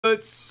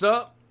What's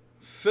up,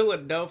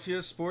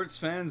 Philadelphia sports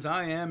fans?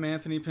 I am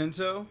Anthony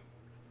Pinto,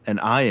 And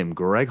I am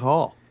Greg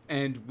Hall.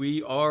 and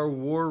we are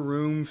War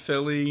Room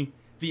Philly,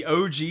 the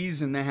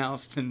OGs in the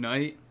house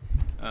tonight.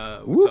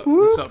 What's Whoop up?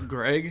 What's whoop. up,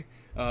 Greg?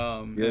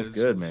 Feels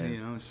good,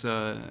 man. It's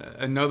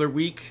another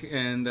week,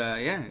 and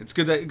yeah, it's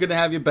good to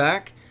have you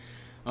back.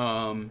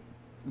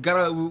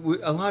 Got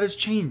a lot has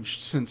changed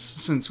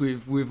since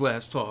we've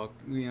last talked.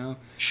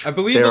 I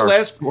believe There the are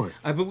last sports.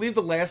 I believe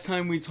the last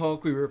time we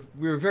talked, we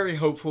were very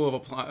hopeful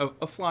of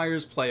a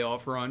Flyers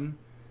playoff run.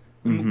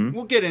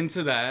 We'll get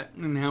into that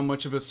and how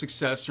much of a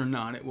success or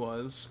not it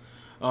was.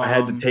 I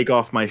had to take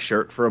off my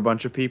shirt for a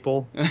bunch of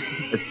people. Yeah,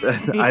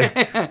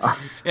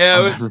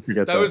 I'll never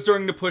forget that was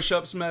during the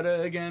push-ups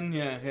meta again.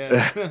 Yeah.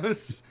 That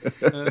was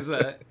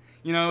that.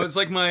 It's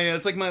like my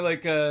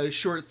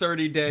short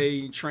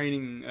 30-day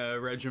training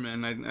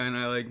regimen.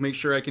 I like make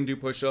sure I can do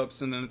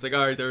push-ups, and then it's like,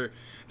 all right,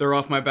 they're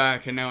off my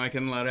back, and now I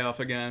can let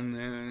off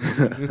again.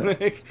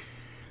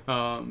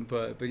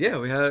 But yeah,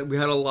 we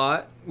had a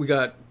lot. We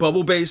got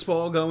bubble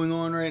baseball going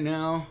on right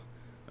now.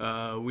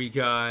 We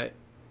got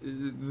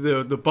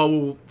the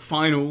bubble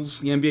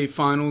finals. The NBA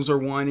finals are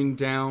winding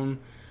down.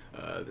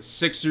 The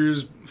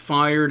Sixers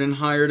fired and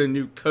hired a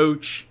new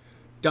coach.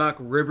 Doc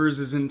Rivers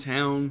is in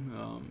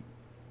town.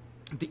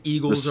 The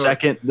Eagles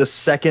the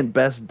second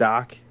best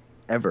doc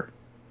ever.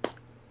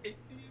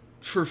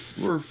 for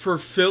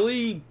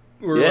Philly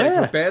or Yeah.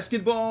 like for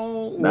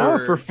basketball. No,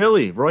 or, for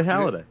Philly, Roy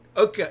Halladay.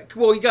 Okay,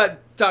 well you got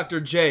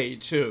Dr. J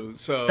too.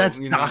 So That's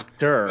you know.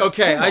 Doctor.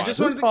 Okay, Come I on, just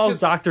who wanted to calls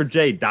just, Dr.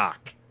 J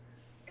Doc.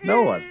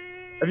 No one.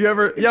 Have you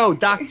ever? Yo,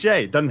 Doc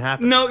J doesn't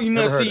happen. No,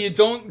 Never heard see, it.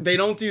 they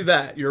don't do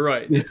that. You're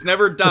right. It's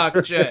never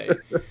Doc J,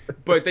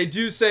 but they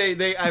do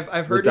say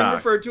I've heard him Doc.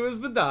 referred to as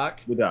the Doc.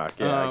 The Doc.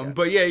 Yeah. I got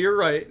But yeah, you're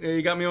right.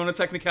 You got me on a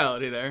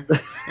technicality there.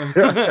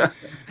 it.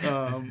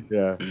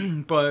 Yeah.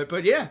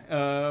 But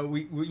yeah,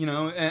 we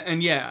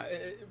and yeah,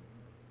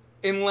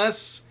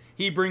 unless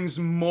he brings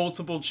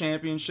multiple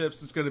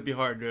championships, it's going to be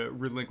hard to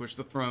relinquish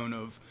the throne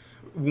of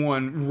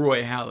one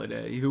Roy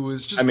Halladay, who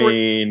was just I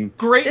mean,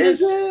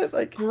 greatness. is it?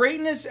 Like,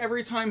 Greatness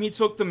every time he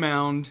took the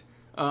mound.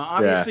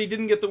 Obviously,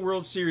 didn't get the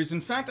World Series.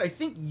 In fact, I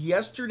think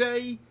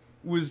yesterday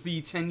was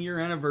the 10-year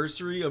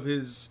anniversary of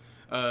his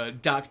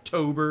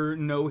Doctober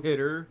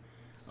no-hitter.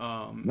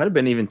 might have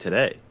been even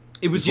today.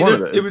 It was It's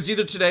one of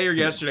either today or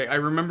yesterday. I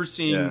remember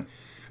seeing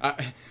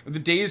the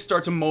days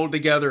start to mold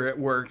together at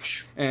work,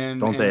 and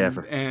Don't they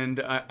ever? And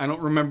I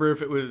don't remember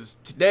if it was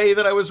today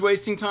that I was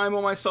wasting time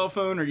on my cell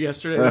phone or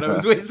yesterday that I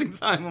was wasting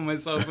time on my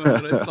cell phone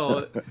that I saw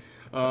it.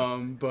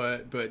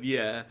 But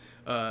yeah.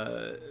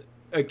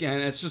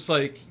 Again, it's just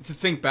like to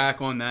think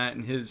back on that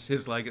and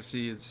his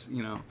legacy. It's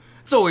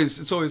it's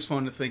always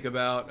fun to think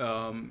about,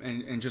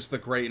 and just the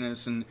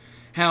greatness and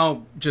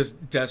how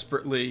just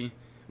desperately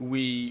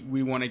we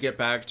want to get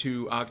back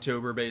to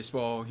October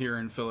baseball here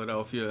in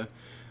Philadelphia.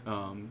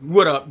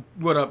 What up?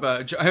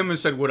 I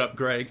almost said what up,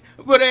 Greg.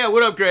 But yeah,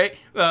 what up, Greg?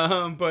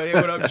 But hey,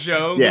 what up,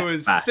 Joe? Yeah, who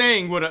is bye.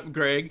 saying what up,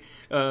 Greg?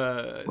 What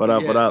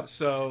up? Yeah, What up?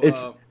 So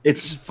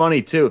It's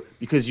funny too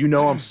because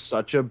I'm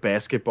such a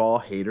basketball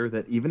hater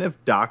that even if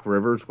Doc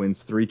Rivers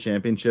wins 3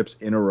 championships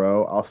in a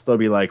row, I'll still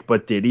be like,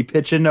 but did he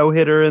pitch a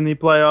no-hitter in the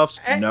playoffs?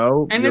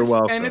 No, you're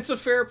welcome. And it's a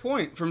fair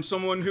point from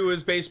someone who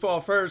is baseball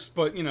first,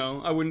 but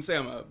I wouldn't say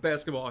I'm a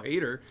basketball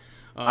hater.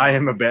 I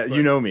am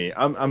you know me.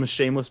 I'm a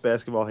shameless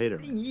basketball hater.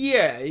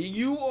 Yeah,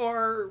 you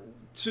are.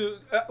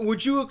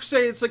 Would you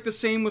say it's like the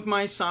same with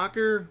my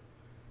soccer?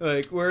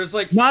 Like, whereas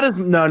like Not as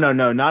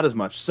not as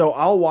much. So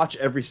I'll watch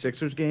every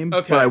Sixers game,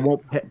 Okay.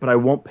 but I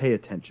won't pay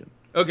attention.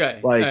 okay,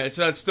 like- all right,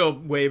 so that's still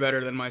way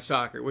better than my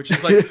soccer, which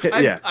is like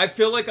Yeah. I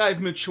feel like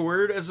I've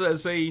matured as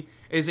I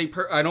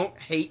don't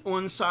hate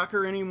on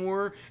soccer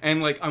anymore,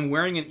 and like I'm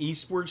wearing an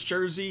esports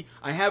jersey.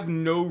 I have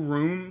no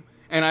room,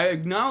 and I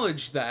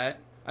acknowledge that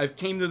I've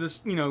came to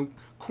this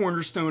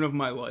cornerstone of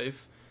my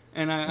life.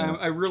 And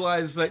I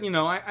realize that,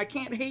 I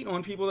can't hate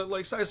on people that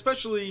like soccer,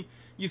 especially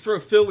you throw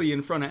Philly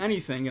in front of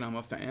anything, and I'm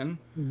a fan.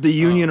 The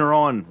Union are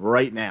on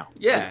right now.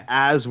 Yeah. Like,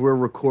 as we're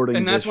recording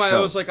And that's this why show.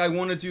 I was like, I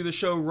want to do the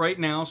show right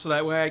now, so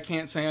that way I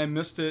can't say I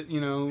missed it,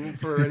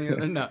 for any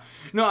other.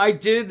 No, I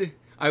did.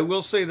 I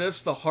will say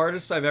this: the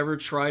hardest I've ever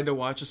tried to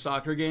watch a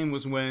soccer game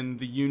was when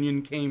the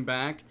Union came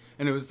back,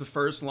 and it was the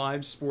first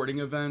live sporting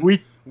event.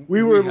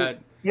 we were had.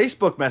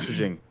 Facebook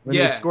messaging when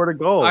Yeah. they scored a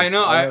goal. I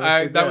know. I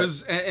forget. that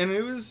was, and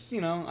it was,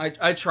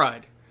 I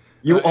tried.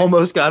 You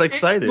almost got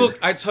excited. Look,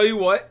 I tell you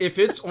what, if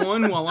it's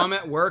on while I'm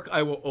at work,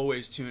 I will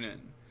always tune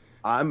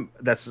in.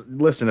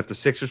 Listen, if the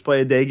Sixers play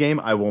a day game,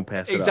 I won't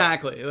pass it up.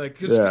 Exactly. Like,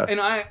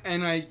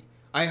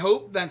 I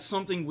hope that's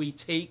something we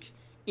take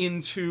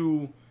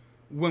into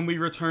when we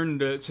return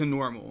to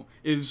normal,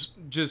 is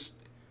just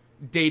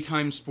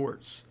daytime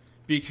sports.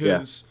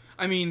 Because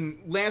I mean,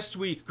 last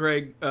week,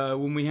 Greg,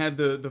 when we had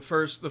the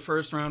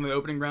first round, the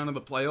opening round of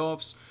the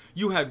playoffs,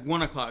 you had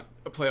 1 o'clock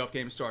a playoff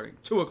game starting,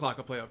 2 o'clock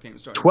a playoff game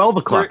starting, 12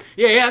 o'clock.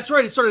 Yeah, that's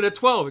right. It started at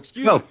 12.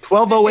 Excuse me.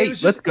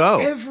 12:08. Let's go.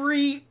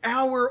 Every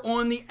hour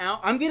on the out,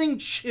 I'm getting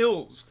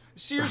chills.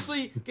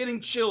 Seriously, getting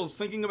chills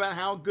thinking about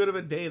how good of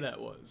a day that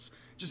was.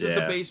 just as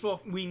a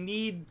baseball. We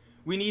need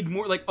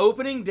more, like,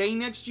 opening day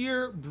next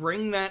year.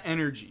 Bring that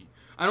energy.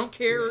 I don't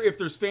care if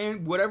there's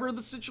whatever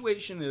the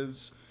situation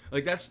is.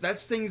 Like,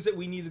 that's things that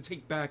we need to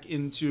take back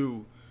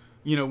into,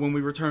 when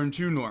we return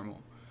to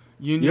normal.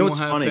 Union will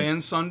have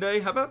fans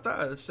Sunday. How about that?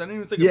 I didn't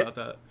even think about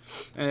that.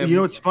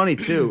 What's funny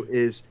too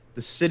is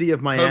the city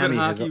of Miami. COVID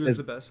hockey was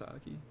the best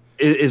hockey.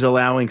 Is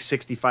allowing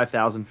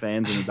 65,000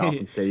 fans in the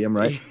Dolphin Stadium,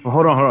 right? Well,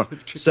 hold on.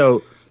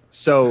 So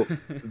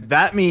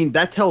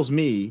that tells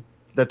me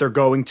that they're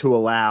going to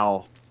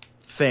allow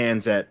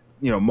fans at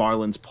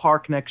Marlins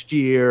Park next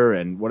year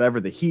and whatever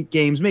the Heat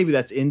games. Maybe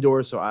that's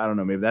indoors, so I don't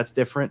know. Maybe that's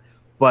different,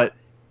 but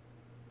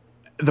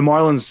the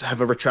Marlins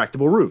have a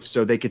retractable roof,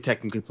 so they could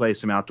technically play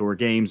some outdoor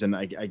games, and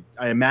I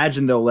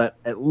imagine they'll let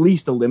at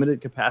least a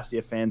limited capacity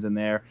of fans in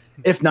there,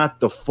 if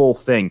not the full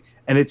thing.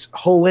 And it's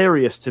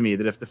hilarious to me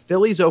that if the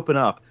Phillies open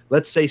up,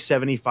 let's say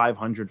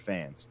 7,500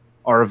 fans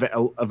are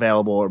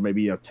available, or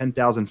maybe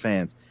 10,000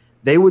 fans,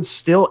 they would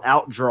still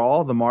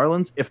outdraw the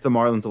Marlins if the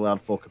Marlins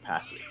allowed full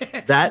capacity.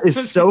 That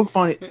is so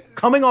funny.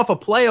 Coming off a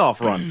playoff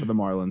run for the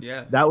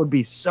Marlins, that would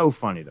be so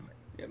funny to me.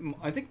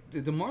 I think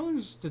the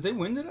Marlins, did they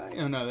win today?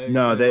 Oh,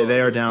 no,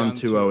 they are down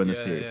 2-0 in the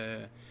series. Yeah.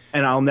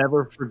 And I'll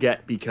never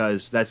forget,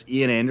 because that's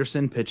Ian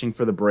Anderson pitching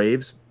for the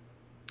Braves,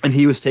 and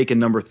he was taken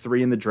number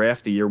 3 in the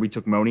draft the year we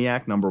took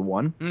Moniak, number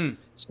 1.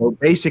 So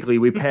basically,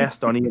 we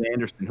passed on Ian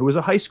Anderson, who was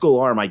a high school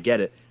arm. I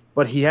get it,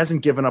 but he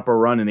hasn't given up a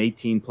run in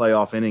 18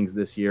 playoff innings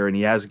this year, and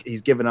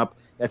he's given up.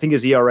 I think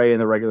his ERA in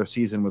the regular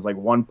season was like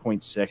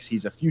 1.6.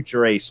 He's a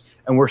future ace,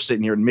 and we're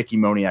sitting here with Mickey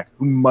Moniak,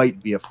 who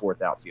might be a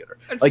 4th outfielder.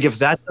 Like, if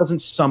that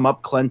doesn't sum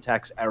up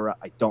Clentak's era,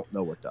 I don't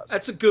know what does.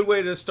 That's a good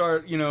way to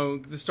start,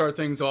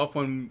 things off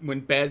when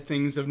bad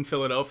things in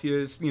Philadelphia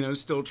is,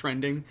 still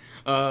trending.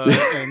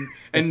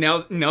 And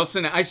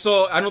Nelson, I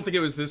don't think it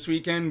was this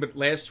weekend, but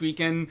last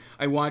weekend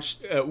I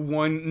watched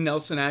one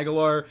Nelson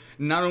Aguilar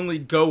not only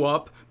go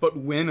up, but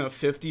win a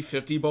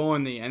 50-50 ball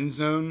in the end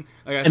zone.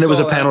 It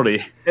was a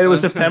penalty. It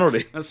was a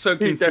penalty. I was so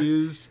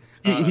confused.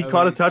 He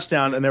caught a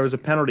touchdown, and there was a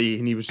penalty,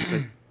 and he was just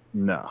like,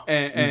 no.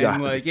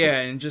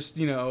 And just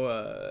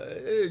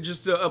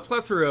a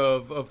plethora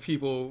of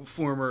people,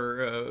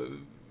 former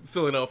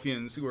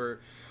Philadelphians, who are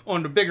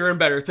on to bigger and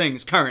better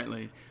things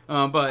currently.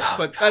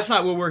 But that's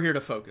not what we're here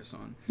to focus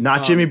on.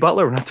 Not Jimmy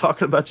Butler. We're not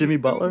talking about Jimmy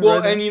Butler.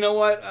 Well, and you know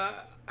what?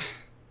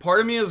 Part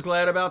of me is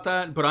glad about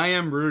that, but I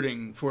am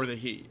rooting for the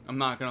Heat. I'm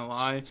not gonna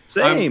lie.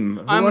 Same.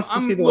 Who wants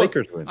to see the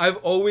Lakers win? I've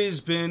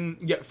always been.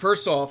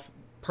 First off,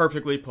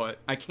 perfectly put.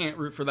 I can't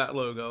root for that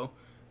logo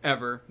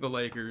ever. The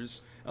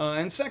Lakers.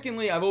 And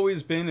secondly, I've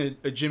always been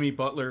a Jimmy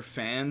Butler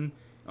fan.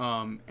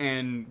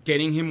 And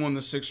getting him on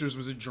the Sixers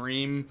was a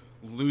dream.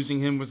 Losing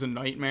him was a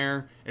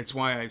nightmare. It's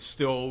why I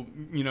still,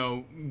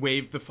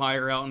 waved the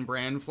fire out and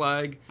brand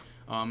flag.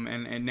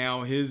 And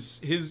now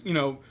his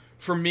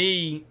for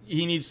me,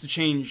 he needs to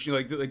change.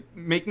 Like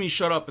make me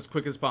shut up as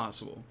quick as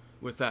possible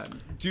with that.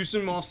 Do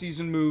some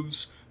off-season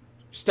moves.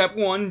 Step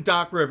 1,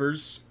 Doc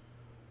Rivers.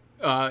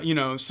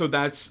 So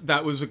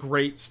that was a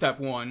great step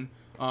 1.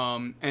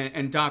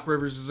 And Doc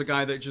Rivers is a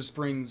guy that just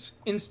brings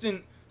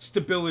instant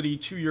stability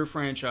to your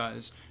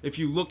franchise. If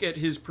you look at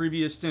his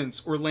previous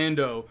stints,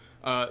 Orlando,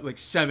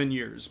 7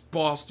 years,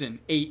 Boston,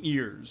 8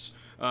 years,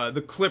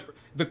 the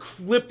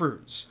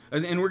Clippers,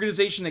 an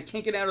organization that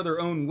can't get out of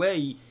their own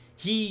way.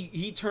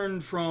 He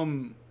turned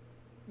from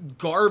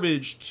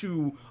garbage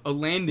to a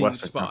landing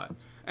spot.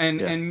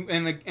 And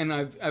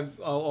I'll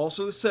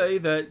also say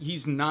that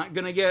he's not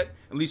going to get,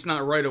 at least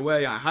not right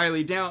away, I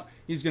highly doubt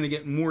he's going to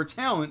get more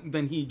talent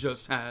than he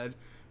just had.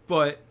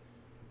 But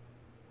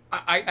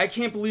I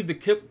can't believe the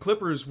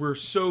Clippers were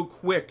so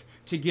quick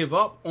to give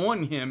up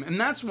on him. And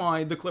that's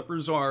why the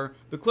Clippers are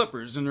the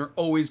Clippers, and they're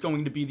always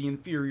going to be the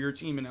inferior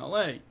team in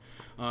LA.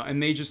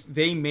 And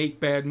they make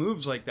bad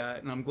moves like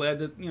that. And I'm glad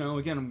that,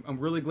 again, I'm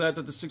really glad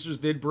that the Sixers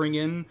did bring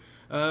in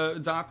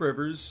Doc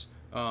Rivers.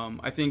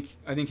 I think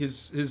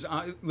his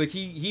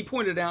he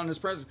pointed out in his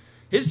presence,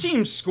 his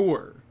team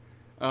score.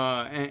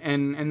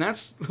 And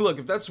that's, look,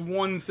 if that's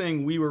one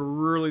thing we were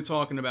really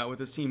talking about with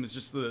this team, is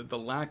just the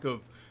lack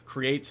of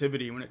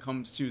creativity when it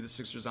comes to the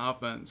Sixers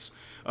offense.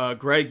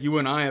 Greg, you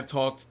and I have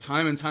talked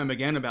time and time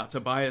again about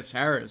Tobias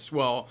Harris.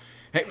 Well,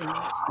 hey,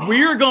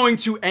 we're going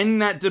to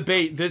end that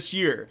debate this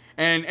year,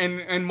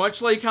 and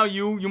much like how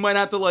you might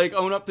have to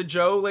own up to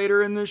Joe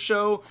later in this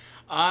show,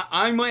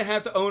 I might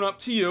have to own up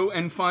to you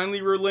and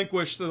finally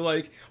relinquish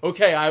the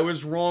okay, I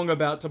was wrong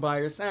about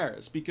Tobias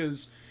Harris,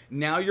 because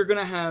now you're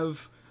gonna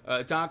have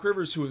Doc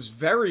Rivers, who was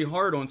very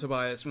hard on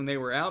Tobias when they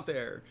were out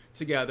there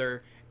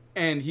together.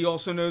 And he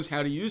also knows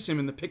how to use him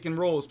in the pick and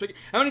rolls.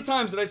 How many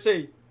times did I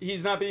say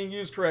he's not being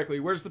used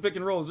correctly? Where's the pick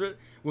and rolls?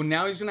 Well,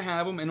 now he's going to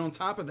have them. And on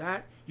top of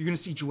that, you're going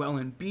to see Joel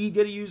Embiid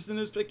get used in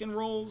his pick and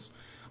rolls.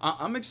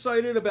 I'm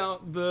excited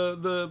about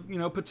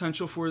the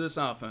potential for this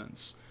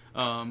offense.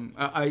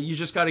 You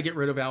just got to get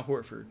rid of Al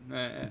Horford.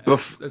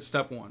 That's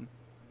step 1.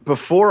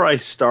 Before I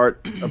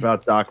start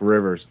about Doc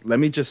Rivers, let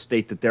me just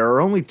state that there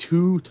are only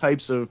 2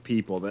 types of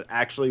people that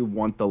actually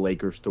want the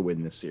Lakers to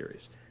win this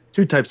series.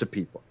 2 types of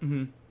people.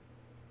 Mm-hmm.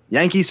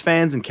 Yankees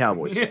fans and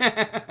Cowboys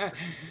fans.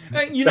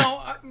 You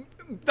know,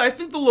 I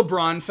think the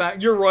LeBron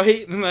fact. You're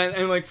right, and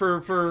like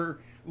for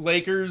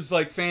Lakers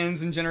like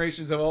fans and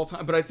generations of all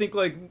time. But I think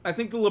the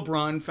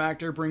LeBron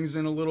factor brings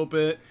in a little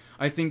bit.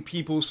 I think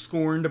people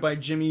scorned by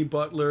Jimmy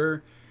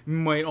Butler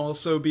might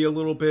also be a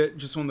little bit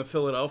just on the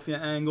Philadelphia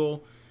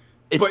angle.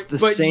 It's the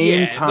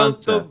same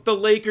concept. The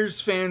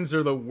Lakers fans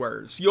are the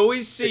worst. You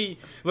always see,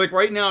 like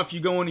right now, if you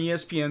go on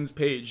ESPN's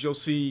page, you'll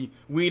see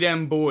 "We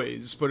Dem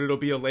Boys," but it'll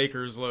be a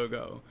Lakers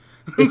logo.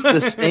 It's the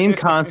same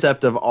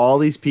concept of all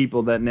these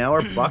people that now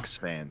are Bucks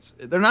fans.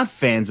 They're not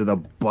fans of the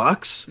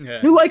Bucks. Yeah.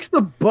 Who likes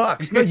the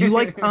Bucks? No, you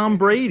like Tom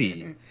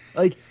Brady.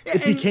 Like,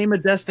 it became a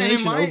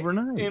destination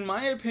overnight. In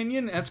my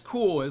opinion, that's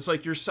cool. It's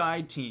like your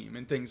side team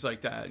and things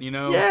like that, you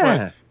know?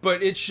 Yeah.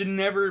 But it should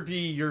never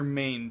be your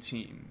main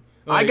team.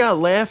 Like, I got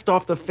laughed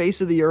off the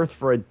face of the earth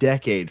for a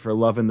decade for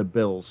loving the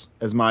Bills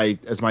as my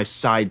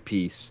side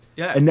piece.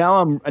 Yeah. And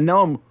now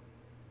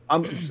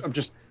I'm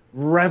just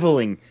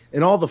reveling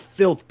in all the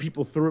filth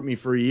people threw at me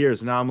for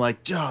years. And now I'm like,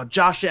 oh,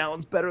 Josh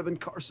Allen's better than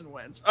Carson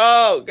Wentz.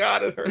 Oh,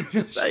 God, it hurts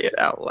to say it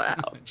out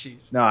loud.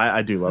 Jeez. No,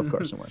 I do love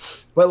Carson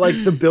Wentz. But,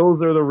 like, the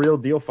Bills are the real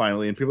deal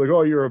finally. And people are like,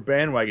 oh, you're a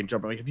bandwagon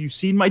jumper. I'm like, have you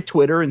seen my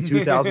Twitter in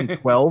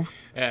 2012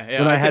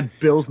 when I had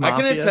Bills Mafia?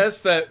 I can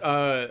attest that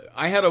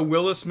I had a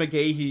Willis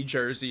McGahee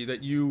jersey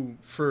that you,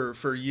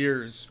 for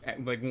years,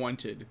 like,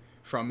 wanted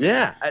from me.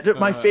 Yeah.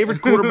 My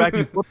favorite quarterback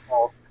in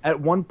football at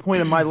one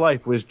point in my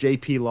life was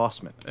J.P.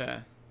 Lossman. Yeah.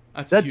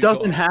 That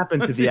doesn't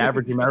happen to the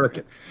average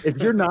American. If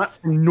you're not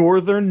from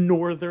northern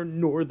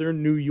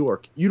New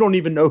York, you don't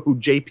even know who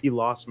J.P.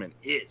 Lossman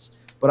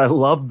is. But I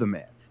love the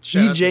man.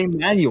 DJ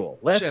Manuel,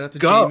 let's go. Shout out to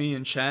Jamie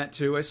in chat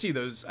too. I see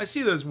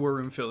those War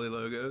Room Philly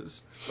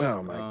logos.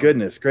 Oh my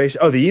goodness gracious!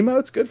 Oh, the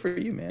emote's good for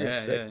you, man.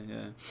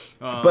 Yeah.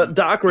 But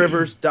Doc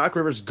Rivers,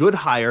 good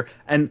hire.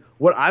 And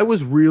what I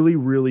was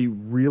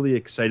really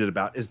excited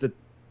about is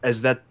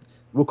that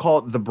we'll call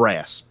it the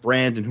brass,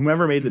 Brandon,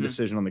 whomever made the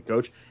decision on the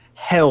coach,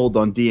 held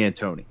on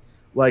D'Antoni.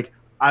 Like,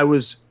 I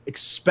was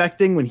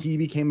expecting when he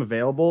became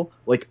available,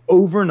 like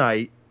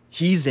overnight,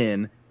 he's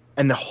in,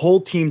 and the whole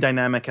team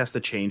dynamic has to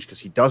change because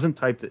he doesn't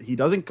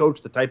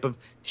coach the type of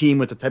team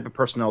with the type of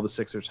personnel the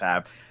Sixers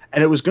have.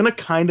 And it was going to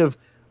kind of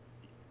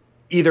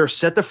either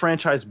set the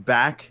franchise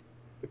back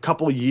a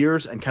couple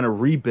years and kind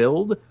of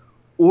rebuild,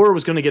 or it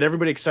was going to get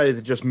everybody excited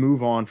to just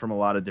move on from a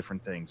lot of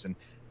different things. And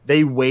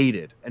they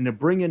waited, and to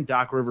bring in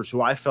Doc Rivers,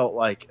 who I felt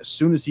like as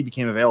soon as he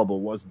became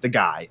available was the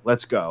guy.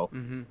 Let's go.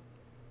 Mm-hmm.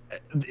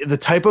 The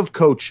type of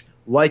coach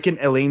like an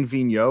Alain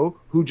Vigneault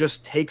who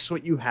just takes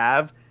what you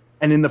have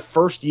and in the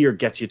first year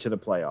gets you to the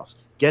playoffs,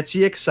 gets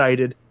you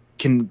excited,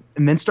 and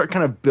then start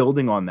kind of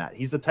building on that.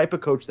 He's the type of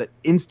coach that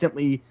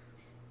instantly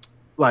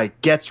like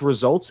gets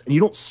results, and you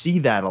don't see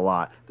that a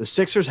lot. The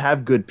Sixers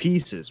have good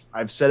pieces.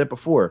 I've said it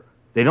before.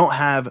 They don't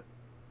have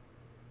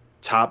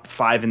top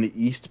 5 in the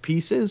East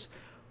pieces.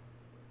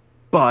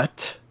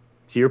 But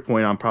to your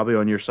point, I'm probably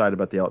on your side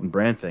about the Elton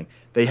Brand thing.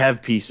 They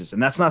have pieces,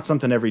 and that's not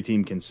something every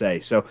team can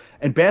say. So,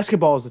 and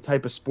basketball is the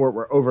type of sport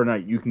where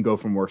overnight you can go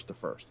from worst to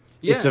first.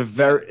 Yeah. It's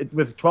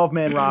with a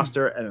 12-man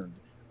roster and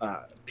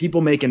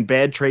people making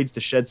bad trades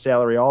to shed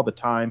salary all the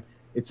time.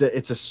 It's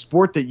a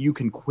sport that you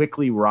can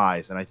quickly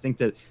rise, and I think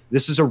that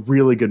this is a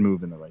really good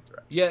move in the right direction.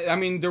 Yeah, I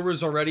mean, there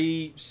was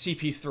already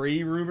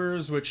CP3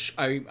 rumors, which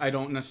I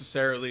don't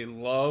necessarily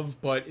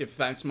love, but if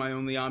that's my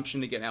only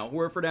option to get Al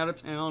Horford out of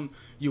town,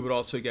 you would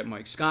also get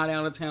Mike Scott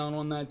out of town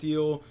on that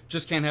deal.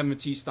 Just can't have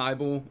Matisse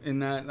Thybulle in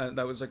that.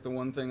 That was like the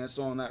one thing I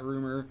saw in that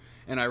rumor,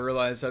 and I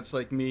realized that's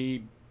like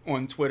me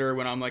on Twitter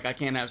when I'm like, I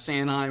can't have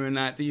Sanheim in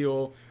that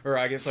deal, or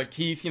I guess like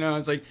Keith,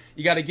 it's like,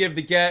 you got to give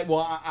to get.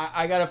 Well,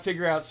 I got to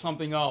figure out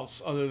something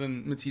else other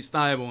than Matisse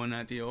Thybulle in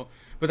that deal,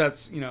 but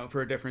that's,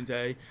 for a different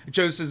day.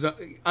 Joe says,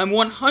 I'm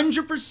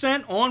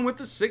 100% on with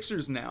the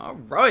Sixers now. All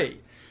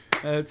right.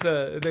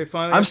 They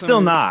finally. I'm still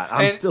not.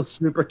 I'm still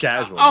super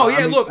casual.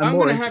 Look, I'm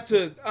going to have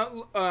to,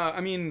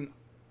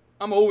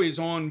 I'm always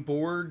on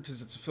board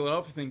because it's a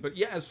Philadelphia thing, but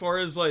yeah, as far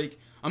as like,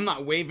 I'm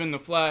not waving the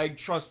flag,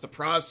 trust the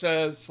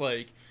process,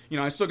 like,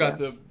 I still got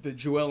the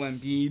Joel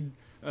Embiid,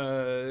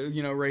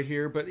 right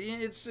here, but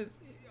it's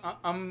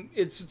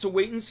a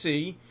wait and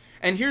see.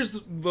 And here's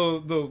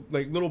the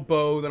like little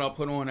bow that I'll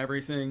put on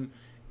everything,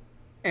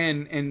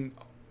 and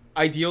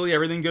ideally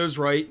everything goes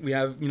right. We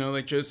have,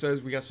 like Joe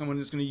says, we got someone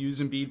that's going to use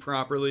Embiid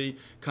properly.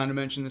 Kind of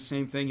mentioned the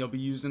same thing. He'll be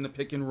used in the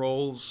pick and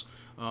rolls,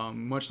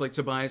 much like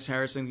Tobias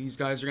Harris. And these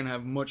guys are going to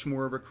have much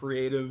more of a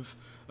creative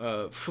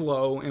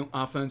flow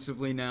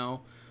offensively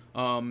now.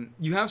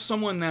 You have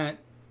someone that,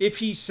 if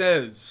he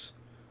says,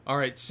 all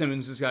right,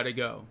 Simmons has got to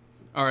go,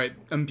 all right,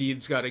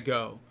 Embiid's got to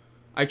go,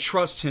 I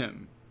trust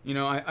him.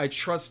 I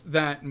trust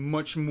that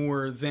much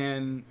more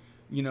than,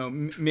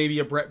 maybe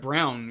a Brett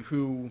Brown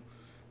who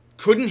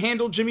couldn't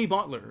handle Jimmy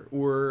Butler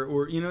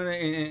or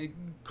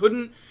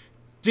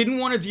didn't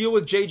want to deal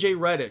with JJ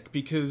Redick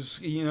because,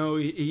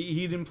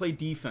 he didn't play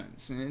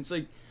defense. And it's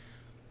like,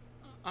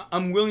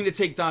 I'm willing to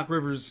take Doc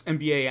Rivers'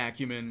 NBA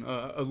acumen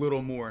a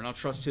little more, and I'll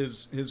trust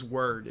his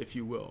word, if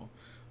you will.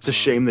 It's a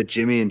shame that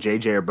Jimmy and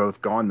JJ are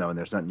both gone, though, and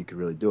there's nothing you could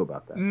really do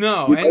about that.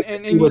 No,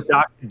 and see what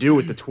Doc could do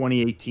with the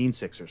 2018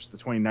 Sixers, the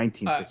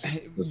 2019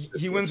 Sixers.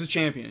 He wins a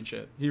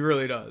championship. He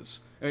really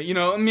does. You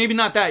know, maybe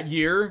not that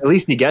year. At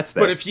least he gets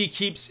there. But if he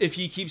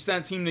keeps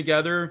that team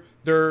together,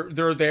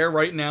 they're there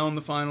right now in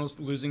the finals,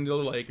 losing to the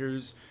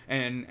Lakers,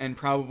 and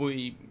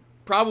probably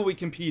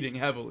competing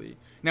heavily.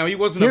 Now he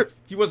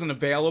wasn't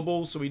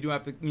available, so we do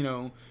have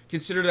to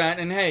consider that.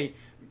 And hey,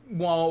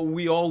 while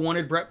we all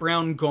wanted Brett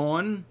Brown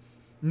gone,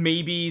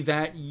 maybe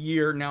that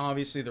year, now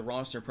obviously the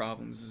roster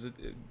problems is a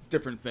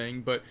different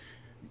thing, but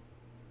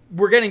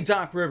we're getting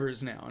Doc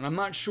Rivers now, and I'm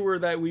not sure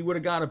that we would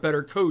have got a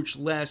better coach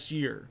last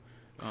year,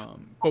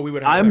 but we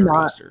would have a better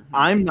roster.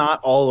 I'm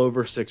not all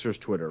over Sixers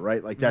Twitter,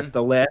 right? Like that's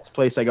the last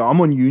place I go. I'm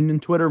on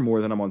Union Twitter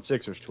more than I'm on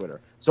Sixers Twitter.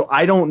 So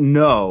I don't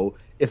know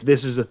if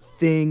this is a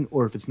thing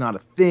or if it's not a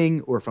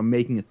thing or if I'm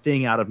making a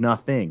thing out of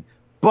nothing.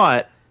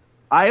 But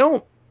I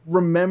don't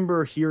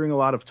remember hearing a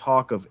lot of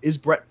talk of, is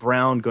Brett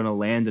Brown going to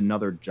land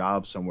another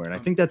job somewhere? And I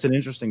think that's an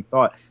interesting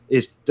thought.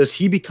 Does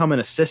he become an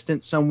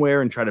assistant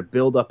somewhere and try to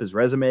build up his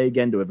resume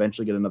again to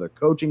eventually get another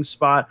coaching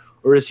spot,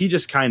 or is he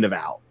just kind of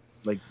out?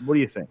 Like, what do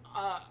you think?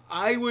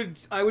 I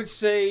would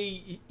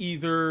say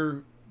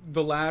either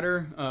the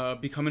latter,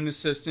 become an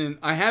assistant.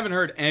 I haven't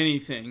heard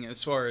anything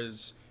as far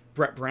as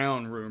Brett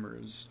Brown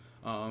rumors.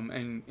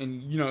 And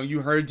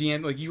you heard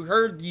you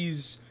heard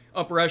these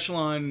upper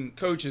echelon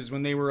coaches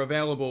when they were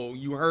available.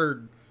 You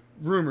heard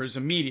rumors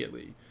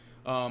immediately.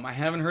 I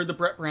haven't heard the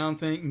Brett Brown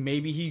thing.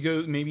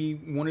 Maybe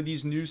one of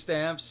these new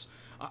staffs.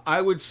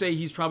 I would say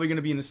he's probably going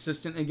to be an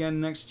assistant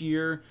again next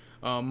year.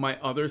 My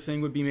other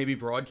thing would be maybe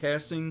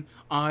broadcasting.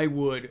 I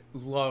would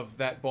love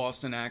that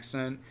Boston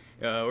accent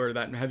or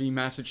that heavy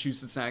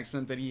Massachusetts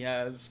accent that he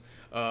has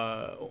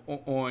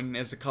on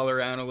as a color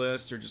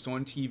analyst or just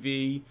on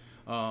TV.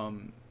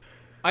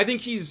 I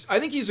think he's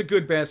a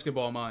good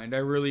basketball mind. I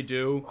really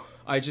do.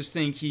 I just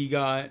think he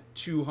got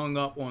too hung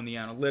up on the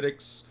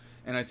analytics,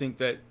 and I think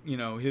that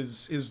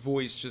his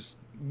voice just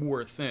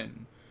wore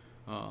thin.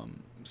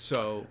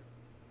 So.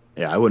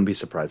 Yeah, I wouldn't be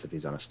surprised if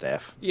he's on a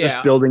staff.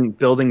 Yeah. Just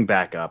building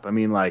back up. I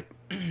mean, like,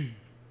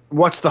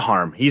 what's the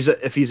harm?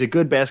 If he's a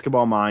good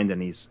basketball mind,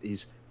 and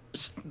he's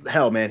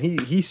hell, man,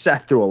 he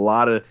sat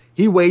through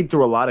he waded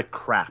through a lot of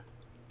crap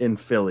in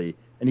Philly,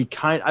 and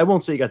I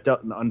won't say he got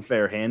dealt an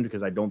unfair hand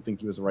because I don't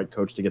think he was the right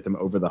coach to get them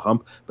over the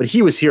hump, but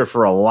he was here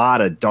for a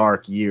lot of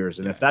dark years,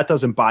 and if that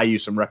doesn't buy you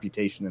some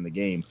reputation in the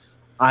game,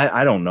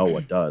 I don't know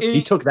what does.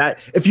 He took that.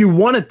 If you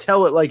want to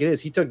tell it like it is,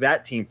 he took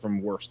that team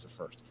from worst to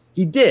first.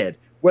 He did.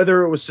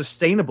 Whether it was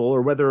sustainable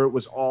or whether it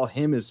was all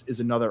him is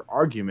another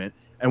argument,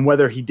 and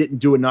whether he didn't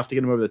do enough to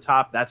get him over the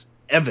top, that's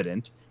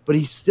evident. But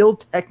he still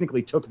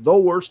technically took the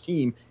worst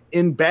team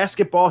in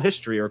basketball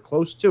history, or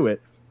close to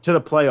it, to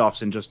the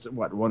playoffs in just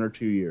 1 or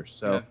 2 years.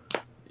 So,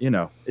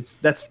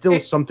 that's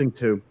still something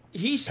to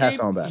pass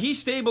on back. He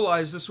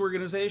stabilized this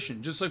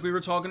organization, just like we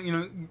were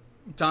talking.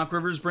 Doc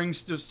Rivers brings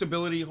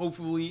stability,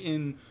 hopefully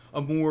in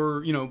a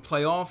more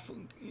playoff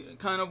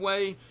kind of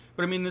way.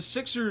 But I mean, the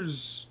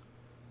Sixers.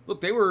 Look,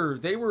 they were.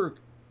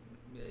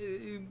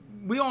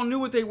 We all knew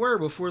what they were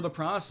before the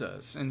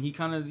process, and he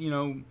kind of,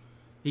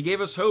 he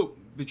gave us hope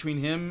between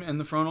him and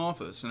the front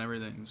office and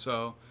everything.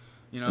 So,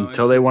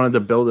 until they wanted to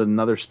build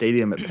another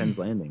stadium at Penn's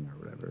Landing or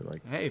whatever.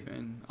 Like, hey,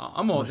 man,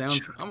 I'm all down.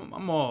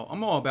 I'm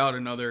all about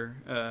another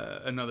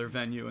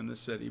venue in the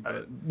city,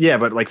 but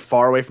but like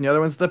far away from the other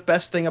ones. The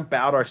best thing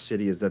about our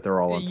city is that they're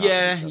all on top of each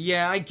other.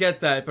 Yeah, I get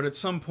that, but at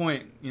some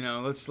point,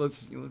 let's.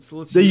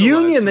 The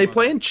Union, they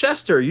play in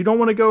Chester. You don't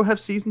want to go have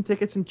season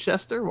tickets in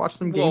Chester, watch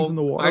some games in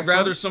the water. I'd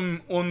rather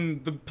some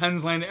on the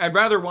Penn's Landing. I'd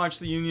rather watch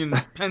the Union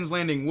Penn's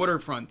Landing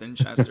waterfront than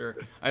Chester.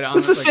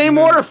 It's the same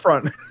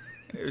waterfront.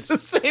 It's the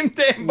same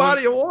damn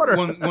body of water.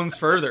 One's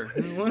further.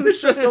 It's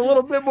just a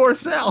little bit more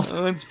south.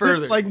 One's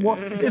further. It's like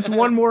it's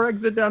one more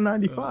exit down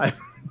 95.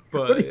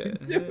 But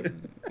yep,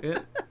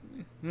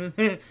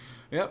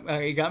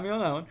 you got me on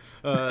that one.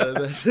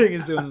 The thing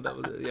is doing that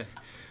was it.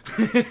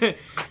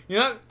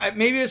 Yeah.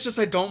 Maybe it's just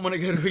I don't want to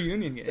go to a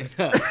Union game.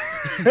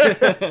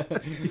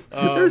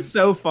 They're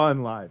so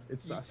fun live.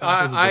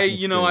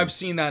 I've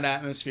seen that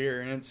atmosphere,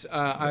 and it's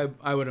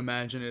I would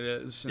imagine it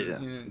is. Yeah.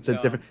 It's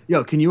a different.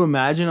 Can you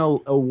imagine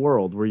a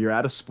world where you're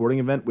at a sporting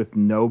event with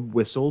no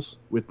whistles,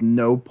 with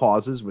no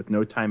pauses, with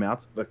no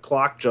timeouts? The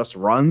clock just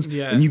runs,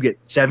 and you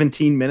get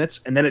 17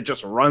 minutes, and then it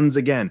just runs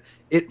again.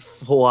 It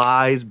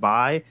flies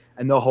by,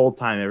 and the whole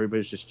time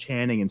everybody's just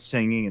chanting and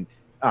singing.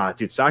 And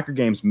dude, soccer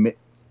games.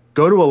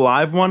 Go to a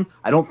live one.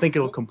 I don't think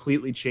it'll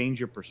completely change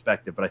your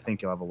perspective, but I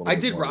think you'll have a little. I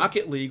did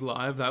Rocket League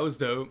live. That was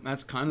dope.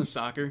 That's kind of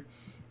soccer.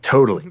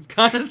 Totally. It's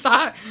kind of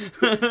soccer.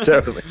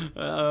 Totally.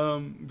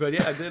 But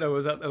yeah, I did. I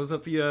was at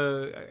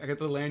the. I got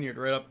the lanyard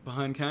right up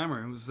behind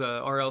camera. It was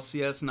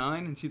RLCS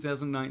 9 in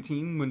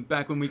 2019,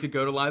 back when we could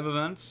go to live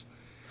events.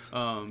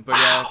 But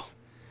yeah,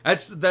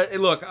 that's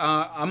that. Look,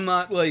 I'm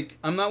not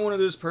one of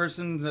those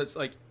persons that's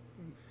like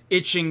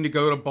itching to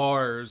go to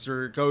bars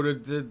or go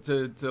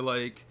to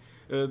like.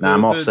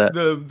 I'm all set.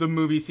 The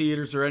movie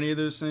theaters or any of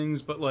those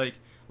things, but like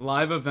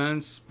live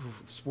events,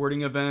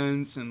 sporting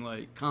events, and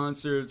like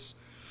concerts.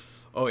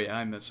 Oh yeah,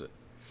 I miss it.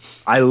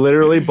 I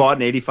literally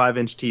bought an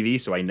 85-inch TV,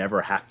 so I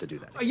never have to do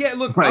that. Yeah,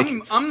 look, like,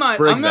 I'm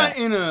not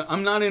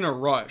in a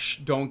rush.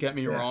 Don't get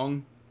me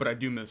wrong, but I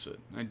do miss it.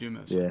 I do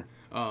miss it.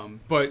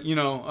 But you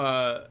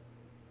know,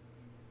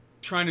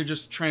 trying to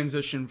just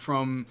transition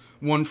from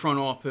one front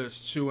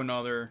office to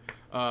another.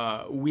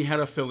 We had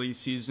a Phillies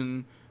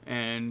season,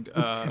 and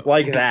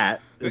like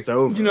that, it's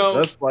over. You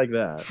know, just like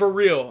that, for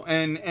real.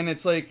 And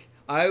it's like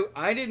I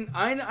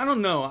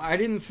don't know. I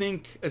didn't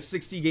think a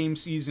 60-game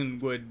season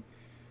would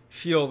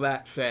feel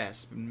that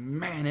fast. But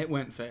man, it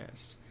went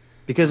fast.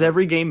 Because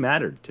every game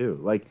mattered too.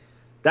 Like,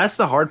 that's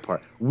the hard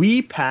part.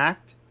 We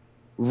packed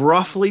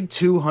roughly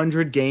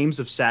 200 games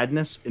of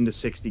sadness into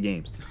 60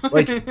 games.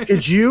 Like,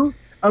 could you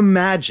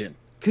imagine?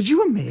 If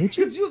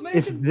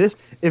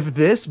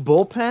this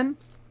bullpen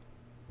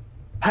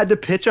had to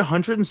pitch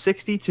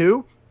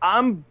 162?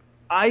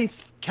 I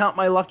count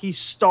my lucky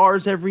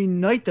stars every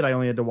night that I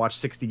only had to watch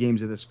 60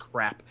 games of this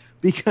crap,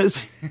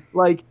 because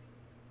like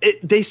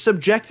they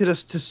subjected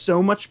us to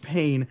so much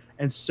pain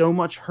and so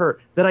much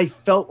hurt that I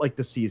felt like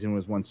the season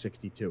was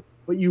 162.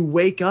 But you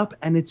wake up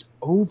and it's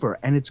over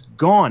and it's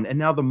gone. And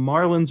now the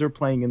Marlins are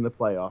playing in the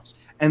playoffs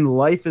and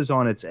life is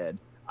on its head.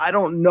 I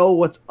don't know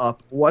what's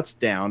up, what's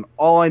down.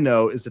 All I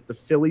know is that the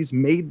Phillies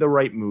made the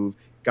right move,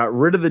 got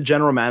rid of the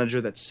general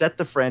manager that set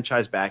the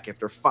franchise back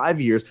after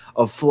 5 years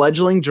of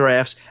fledgling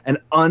drafts and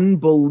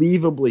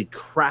unbelievably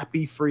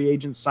crappy free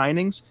agent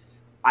signings.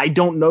 I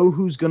don't know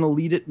who's going to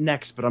lead it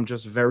next, but I'm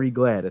just very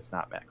glad it's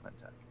not Matt Klentak.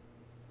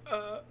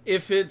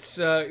 If it's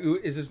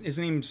his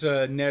name's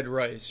Ned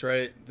Rice,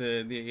 right?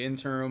 The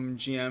interim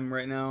GM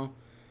right now.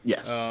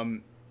 Yes.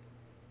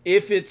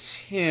 If it's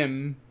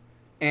him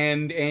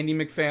and Andy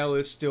MacPhail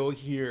is still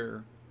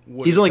here,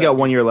 he's only got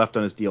 1 year left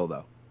on his deal,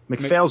 though.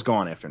 MacPhail's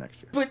gone after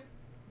next year. But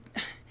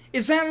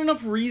is that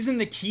enough reason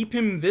to keep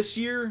him this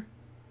year?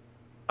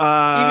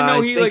 Even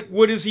though he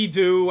what does he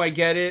do? I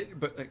get it,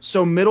 but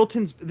so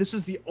Middleton's. This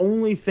is the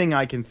only thing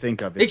I can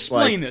think of.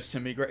 Explain this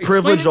to me, Greg.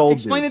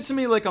 Explain it to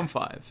me like I'm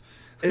 5.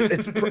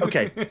 It's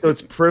okay. So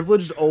it's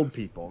privileged old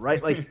people,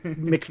 right? Like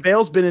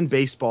MacPhail's been in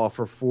baseball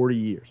for 40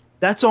 years.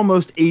 That's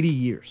almost 80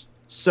 years.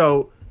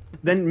 So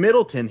then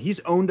Middleton,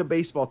 he's owned a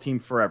baseball team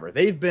forever.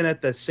 They've been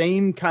at the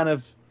same kind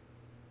of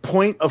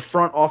point of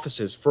front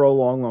offices for a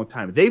long, long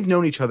time. They've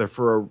known each other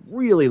for a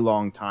really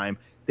long time.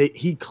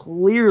 He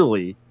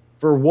clearly,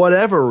 for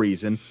whatever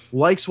reason,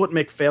 likes what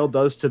MacPhail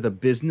does to the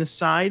business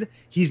side.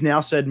 He's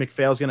now said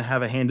MacPhail's going to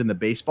have a hand in the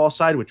baseball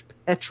side, which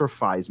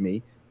petrifies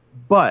me.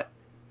 But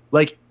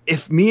like,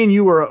 if me and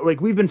you were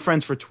like, we've been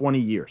friends for 20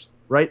 years,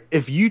 right?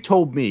 If you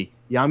told me,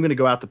 yeah, I'm going to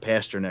go out to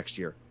pasture next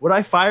year, would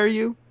I fire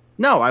you?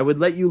 No, I would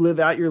let you live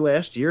out your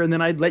last year, and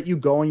then I'd let you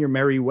go on your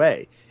merry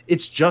way.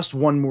 It's just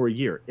one more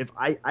year. If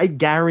I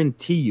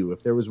guarantee you,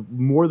 if there was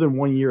more than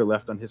 1 year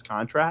left on his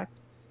contract,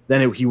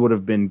 then he would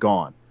have been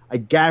gone. I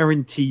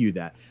guarantee you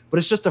that. But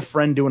it's just a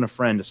friend doing a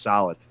friend a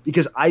solid,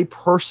 because I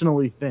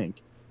personally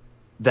think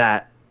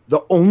that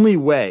the only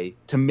way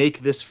to make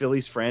this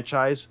Phillies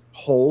franchise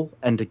whole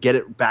and to get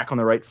it back on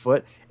the right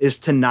foot is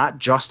to not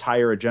just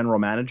hire a general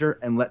manager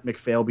and let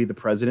MacPhail be the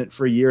president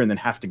for a year and then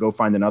have to go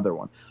find another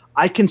one.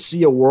 I can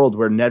see a world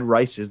where Ned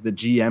Rice is the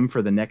GM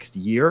for the next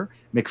year.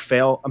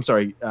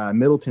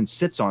 Middleton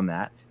sits on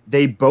that.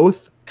 They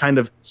both kind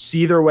of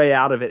see their way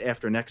out of it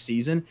after next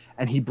season,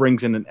 and he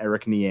brings in an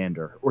Eric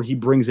Neander, or he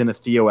brings in a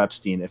Theo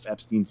Epstein if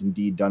Epstein's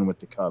indeed done with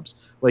the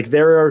Cubs. Like,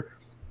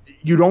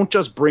 you don't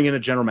just bring in a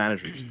general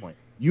manager at this point.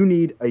 You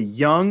need a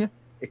young,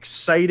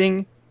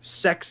 exciting,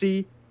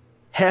 sexy,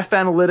 half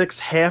analytics,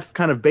 half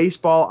kind of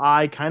baseball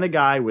eye kind of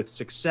guy with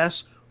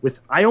success.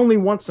 I only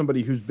want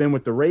somebody who's been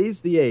with the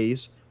Rays, the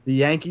A's, the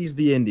Yankees,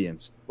 the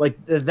Indians. Like,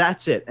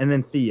 that's it. And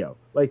then Theo.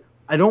 Like,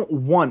 I don't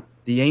want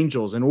the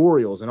Angels and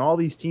Orioles and all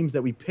these teams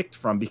that we picked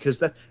from, because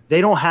they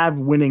don't have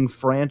winning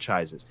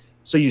franchises.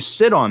 So you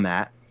sit on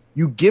that.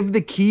 You give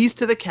the keys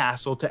to the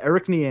castle to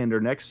Eric Neander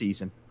next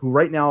season, who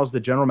right now is the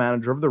general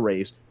manager of the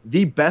Rays,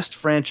 the best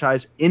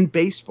franchise in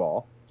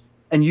baseball,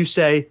 and you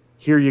say,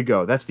 here you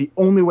go. That's the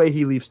only way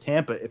he leaves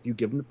Tampa, if you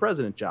give him the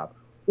president job.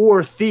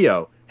 Or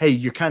Theo, hey,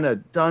 you're kind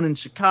of done in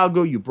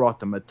Chicago. You brought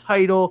them a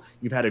title.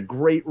 You've had a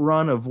great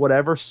run of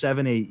whatever,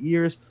 7-8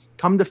 years.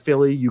 Come to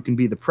Philly. You can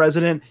be the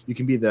president. You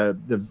can be the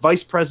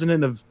vice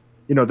president of,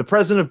 the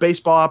president of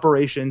baseball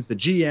operations, the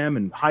GM,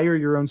 and hire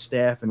your own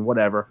staff and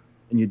whatever.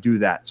 And you do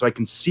that. So I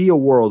can see a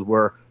world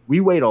where we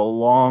wait a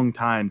long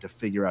time to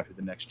figure out who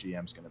the next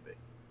GM is going to be.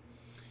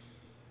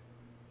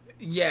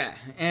 Yeah,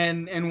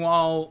 and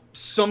while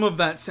some of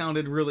that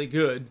sounded really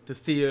good, the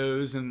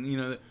Theos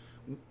and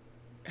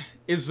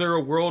is there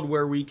a world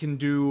where we can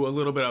do a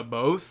little bit of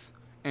both,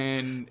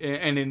 and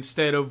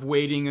instead of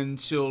waiting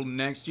until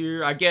next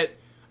year, I get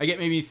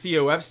maybe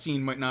Theo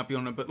Epstein might not be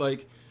on it, but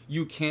like,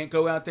 you can't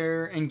go out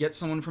there and get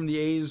someone from the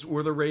A's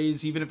or the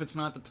Rays, even if it's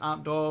not the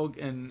top dog.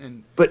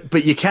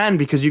 But you can,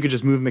 because you could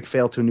just move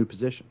MacPhail to a new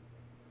position.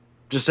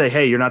 Just say,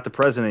 hey, you're not the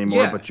president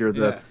anymore, but you're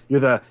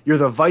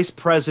the vice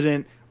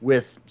president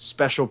with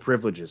special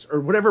privileges, or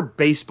whatever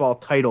baseball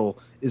title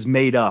is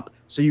made up.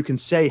 So you can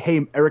say,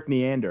 hey, Eric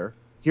Neander,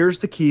 here's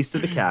the keys to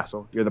the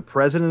castle. You're the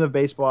president of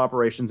baseball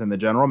operations and the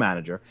general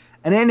manager.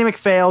 And Andy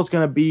McPhail's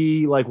going to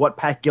be like what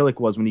Pat Gillick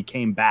was when he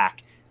came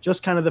back,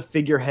 just kind of the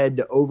figurehead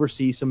to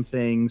oversee some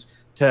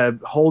things, to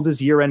hold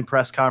his year-end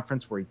press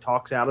conference where he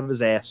talks out of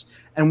his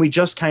ass, and we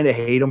just kind of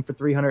hate him for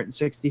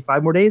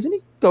 365 more days, and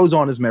he goes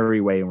on his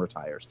merry way and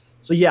retires.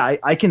 So, yeah,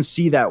 I can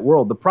see that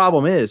world. The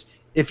problem is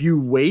if you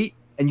wait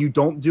and you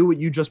don't do what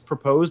you just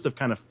proposed of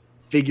kind of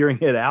figuring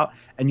it out,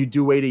 and you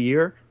do wait a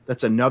year,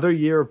 that's another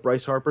year of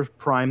Bryce Harper's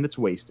prime that's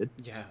wasted.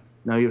 Yeah.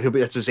 Now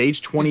that's his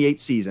age 28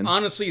 season.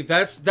 Honestly,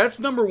 that's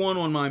number one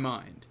on my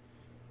mind.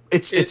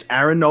 It's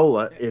Aaron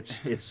Nola,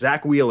 it's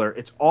Zach Wheeler,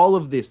 it's all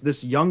of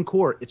this young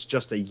core. It's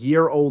just a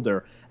year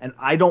older, and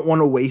I don't want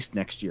to waste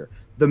next year.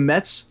 The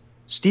Mets,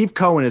 Steve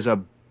Cohen is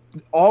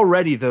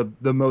already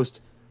the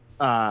most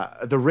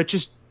the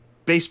richest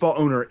baseball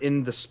owner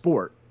in the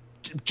sport.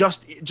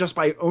 Just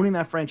by owning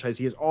that franchise,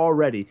 he is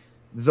already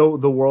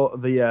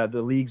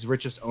the league's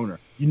richest owner.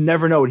 You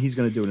never know what he's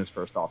going to do in his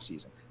first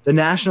offseason. The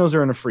Nationals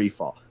are in a free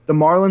fall. The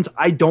Marlins,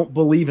 I don't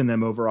believe in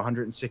them over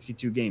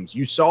 162 games.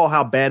 You saw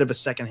how bad of a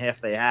second half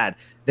they had.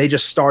 They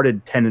just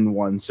started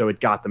 10-1, so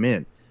it got them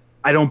in.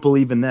 I don't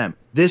believe in them.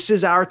 This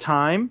is our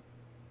time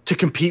to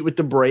compete with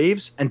the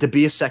Braves and to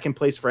be a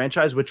second-place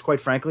franchise, which, quite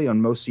frankly, on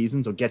most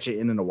seasons will get you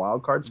in a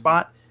wild card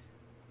spot.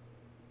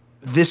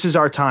 This is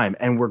our time,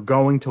 and we're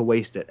going to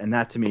waste it, and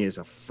that to me is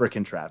a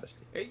freaking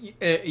travesty.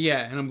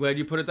 Yeah, and I'm glad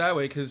you put it that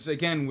way, because,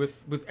 again,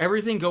 with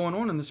everything going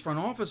on in this front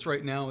office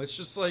right now, it's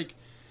just like,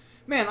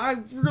 man, I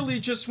really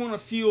just want to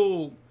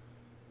feel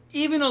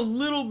even a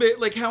little bit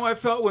like how I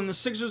felt when the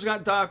Sixers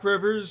got Doc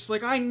Rivers.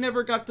 Like, I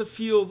never got to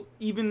feel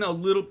even a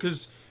little,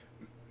 because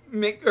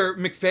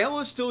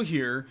McPhail is still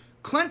here.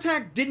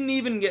 Klentak didn't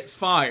even get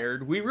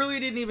fired. We really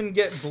didn't even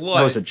get blood.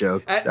 That was a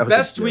joke. At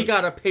best, we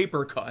got a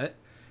paper cut.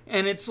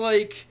 And it's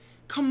like,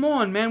 come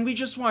on, man. We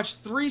just watched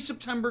 3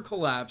 September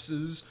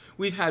collapses.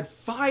 We've had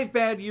 5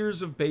 bad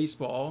years of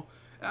baseball.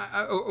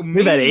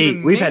 We've had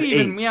 8. We've had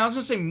 8. Yeah, I was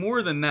gonna say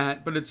more than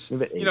that, but it's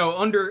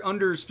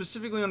under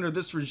specifically under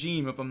this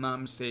regime, if I'm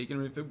not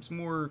mistaken. If it was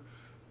more,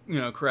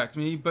 correct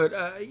me. But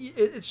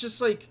it's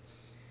just like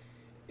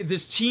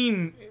this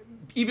team.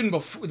 Even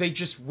before they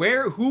just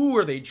who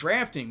are they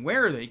drafting?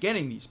 Where are they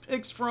getting these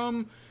picks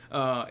from?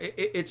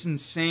 It's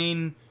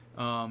insane.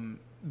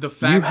 The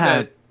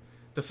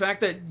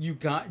fact that you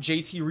got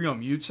JT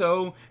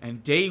Realmuto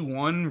and day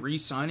one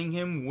re-signing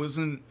him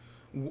wasn't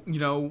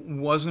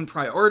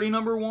priority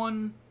number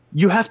one.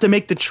 You have to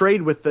make the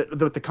trade with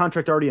the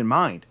contract already in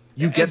mind.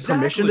 You get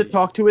permission to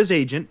talk to his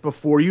agent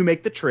before you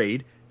make the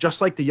trade,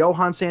 just like the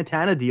Johan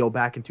Santana deal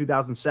back in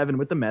 2007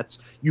 with the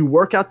Mets. You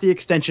work out the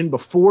extension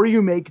before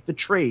you make the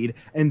trade,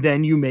 and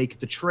then you make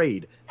the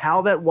trade.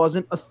 How that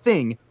wasn't a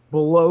thing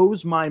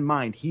blows my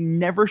mind. He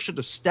never should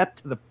have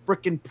stepped to the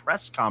frickin'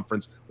 press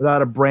conference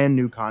without a brand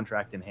new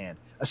contract in hand.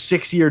 A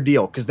 6-year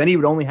deal, because then he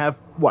would only have,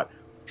 what?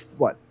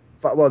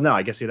 Well, no,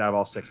 I guess he'd have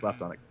all 6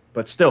 left on it.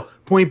 But still,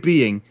 point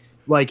being,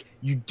 like,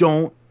 you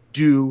don't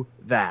do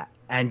that.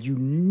 And you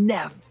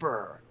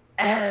never,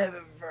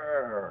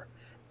 ever,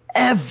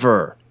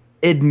 ever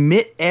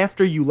admit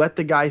after you let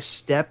the guy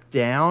step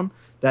down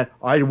that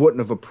I wouldn't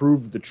have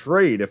approved the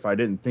trade if I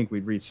didn't think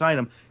we'd re-sign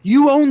him.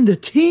 You own the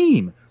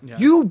team. Yeah.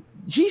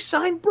 He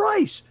signed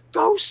Bryce.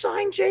 Go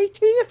sign JT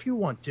if you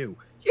want to.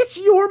 It's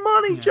your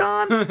money,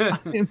 John.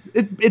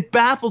 It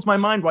baffles my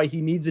mind why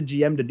he needs a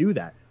GM to do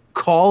that.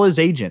 Call his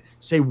agent.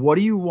 Say, what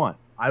do you want?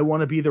 I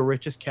want to be the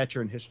richest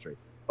catcher in history.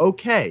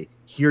 Okay,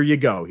 here you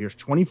go. Here's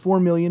 $24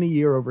 million a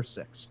year over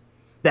 6.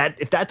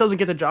 If that doesn't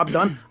get the job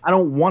done, I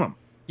don't want him.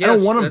 Yes, I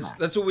don't want him.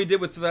 That's what we did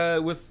with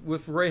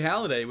Roy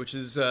Halladay, which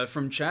is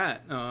from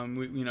chat.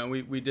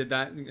 We did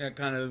that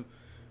kind of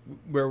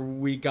where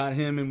we got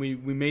him and we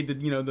made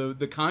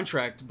the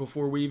contract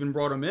before we even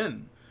brought him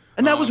in.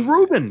 And that was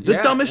Ruben, the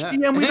dumbest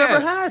GM we've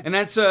ever had. And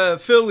that's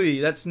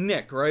Philly. That's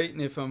Nick, right?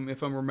 If I'm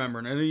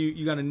remembering, I know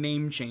you got a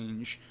name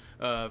change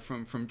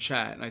from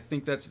chat, and I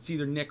think it's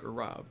either Nick or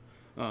Rob.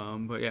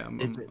 But yeah,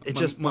 it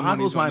just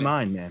boggles my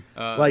mind, man.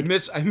 I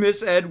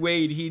miss Ed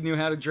Wade. He knew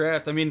how to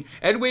draft. I mean,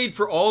 Ed Wade,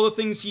 for all the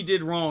things he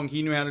did wrong,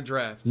 he knew how to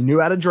draft. He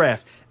knew how to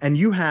draft, and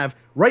you have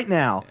right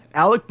now.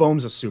 Alec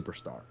Boehm's a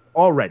superstar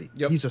already.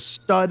 Yep. He's a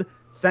stud.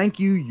 Thank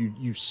you.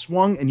 You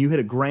swung and you hit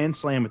a grand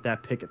slam with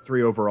that pick at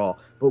 3 overall.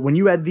 But when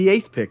you had the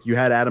 8th pick, you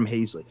had Adam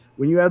Hazley.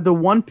 When you had the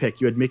 1 pick,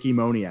 you had Mickey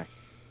Moniak.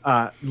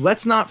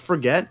 Let's not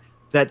forget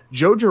that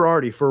Joe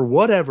Girardi, for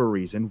whatever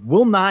reason,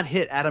 will not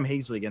hit Adam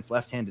Hazley against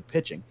left-handed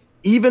pitching,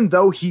 even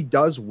though he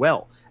does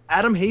well.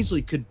 Adam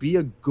Hazley could be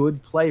a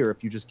good player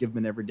if you just give him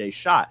an everyday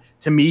shot.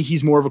 To me,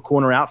 he's more of a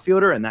corner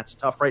outfielder, and that's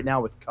tough right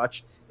now with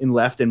Kutch in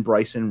left and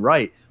Bryce in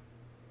right.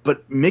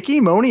 But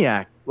Mickey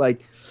Moniak,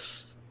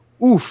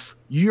 oof,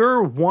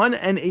 your 1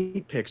 and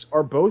 8 picks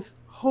are both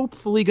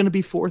hopefully going to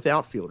be 4th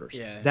outfielders.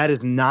 Yeah. That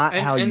is not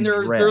how you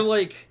draft. They're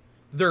like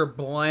they're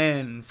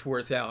bland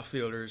fourth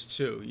outfilders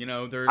too. You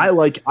know, they're I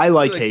like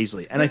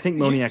Hazley, and I think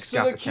Moniak's so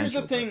got like potential. here's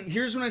the thing.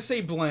 Here's when I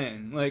say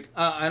bland. Like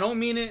I don't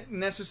mean it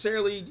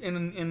necessarily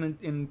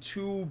in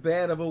too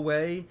bad of a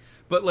way,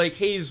 but like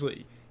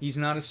Hazley, he's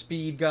not a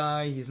speed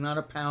guy. He's not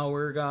a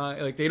power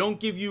guy. Like they don't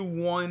give you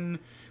one.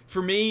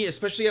 For me,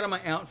 especially out of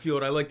my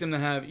outfield, I like them to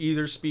have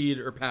either speed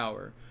or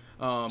power.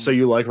 So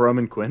you like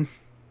Roman Quinn?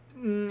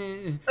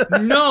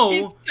 No,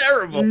 he's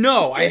terrible.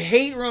 No, I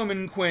hate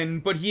Roman Quinn,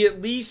 but he at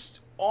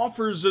least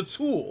offers a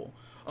tool.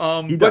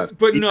 He does.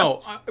 But no,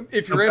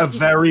 if you're asking, a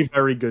very,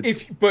 very good.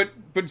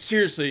 But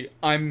seriously,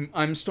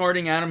 I'm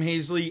starting Adam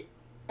Hazley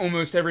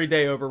almost every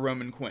day over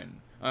Roman Quinn.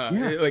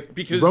 Like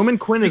because Roman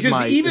Quinn is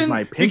my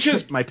pinch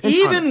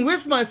even hunter.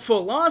 with my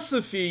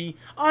philosophy,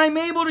 I'm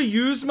able to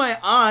use my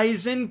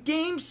eyes and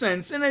game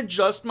sense and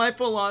adjust my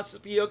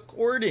philosophy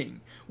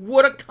according.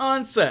 What a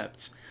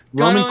concept!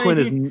 Roman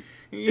Quinn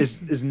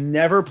is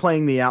never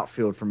playing the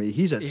outfield for me.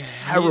 He's a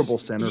terrible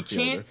center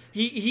fielder.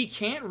 He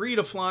can't read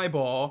a fly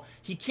ball.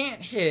 He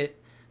can't hit.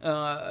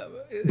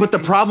 But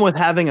the problem with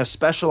having a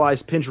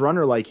specialized pinch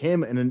runner like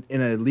him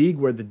in a league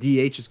where the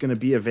DH is going to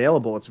be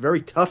available, it's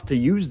very tough to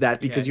use that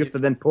because you have to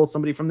then pull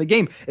somebody from the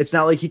game. It's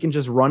not like he can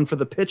just run for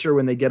the pitcher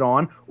when they get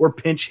on or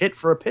pinch hit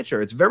for a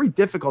pitcher. It's very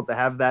difficult to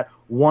have that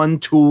one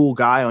tool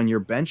guy on your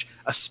bench,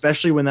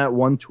 especially when that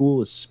one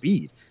tool is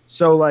speed.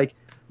 So like,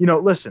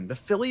 listen, the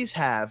Phillies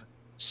have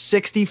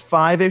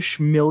 $65-ish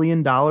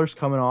million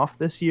coming off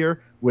this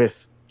year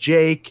with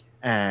Jake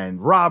and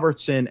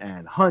Robertson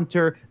and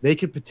Hunter. They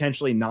could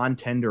potentially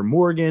non-tender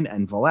Morgan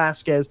and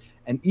Velasquez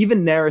and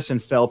even Neris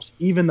and Phelps.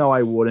 Even though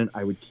I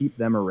would keep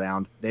them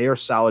around. They are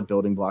solid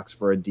building blocks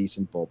for a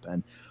decent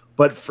bullpen.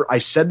 But I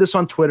said this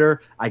on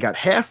Twitter. I got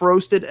half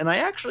roasted and I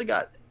actually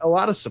got a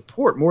lot of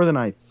support, more than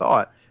I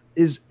thought.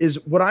 Is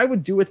what I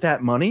would do with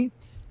that money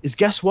is,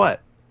 guess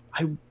what?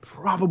 I'm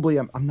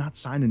not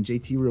signing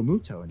JT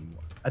Realmuto anymore.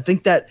 I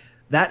think that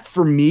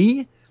for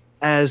me,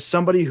 as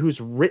somebody who's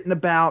written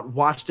about,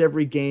 watched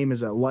every game,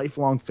 as a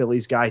lifelong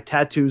Phillies guy,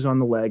 tattoos on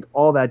the leg,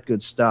 all that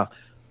good stuff,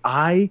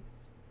 I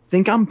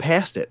think I'm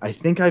past it. I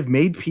think I've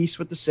made peace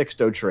with the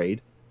Sixto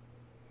trade.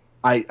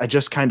 I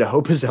just kind of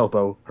hope his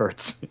elbow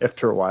hurts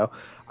after a while.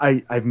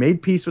 I've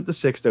made peace with the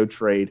Sixto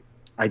trade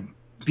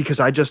because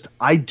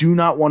I do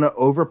not want to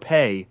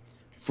overpay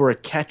for a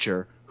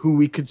catcher who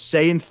we could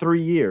say in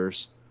 3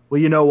 years, well,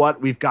 you know what?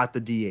 We've got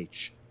the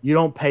DH. You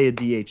don't pay a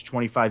DH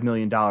 $25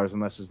 million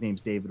unless his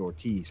name's David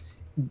Ortiz.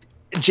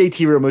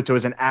 JT Realmuto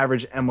is an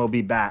average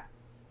MLB bat.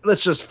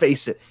 Let's just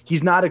face it.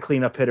 He's not a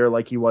cleanup hitter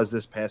like he was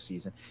this past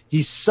season.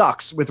 He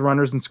sucks with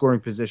runners in scoring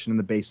position and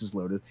the bases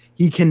loaded.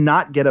 He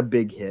cannot get a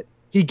big hit.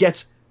 He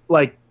gets,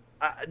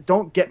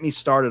 don't get me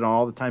started on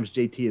all the times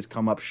JT has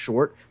come up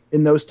short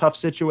in those tough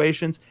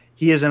situations.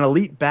 He is an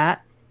elite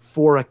bat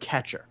for a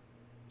catcher.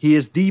 He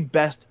is the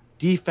best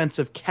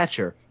defensive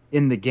catcher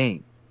in the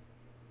game.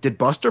 Did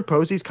Buster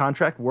Posey's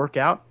contract work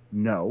out?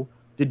 No.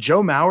 Did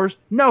Joe Mauer's?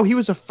 No, he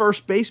was a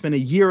first baseman a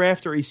year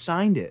after he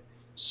signed it.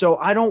 So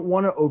I don't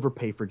want to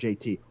overpay for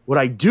JT. What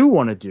I do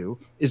want to do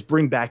is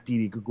bring back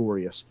Didi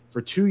Gregorius for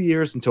 2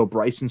 years until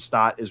Bryson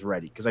Stott is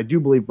ready, because I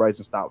do believe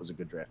Bryson Stott was a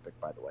good draft pick,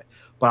 by the way.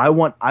 But I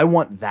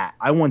want that.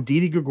 I want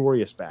Didi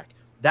Gregorius back.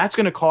 That's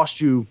going to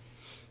cost you,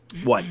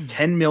 what,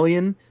 10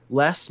 million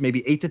less,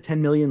 maybe 8 to 10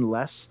 million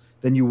less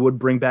than you would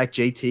bring back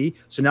JT.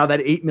 So now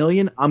that 8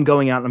 million, I'm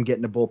going out and I'm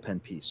getting a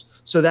bullpen piece.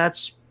 So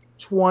that's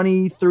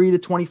 23 to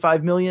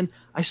 25 million.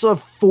 I still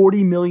have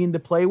 40 million to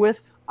play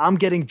with. I'm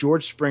getting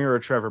George Springer or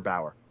Trevor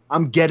Bauer.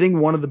 I'm getting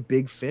one of the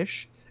big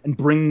fish and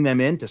bringing them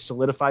in to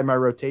solidify my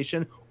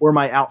rotation or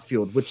my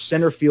outfield, which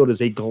center field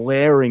is a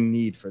glaring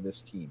need for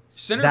this team.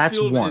 That's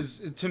field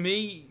is, to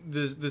me,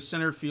 the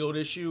center field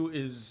issue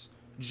is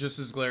just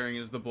as glaring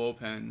as the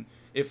bullpen,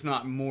 if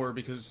not more,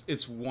 because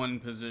it's one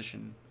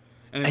position.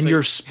 And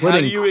you're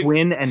splitting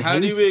Quinn and how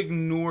Hayes. do you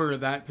ignore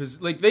that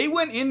position? Like, they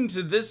went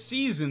into this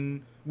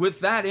season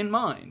with that in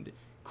mind.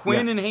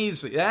 Quinn and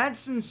Hazley.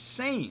 That's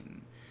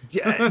insane.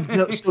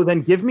 So then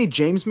give me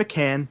James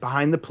McCann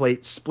behind the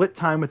plate, split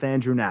time with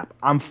Andrew Knapp.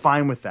 I'm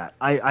fine with that.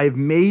 I've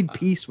made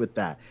peace with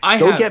that. I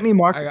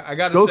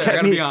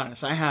gotta be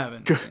honest, I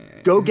haven't.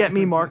 Go get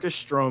me Marcus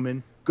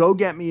Stroman. Go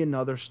get me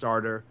another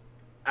starter.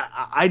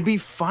 I'd be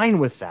fine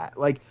with that.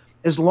 Like,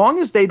 as long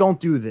as they don't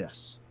do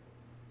this.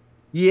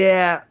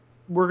 Yeah,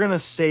 we're going to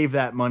save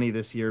that money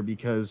this year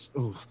because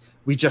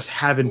we just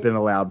haven't been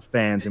allowed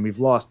fans and we've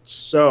lost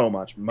so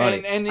much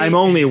money. I'm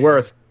only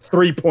worth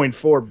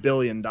 $3.4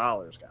 billion,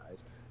 guys.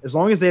 As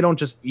long as they don't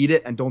just eat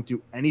it and don't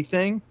do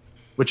anything,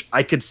 which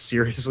I could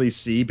seriously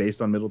see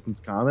based on Middleton's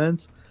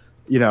comments,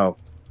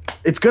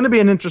 it's going to be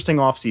an interesting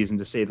offseason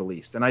to say the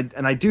least. And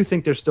I do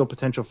think there's still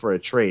potential for a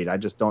trade. I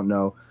just don't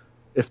know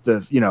if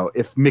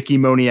if Mickey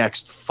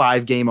Moniak's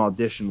 5-game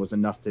audition was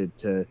enough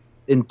to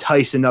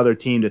entice another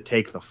team to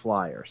take the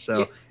flyer.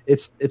 So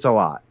it's a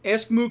lot.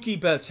 Ask Mookie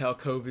Betts how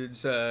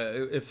COVID's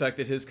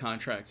affected his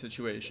contract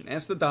situation.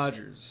 Ask the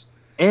Dodgers.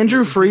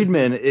 Andrew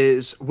Friedman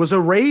was a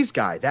Rays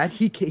guy. That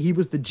he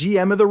was the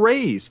GM of the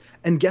Rays.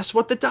 And guess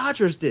what the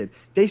Dodgers did?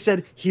 They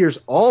said, here's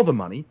all the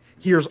money.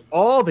 Here's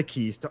all the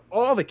keys to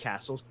all the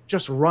castles.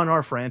 Just run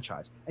our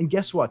franchise. And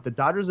guess what? The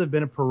Dodgers have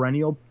been a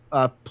perennial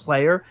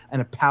player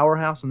and a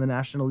powerhouse in the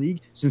National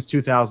League since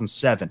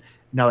 2007.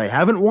 Now, they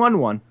haven't won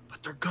one,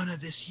 but they're gonna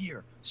this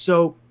year.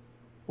 So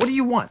what do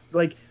you want?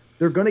 Like,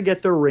 they're going to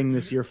get their ring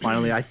this year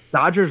finally.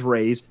 Dodgers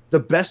Rays, the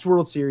best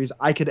World Series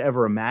I could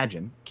ever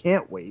imagine.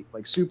 Can't wait.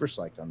 Like, super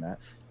psyched on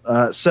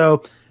that.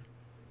 So,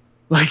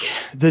 like,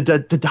 the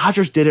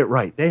Dodgers did it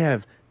right. They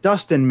have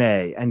Dustin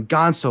May and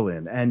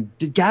Gonsolin and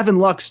Gavin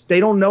Lux. They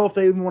don't know if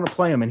they even want to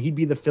play him, and he'd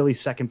be the Phillies'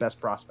 second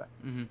best prospect.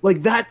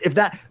 Like that,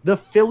 the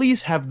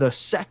Phillies have the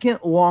second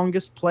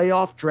longest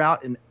playoff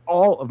drought in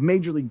all of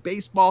Major League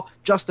Baseball,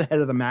 just ahead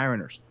of the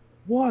Mariners.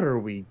 What are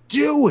we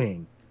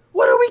doing?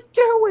 What are we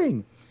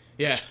doing?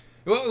 Yeah.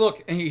 Well,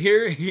 look,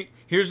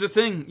 here's the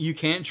thing. You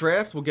can't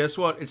draft. Well, guess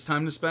what? It's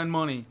time to spend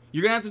money.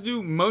 You're going to have to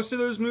do most of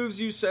those moves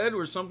you said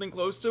or something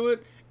close to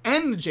it,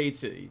 and the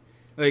JT.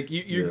 Like,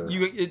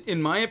 you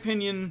in my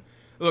opinion,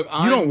 look,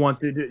 you don't want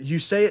to. You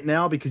say it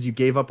now because you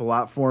gave up a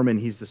lot for him, and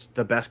he's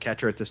the best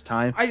catcher at this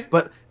time.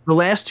 But the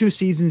last 2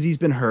 seasons he's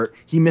been hurt.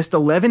 He missed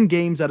 11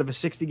 games out of a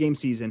 60-game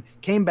season,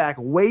 came back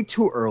way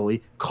too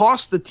early,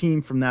 cost the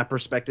team from that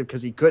perspective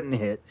because he couldn't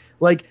hit.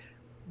 Like,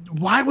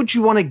 why would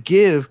you want to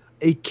give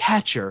a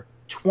catcher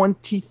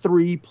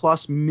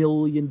 $23+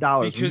 million?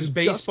 Because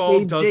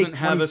baseball doesn't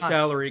have a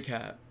salary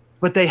cap.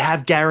 But they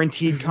have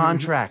guaranteed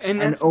contracts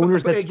and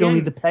owners that still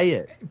need to pay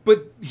it.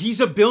 But he's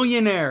a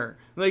billionaire.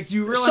 Like,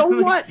 you realize?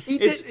 So what?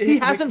 He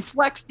hasn't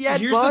flexed yet.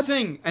 Here's the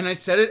thing, and I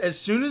said it, as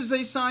soon as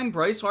they sign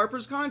Bryce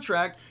Harper's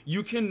contract,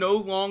 you can no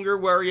longer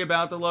worry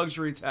about the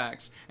luxury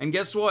tax. And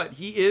guess what?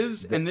 He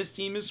is, and this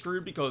team is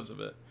screwed because of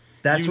it.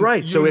 That's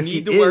right. So if he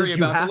is,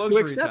 you have to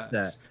accept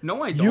that.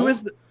 No, I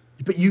don't.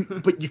 But you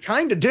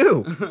kind of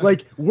do.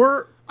 Like,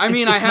 I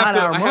mean, I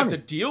have to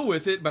deal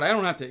with it, but I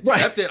don't have to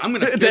accept it. I'm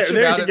going to bitch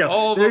about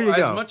it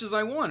as much as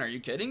I want. Are you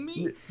kidding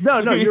me?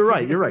 No, you're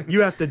right. You're right. You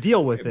have to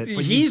deal with it.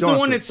 He's the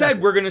one that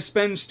said we're going to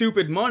spend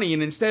stupid money,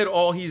 and instead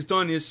all he's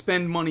done is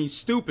spend money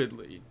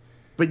stupidly.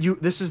 But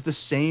this is the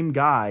same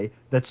guy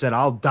that said,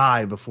 I'll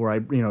die before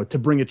to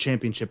bring a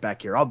championship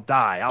back here. I'll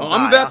die.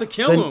 I'm about to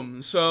kill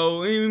him,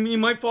 so he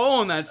might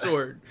fall on that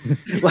sword.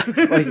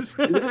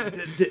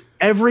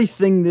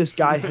 Everything this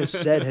guy has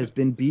said has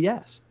been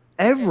BS.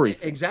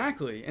 Everything.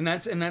 Exactly. And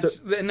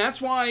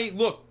that's why,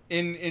 look,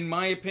 in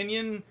my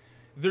opinion,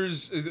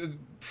 there's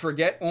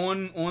forget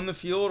on the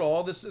field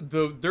all this.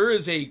 There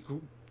is a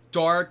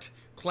dark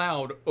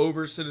cloud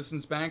over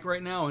Citizens Bank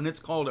right now, and it's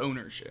called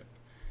ownership.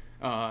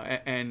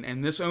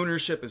 And this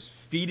ownership is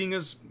feeding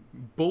us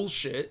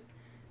bullshit,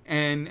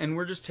 and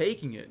we're just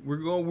taking it. We're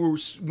going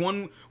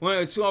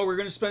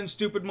to spend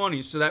stupid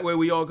money, so that way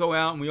we all go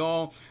out and we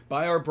all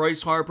buy our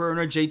Bryce Harper and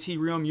our JT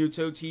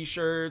Realmuto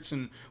t-shirts,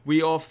 and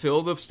we all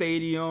fill the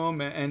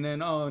stadium, and then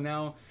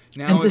now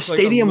and the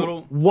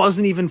stadium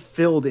wasn't even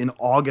filled in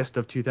August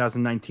of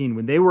 2019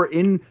 when they were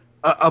in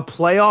a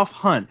playoff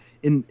hunt.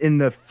 In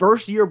the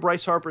first year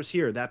Bryce Harper's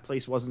here, that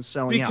place wasn't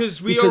selling out.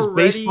 Because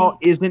baseball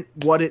isn't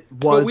what it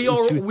was.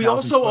 But we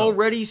also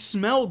already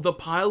smelled the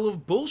pile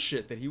of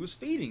bullshit that he was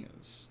feeding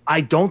us. I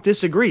don't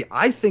disagree.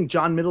 I think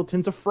John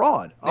Middleton's a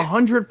fraud,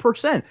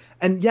 100%.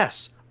 And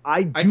yes,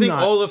 I think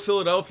all of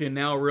Philadelphia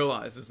now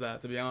realizes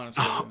that, to be honest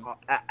with you.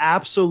 I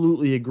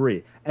absolutely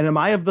agree. And am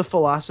I of the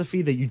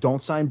philosophy that you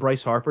don't sign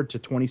Bryce Harper to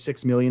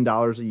 $26 million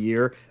a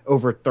year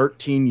over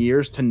 13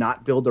 years to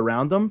not build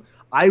around him?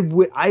 I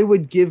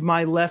would give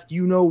my left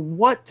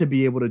what to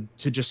be able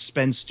to just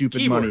spend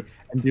stupid money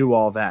and do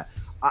all that.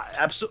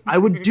 I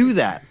would do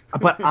that.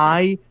 But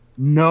I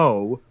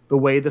know the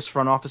way this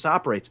front office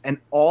operates. And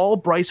all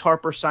Bryce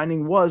Harper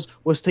signing was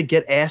to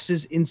get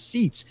asses in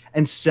seats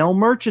and sell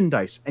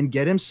merchandise and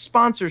get him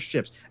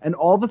sponsorships and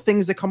all the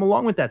things that come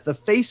along with that. The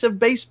face of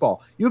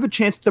baseball. You have a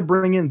chance to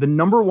bring in the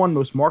 #1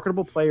 most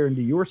marketable player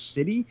into your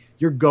city.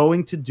 You're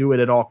going to do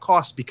it at all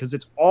costs because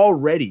it's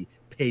already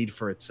paid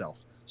for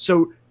itself.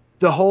 So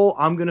the whole,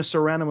 I'm going to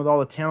surround him with all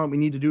the talent we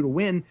need to do to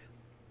win.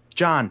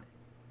 John,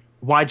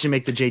 why'd you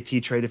make the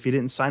JT trade if you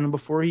didn't sign him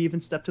before he even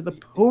stepped to the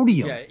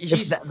podium? Yeah,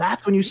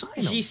 that's when you sign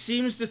him. He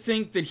seems to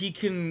think that he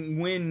can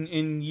win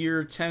in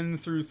year 10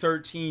 through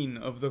 13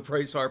 of the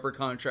Bryce Harper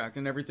contract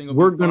and everything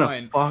will be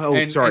fine.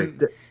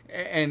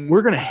 And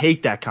we're going to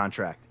hate that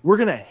contract. We're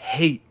going to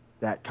hate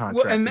that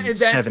contract. Well, and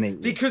that's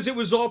because it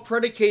was all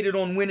predicated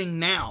on winning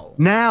now.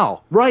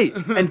 Now, right.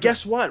 And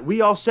guess what?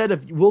 We all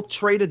said we'll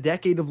trade a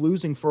decade of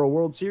losing for a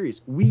World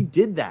Series. We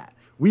did that.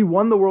 We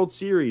won the World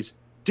Series.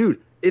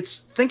 Dude,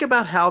 think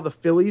about how the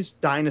Phillies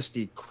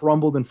dynasty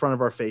crumbled in front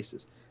of our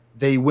faces.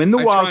 They win the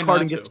wild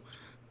card and get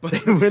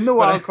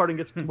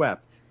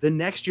swept. The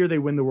next year they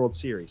win the World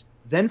Series.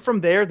 Then from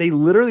there, they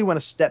literally went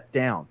a step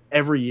down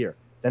every year.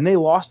 Then they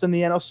lost in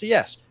the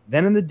NLCS,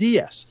 then in the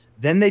DS.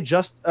 Then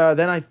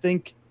I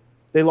think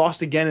they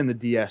lost again in the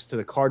DS to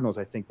the Cardinals,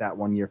 I think, that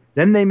one year.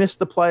 Then they missed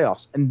the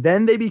playoffs, and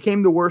then they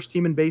became the worst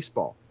team in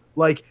baseball.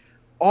 Like,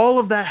 all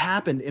of that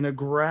happened in a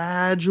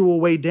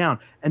gradual way down.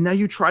 And now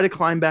you try to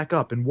climb back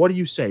up. And what do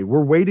you say?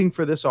 We're waiting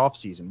for this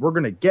offseason. We're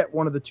going to get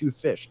one of the two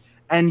fish.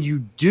 And you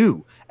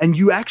do. And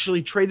you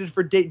actually traded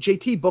for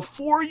JT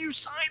before you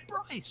signed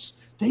Bryce.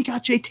 They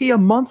got JT a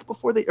month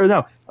before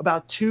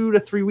about 2 to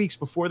 3 weeks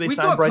before they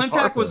signed Bryce Harper. We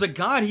thought Klentak was a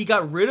god. He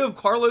got rid of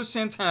Carlos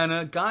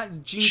Santana,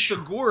 got Gene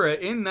Segura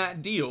in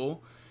that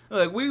deal.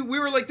 Like we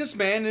were like, this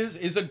man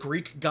is a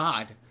Greek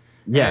god.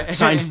 Yeah,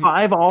 signed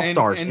 5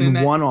 All-Stars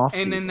in one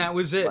offseason. And then that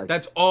was it.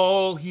 That's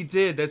all he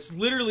did. That's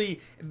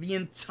literally the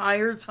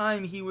entire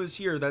time he was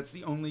here. That's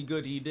the only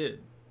good he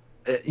did.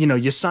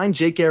 You signed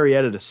Jake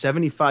Arrieta to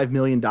 $75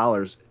 million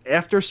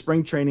after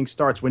spring training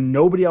starts when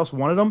nobody else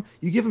wanted him.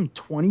 You give him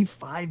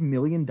 $25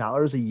 million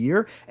a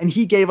year, and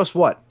he gave us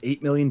what,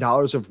 $8 million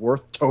of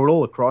worth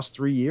total across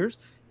 3 years.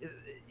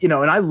 And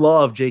I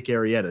love Jake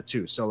Arrieta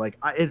too. So like,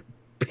 it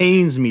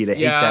pains me to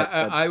hate that.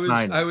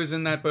 I was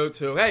in that boat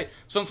too. Hey,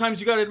 sometimes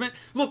you got to admit,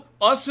 look,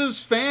 us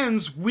as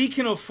fans, we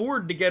can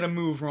afford to get a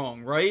move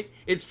wrong, right?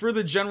 It's for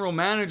the general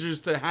managers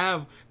to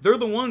have. They're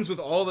the ones with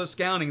all the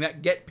scouting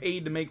that get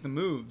paid to make the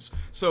moves.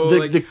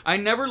 So I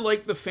never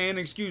liked the fan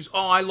excuse.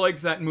 Oh, I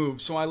liked that move,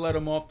 so I let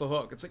him off the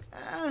hook. It's like,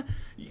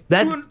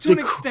 to an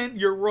extent,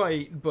 you're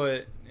right,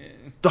 but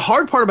the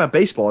hard part about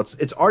baseball,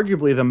 it's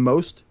arguably the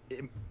most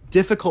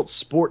difficult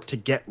sport to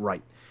get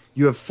right.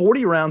 You have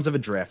 40 rounds of a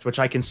draft, which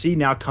I can see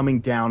now coming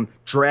down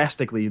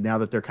drastically now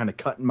that they're kind of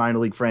cutting minor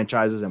league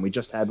franchises, and we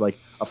just had like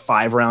a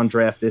 5-round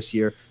draft this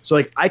year. So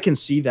like I can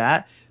see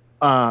that,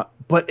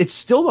 but it's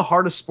still the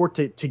hardest sport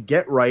to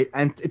get right,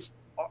 and it's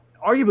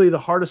arguably the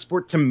hardest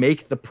sport to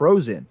make the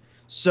pros in.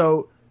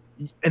 So,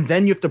 and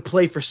then you have to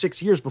play for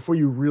 6 years before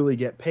you really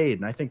get paid,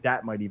 and I think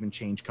that might even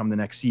change come the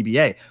next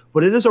CBA.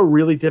 But it is a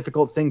really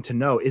difficult thing to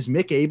know. Is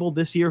Mick Abel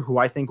this year, who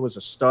I think was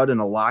a stud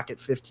and a lock at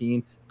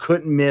 15,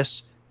 couldn't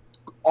miss,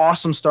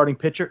 awesome starting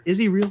pitcher, is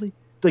he really?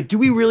 Like, do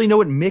we really know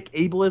what Mick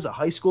Abel is? A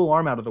high school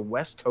arm out of the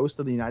west coast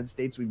of the United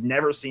States we've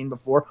never seen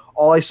before.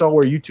 All I saw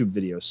were YouTube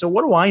videos. So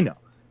what do I know?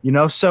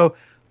 So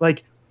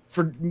like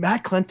for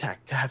Matt Klentak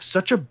to have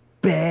such a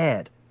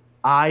bad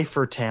eye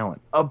for talent,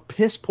 a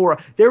piss poor.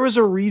 There was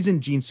a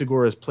reason Gene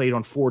Segura has played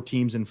on 4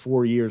 teams in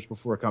 4 years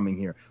before coming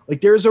here. Like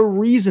there's a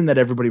reason that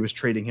everybody was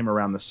trading him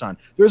around the sun.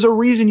 There's a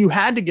reason you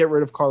had to get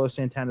rid of Carlos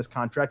Santana's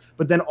contract,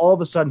 but then all of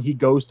a sudden he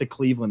goes to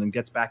Cleveland and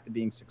gets back to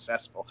being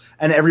successful.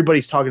 And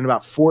everybody's talking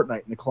about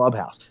Fortnite in the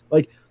clubhouse.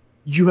 Like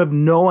you have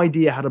no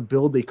idea how to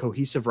build a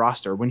cohesive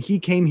roster. When he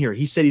came here,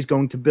 he said he's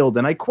going to build,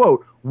 and I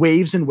quote,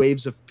 waves and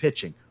waves of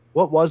pitching.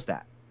 What was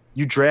that?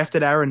 You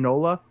drafted Aaron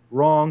Nola?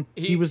 Wrong.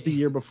 He was the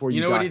year before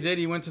you know what he did?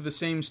 He went to the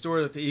same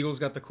store that the Eagles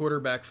got the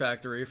quarterback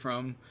factory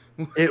from.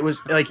 It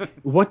was like,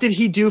 what did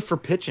he do for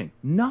pitching?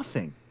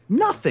 Nothing.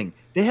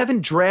 They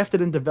haven't drafted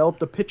and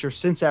developed a pitcher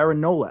since Aaron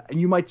Nola. And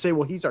you might say,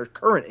 well, he's our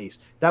current ace.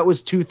 That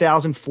was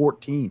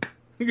 2014.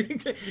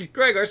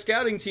 Greg, our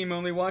scouting team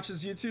only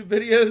watches YouTube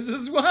videos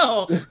as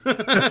well.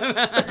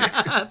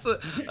 that's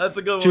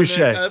a good one, Nick.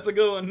 That's a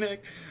good one,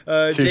 Nick.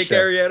 Jake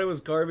Arrieta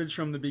was garbage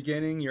from the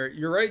beginning.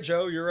 You're right,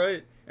 Joe. You're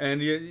right. And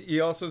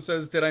he also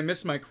says, "Did I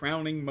miss my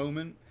crowning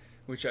moment?"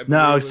 Which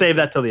I save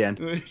that till the end.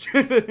 We'll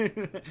save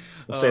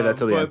that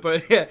till the end.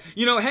 But yeah,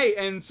 hey,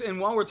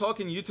 and while we're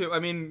talking YouTube, I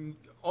mean,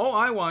 all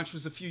I watched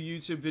was a few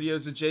YouTube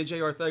videos of JJ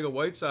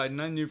Arcega-Whiteside,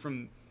 and I knew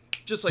from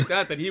just like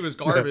that he was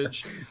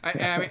garbage.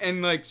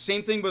 And like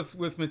same thing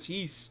with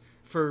Matisse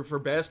for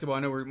basketball.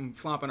 I know we're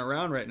flopping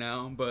around right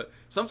now, but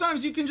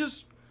sometimes you can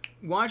just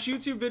watch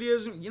YouTube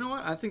videos and you know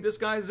what? I think this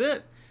guy's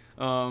it.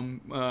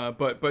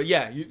 But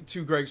yeah,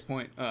 to Greg's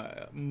point,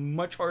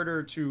 much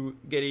harder to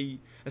get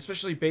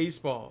especially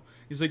baseball.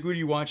 He's like, what are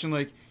you watching?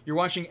 Like, you're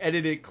watching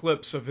edited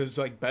clips of his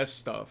like best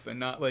stuff and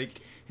not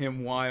like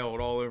him wild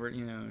all over,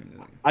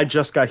 I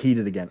just got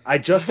heated again. I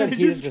just got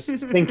heated just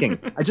thinking.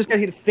 I just got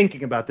heated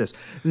thinking about this.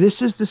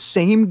 This is the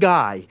same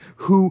guy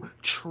who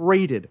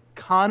traded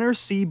Connor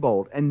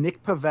Siebold and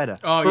Nick Pivetta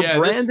for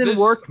Brandon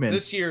Workman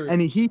this year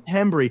and Heath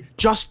Hembry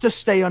just to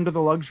stay under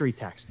the luxury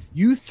tax.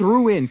 You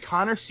threw in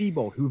Connor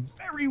Siebold, who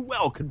very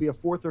well could be a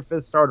 4th or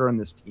 5th starter on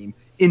this team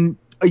in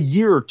a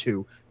year or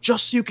two,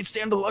 just so you could stay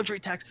under the luxury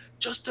tax,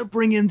 just to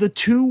bring in the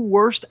 2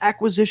 worst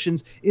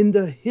acquisitions in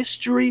the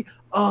history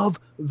of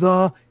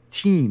the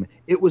team.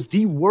 It was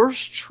the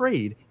worst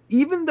trade,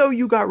 even though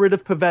you got rid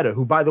of Pivetta,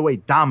 who, by the way,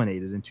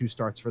 dominated in 2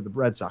 starts for the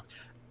Red Sox.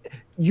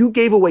 You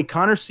gave away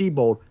Connor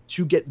Siebold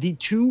to get the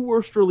 2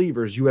 worst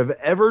relievers you have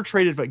ever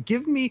traded for.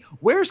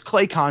 Where's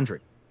Clay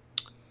Condrey?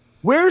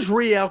 Where's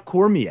Riel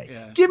Cormier?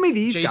 Yeah. Give me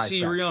these guys.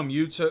 JC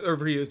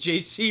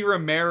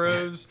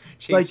Romero's.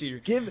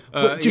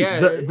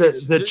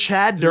 The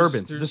Chad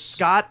Durbins, the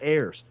Scott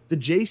Ayers, the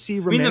JC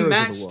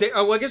Romero's. I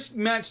mean, I guess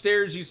Matt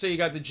Stairs. You say you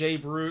got the Jay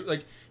Bruce.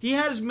 Like he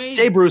has made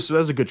Jay Bruce. That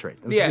was a good trade.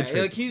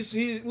 Like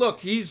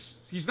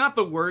he's not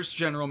the worst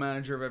general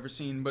manager I've ever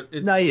seen, but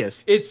no, he is.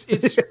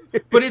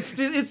 But it's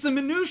the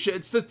minutia.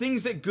 It's the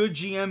things that good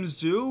GMs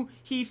do.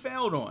 He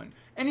failed on,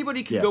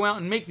 Anybody can go out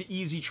and make the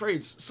easy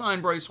trades,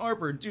 sign Bryce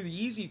Harper, do the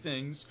easy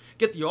things,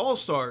 get the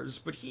All-Stars,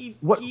 but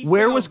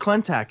where was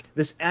Clentak,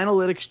 this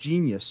analytics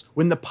genius,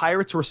 when the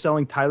Pirates were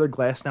selling Tyler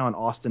Glasnow and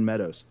Austin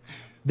Meadows?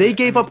 They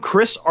gave up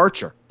Chris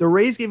Archer. The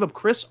Rays gave up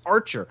Chris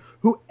Archer,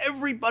 who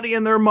everybody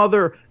and their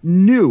mother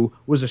knew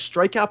was a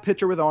strikeout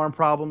pitcher with arm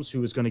problems,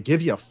 who was going to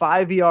give you a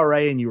 5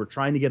 ERA, and you were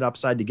trying to get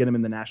upside to get him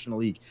in the National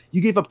League.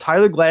 You gave up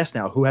Tyler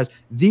Glasnow, who has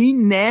the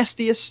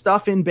nastiest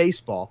stuff in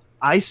baseball.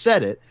 I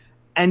said it.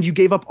 And you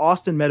gave up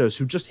Austin Meadows,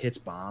 who just hits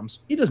bombs.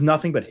 He does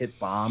nothing but hit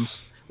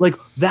bombs. Like,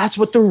 that's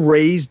what the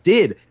Rays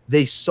did.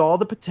 They saw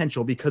the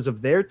potential because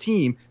of their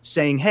team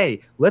saying,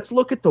 hey, let's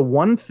look at the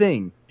one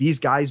thing these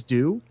guys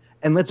do,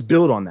 and let's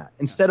build on that.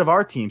 Instead of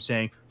our team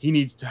saying he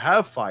needs to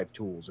have 5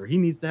 tools, or he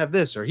needs to have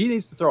this, or he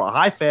needs to throw a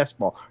high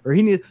fastball, or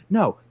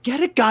no,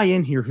 get a guy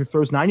in here who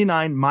throws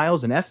 99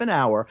 miles an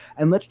hour,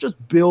 and let's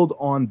just build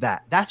on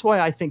that. That's why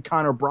I think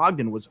Connor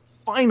Brogdon was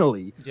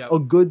finally a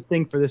good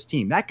thing for this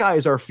team. That guy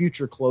is our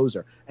future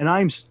closer, and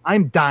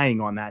I'm dying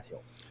on that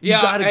hill. You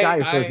got a guy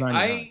who throws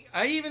 99.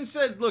 I even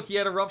said, look, he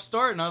had a rough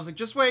start, and I was like,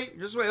 just wait,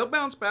 he'll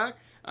bounce back.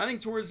 I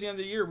think towards the end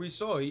of the year, we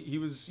saw he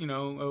was, a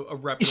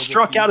reputable. He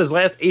struck out his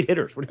last 8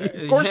 hitters.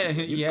 Of course,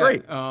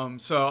 great.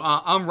 So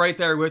I'm right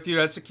there with you.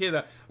 That's a kid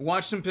that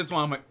watched him pitch.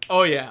 I'm like,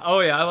 oh yeah,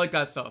 I like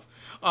that stuff.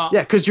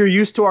 Because you're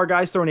used to our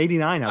guys throwing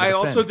 89 out. I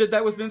also did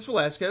that with Vince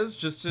Velasquez,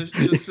 just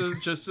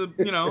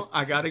to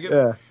I gotta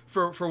give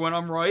for when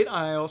I'm right.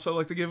 I also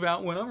like to give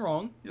out when I'm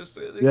wrong, just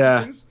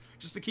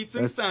to keep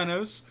things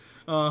Thanos.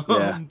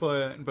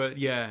 But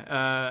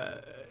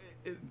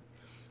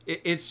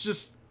it's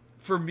just,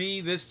 for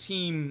me, this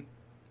team,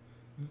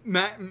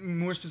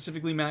 more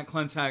specifically Matt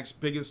Clentak's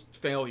biggest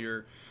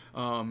failure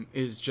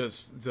is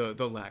just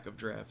the lack of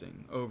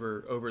drafting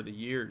over the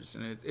years,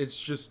 and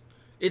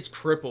it's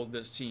crippled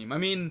this team. I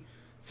mean,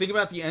 think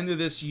about the end of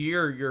this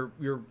year.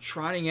 You're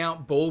trotting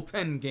out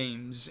bullpen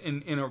games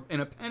in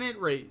a pennant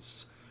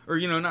race, or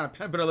not a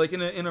pennant, but like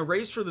in a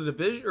race for the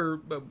division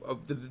or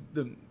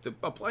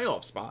a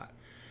playoff spot.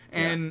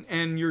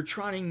 And you're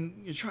trying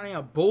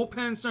out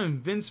bullpens and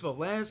Vince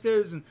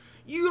Velasquez, and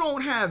you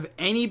don't have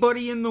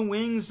anybody in the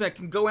wings that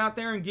can go out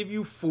there and give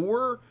you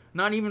 4.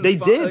 Not even they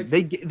 5.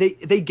 did.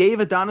 They gave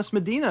Adonis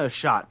Medina a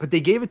shot, but they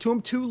gave it to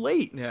him too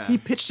late. Yeah. He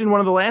pitched in one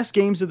of the last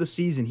games of the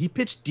season. He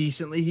pitched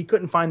decently. He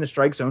couldn't find the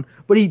strike zone,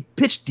 but he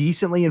pitched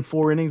decently in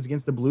 4 innings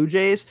against the Blue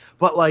Jays.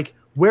 But like,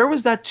 where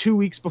was that 2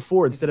 weeks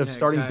before instead of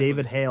starting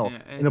David Hale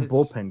in a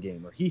bullpen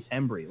game, or Heath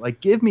Hembry? Like,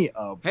 give me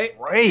a break.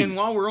 And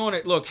while we're on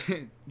it, look,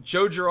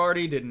 Joe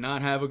Girardi did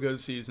not have a good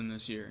season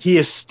this year. He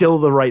is still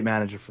the right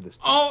manager for this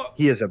team. Oh,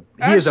 he is a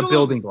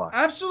building block.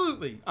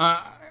 Absolutely.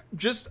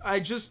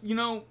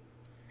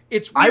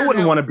 It's weird. I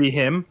wouldn't want to be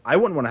him. I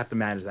wouldn't want to have to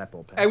manage that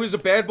bullpen. It was a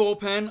bad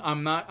bullpen.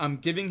 I'm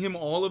giving him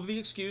all of the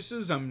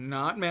excuses. I'm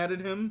not mad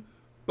at him,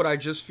 but I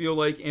just feel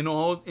like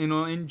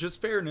in just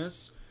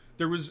fairness,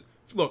 there was,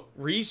 look,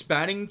 Rhys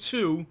batting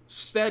 2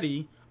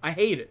 steady. I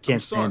hate it.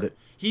 Can't stand it.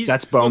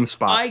 That's Bohm's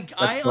spot.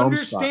 I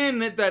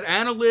understand that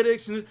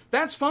analytics, and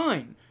that's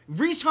fine.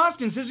 Rhys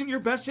Hoskins isn't your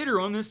best hitter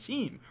on this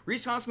team.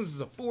 Rhys Hoskins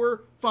is a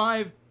 4,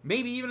 5,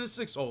 maybe even a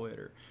 6-hole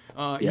hitter.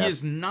 He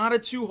is not a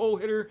 2-hole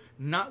hitter,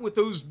 not with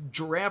those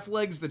giraffe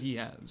legs that he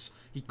has.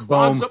 He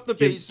clogs up the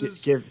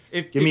bases. Give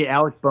me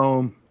Alec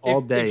Bohm all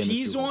day. If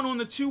he's on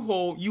the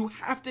 2-hole, you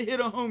have to hit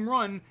a home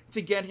run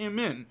to get him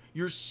in.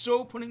 You're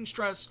so putting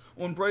stress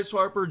on Bryce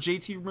Harper,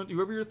 JT,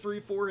 whoever your 3,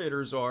 4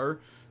 hitters are,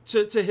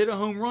 to hit a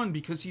home run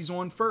because he's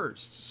on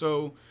first.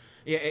 So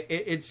yeah,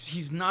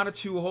 he's not a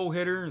 2-hole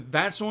hitter.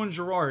 That's on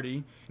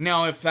Girardi.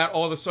 Now, if that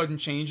all of a sudden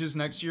changes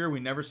next year, we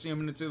never see him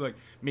in the 2, like,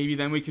 maybe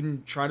then we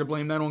can try to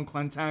blame that on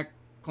Clentak's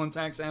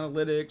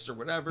analytics or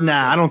whatever.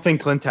 Nah, I don't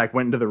think Clentak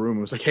went into the room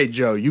and was like, hey,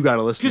 Joe, you got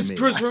to listen to me.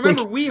 Because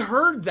remember, we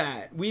heard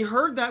that. We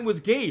heard that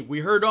with Gabe.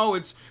 We heard,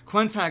 it's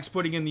Clentak's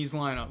putting in these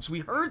lineups. We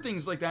heard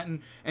things like that,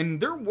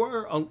 and there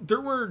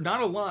were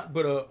not a lot,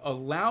 but a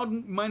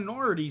loud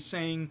minority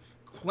saying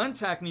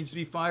Clentak needs to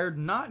be fired,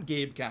 not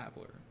Gabe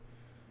Kapler.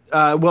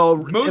 Well,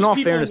 most in all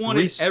people fairness,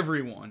 wanted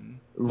everyone.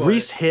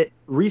 Rhys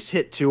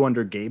hit 2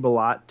 under Gabe a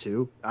lot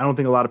too. I don't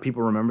think a lot of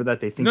people remember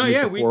that. They think he was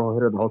the 4-hole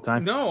hitter the whole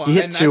time. No, he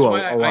hit and 2 that's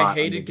why a lot. I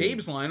hated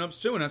Gabe's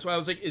lineups too, and that's why I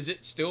was like, is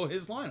it still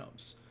his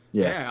lineups?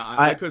 Yeah,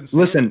 I couldn't see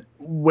listen.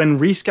 When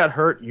Rhys got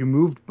hurt, you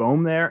moved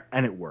Bohm there,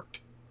 and it worked.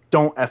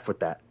 Don't F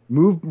with that.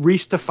 Move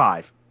Rhys to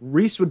 5.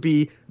 Rhys would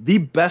be the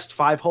best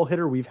 5-hole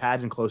hitter we've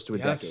had in close to a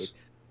decade.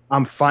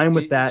 I'm fine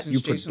with that. You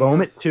put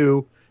Bohm at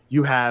 2.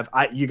 You got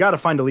to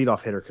find a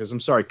leadoff hitter, because I'm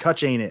sorry,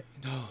 Kutch ain't it.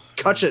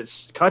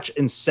 Kutch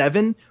in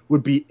 7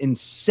 would be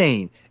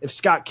insane. If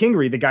Scott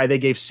Kingery, the guy they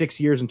gave 6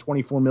 years and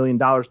 $24 million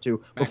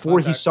to before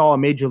he saw a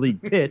major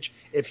league pitch,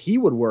 if he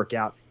would work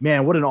out,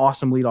 man, what an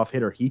awesome leadoff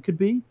hitter he could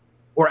be.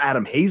 Or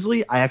Adam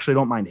Hazley. I actually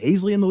don't mind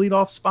Hazley in the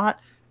leadoff spot.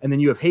 And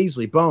then you have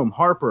Hazley, Bohm,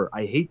 Harper.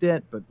 I hate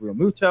that, but Real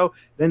Muto.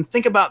 Then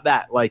think about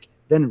that. Like,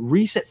 then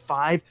Rhys at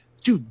 5.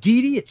 Dude,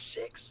 Didi at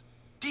 6.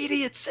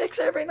 Didi at 6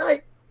 every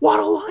night. What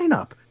a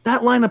lineup.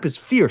 That lineup is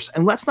fierce.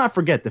 And let's not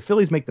forget, the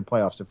Phillies make the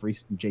playoffs if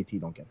Rhys and JT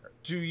don't get hurt.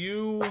 Do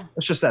you...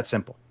 It's just that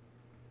simple.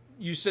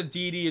 you said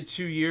Didi at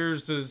 2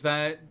 years. Does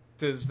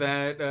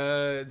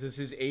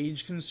his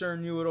age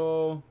concern you at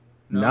all?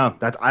 No,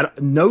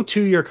 no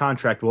 2-year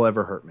contract will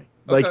ever hurt me.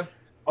 Okay. Like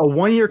a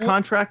 1-year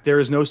contract, there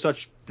is no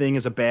such thing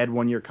as a bad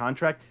 1-year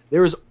contract.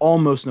 There is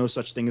almost no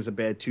such thing as a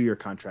bad 2-year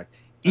contract.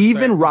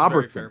 Even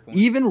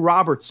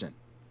Robertson,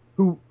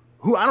 who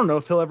I don't know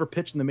if he'll ever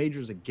pitch in the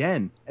majors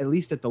again, at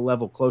least at the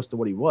level close to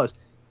what he was.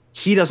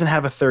 He doesn't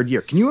have a 3rd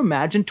year. Can you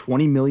imagine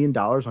 $20 million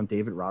on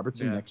David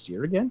Robertson next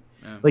year again?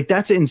 Yeah. Like,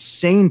 that's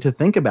insane to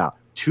think about.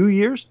 2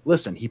 years?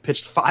 Listen, he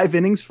pitched 5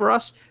 innings for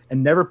us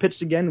and never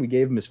pitched again. We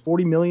gave him his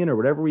 $40 million or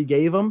whatever we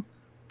gave him.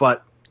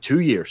 But 2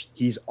 years,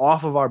 he's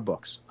off of our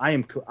books. I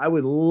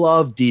would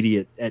love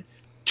Didi at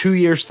 2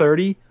 years,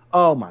 30.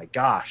 Oh my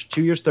gosh,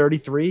 2 years,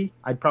 33.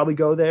 I'd probably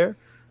go there.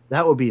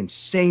 That would be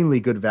insanely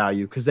good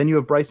value, because then you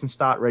have Bryson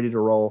Stott ready to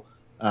roll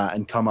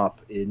and come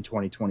up in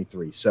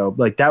 2023. So,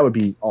 like, that would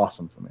be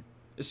awesome for me.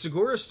 Is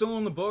Segura still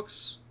on the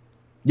books?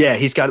 Yeah,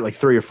 he's got like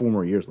 3 or 4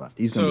 more years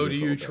left. So do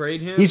you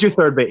trade him? He's your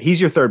third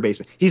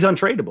baseman. He's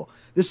untradeable.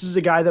 This is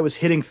a guy that was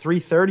hitting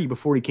 330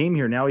 before he came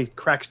here. Now he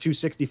cracks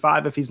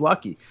 265 if he's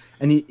lucky.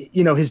 And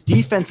his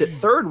defense at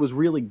third was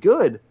really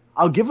good.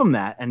 I'll give him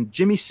that. And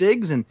Jimmy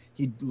Siggs, and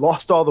he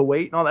lost all the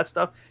weight and all that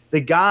stuff. The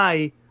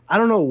guy, I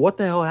don't know what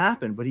the hell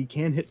happened, but he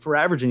can't hit for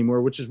average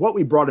anymore, which is what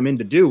we brought him in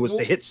to do, was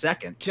to hit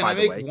second. Can I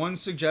make one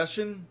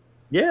suggestion?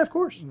 Yeah, of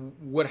course.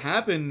 What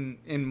happened,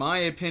 in my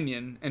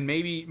opinion, and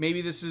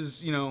maybe this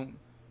is,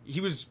 he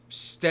was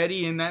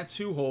steady in that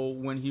 2-hole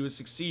when he was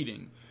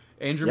succeeding.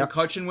 Andrew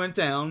McCutchen went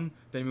down.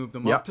 They moved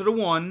him up to the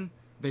 1.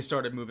 They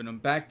started moving him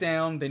back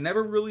down. They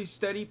never really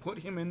steady put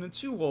him in the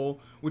 2-hole,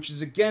 which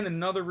is, again,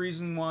 another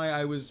reason why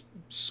I was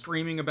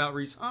screaming about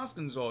Rhys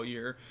Hoskins all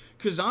year.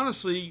 Because,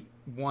 honestly,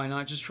 why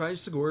not just try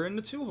Segura in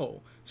the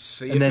 2-hole?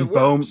 See if it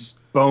works.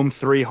 Bohm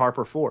 3,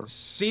 Harper 4.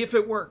 See if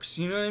it works.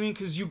 You know what I mean?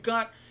 Because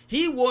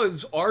he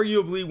was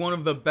arguably one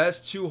of the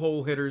best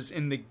 2-hole hitters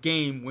in the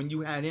game when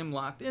you had him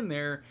locked in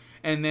there,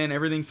 and then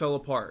everything fell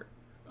apart.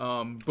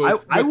 Both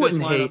with this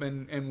lineup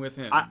and with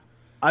him.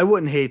 I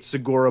wouldn't hate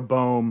Segura,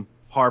 Bohm,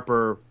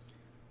 Harper,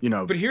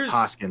 but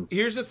Hoskins.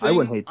 Here's the thing. I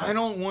wouldn't hate that. I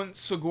don't want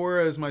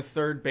Segura as my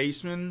third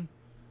baseman.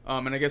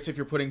 And I guess if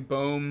you're putting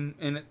Bohm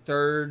in at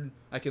third,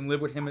 I can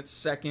live with him at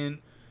second.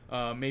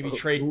 Maybe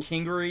trade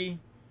Kingery.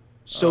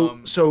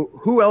 So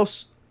who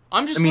else?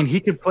 He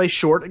could play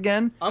short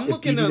again. I'm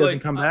looking to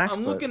looking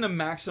to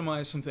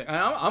maximize something.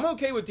 I'm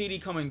okay with Didi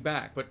coming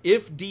back, but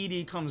if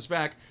Didi comes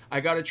back, I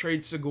got to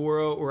trade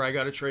Segura or I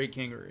got to trade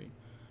Kingery,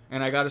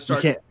 and I got to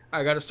start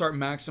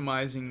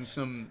maximizing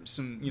some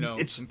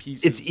some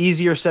pieces. It's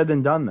easier said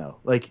than done, though.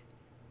 Like,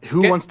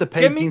 who wants to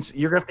pay?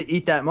 You're gonna have to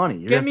eat that money.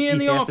 Get me in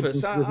the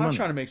office. I'm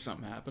trying to make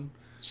something happen.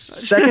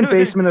 Second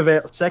baseman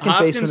available.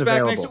 Hoskins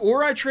back next,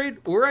 or I trade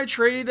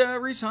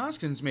Rhys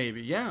Hoskins.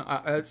 Maybe,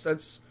 yeah.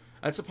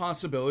 That's a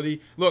possibility.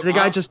 Look, the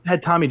guy just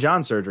had Tommy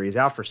John surgery. He's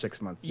out for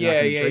 6 months.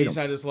 He's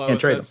had his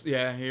lowest.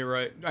 Yeah, you're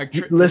right.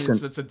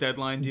 Listen, it's a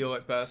deadline deal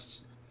at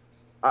best.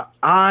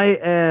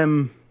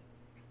 I'm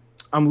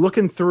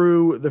looking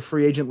through the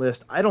free agent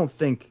list. I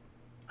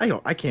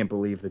can't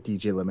believe that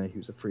DJ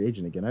LeMahieu's a free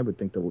agent again. I would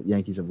think the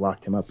Yankees have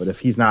locked him up, but if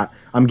he's not,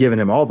 I'm giving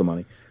him all the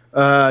money.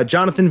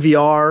 Jonathan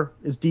VR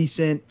is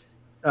decent,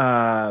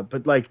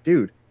 but like,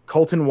 dude,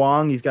 Colton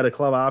Wong, he's got a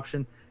club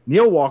option.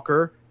 Neil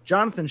Walker,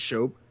 Jonathan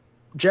Schoop,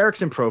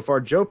 Jerickson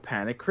Profar, Joe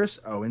Panic, Chris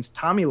Owens,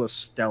 Tommy La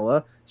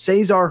Stella,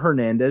 Cesar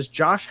Hernandez,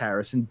 Josh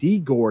Harrison, D.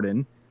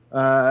 Gordon,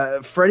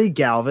 Freddie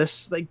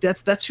Galvis. Like,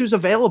 that's who's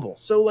available.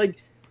 So, like,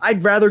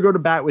 I'd rather go to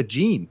bat with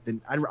Gene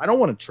than I don't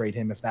want to trade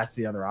him if that's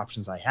the other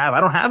options I have. I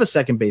don't have a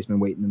second baseman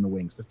waiting in the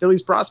wings. The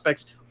Phillies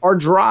prospects are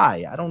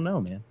dry. I don't know,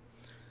 man.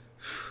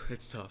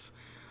 It's tough.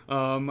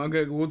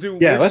 We'll do.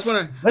 Yeah,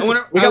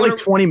 we got like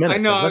 20 minutes.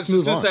 I know. I was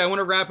just gonna say I want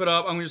to wrap it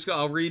up.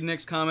 I'll read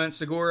Nick's comments.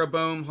 Segura,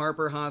 Bohm,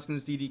 Harper,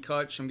 Hoskins, Didi,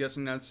 Kutch. I'm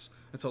guessing that's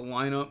a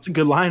lineup. It's a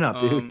good lineup,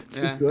 dude. It's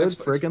a good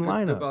friggin'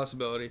 lineup. Good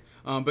possibility.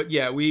 But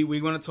yeah, we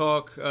want to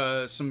talk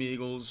some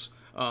Eagles.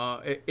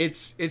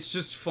 It's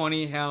just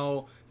funny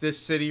how this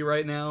city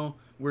right now,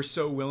 we're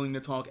so willing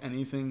to talk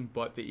anything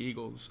but the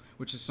Eagles,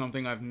 which is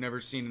something I've never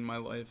seen in my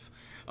life.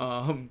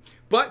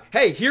 But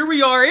hey, here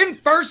we are in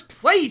first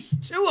place,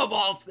 too, of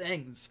all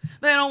things.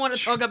 They don't want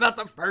to talk about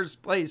the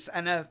first place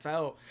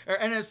NFL or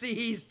NFC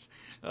East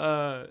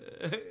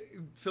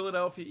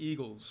Philadelphia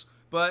Eagles.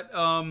 But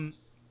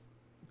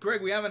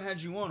Greg, we haven't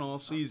had you on all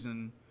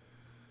season.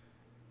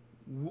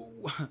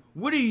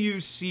 What do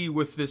you see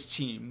with this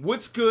team?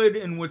 What's good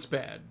and what's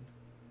bad?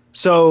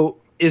 So,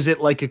 is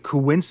it like a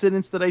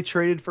coincidence that I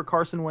traded for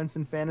Carson Wentz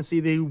in fantasy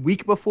the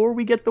week before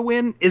we get the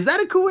win? Is that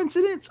a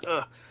coincidence?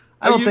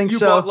 I don't think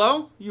so. You bought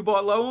low? You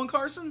bought low on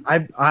Carson?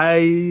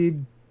 I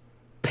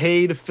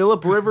paid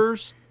Phillip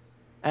Rivers,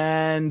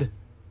 and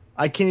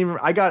I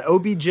got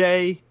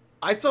OBJ,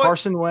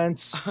 Carson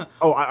Wentz.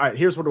 All right,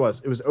 here's what it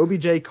was. It was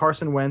OBJ,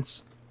 Carson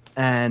Wentz,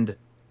 and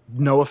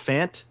Noah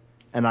Fant.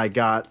 And I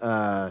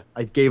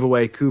gave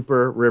away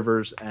Cooper,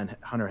 Rivers, and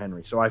Hunter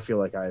Henry. So I feel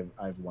like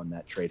I've won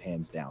that trade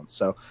hands down.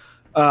 So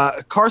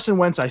Carson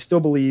Wentz, I still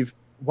believe,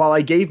 while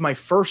I gave my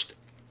first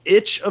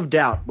itch of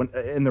doubt when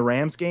in the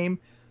Rams game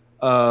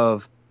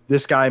of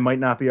this guy might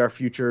not be our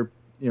future,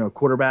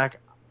 quarterback,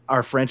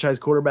 our franchise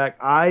quarterback.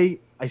 I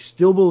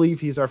still believe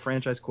he's our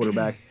franchise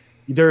quarterback.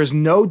 There is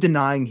no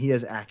denying he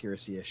has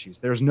accuracy issues.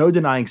 There's no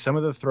denying some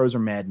of the throws are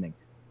maddening,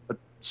 but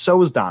so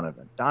was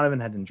Donovan. Donovan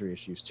had injury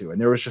issues too, and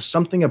there was just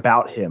something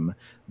about him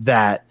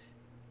that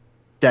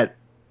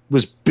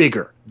was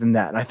bigger than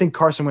that. And I think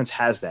Carson Wentz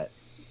has that.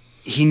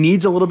 He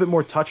needs a little bit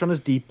more touch on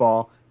his deep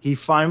ball. He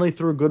finally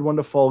threw a good one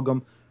to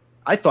Fulgham.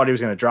 I thought he was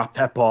going to drop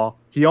that ball.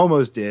 He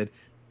almost did.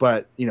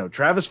 But,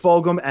 Travis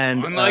Fulgham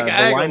and the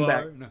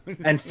linebacker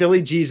and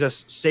Philly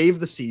Jesus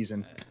saved the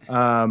season.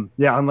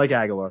 Unlike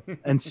Aguilar.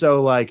 And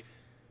so,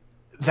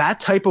 that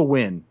type of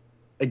win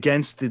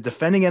against the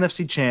defending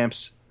NFC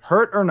champs,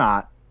 hurt or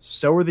not,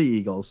 so are the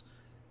Eagles.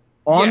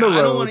 On the road.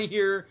 I don't want to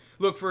hear.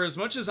 Look, for as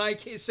much as I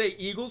say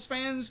Eagles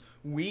fans,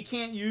 we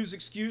can't use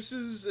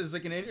excuses as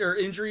or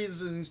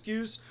injuries as an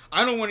excuse.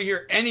 I don't want to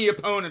hear any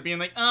opponent being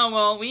like, "Oh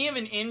well, we have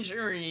an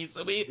injury,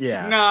 so we."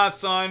 Yeah. Nah,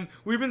 son,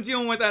 we've been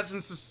dealing with that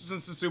since the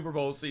Super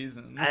Bowl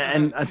season.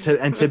 And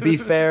to be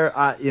fair,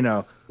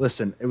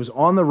 listen, it was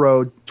on the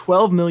road.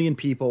 12 million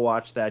people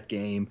watched that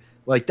game.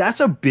 That's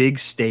a big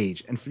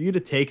stage, and for you to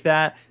take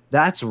that.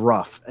 That's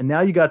rough. And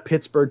now you got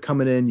Pittsburgh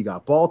coming in, you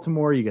got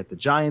Baltimore, you got the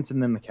Giants,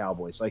 and then the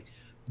Cowboys. And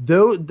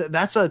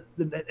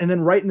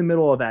then right in the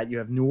middle of that, you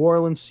have New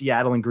Orleans,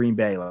 Seattle, and Green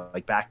Bay,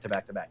 back to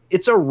back to back.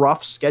 It's a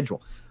rough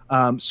schedule.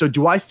 So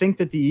do I think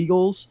that the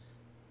Eagles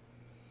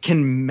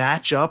can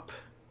match up?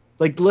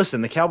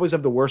 Listen, the Cowboys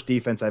have the worst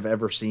defense I've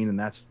ever seen, and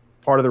that's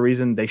part of the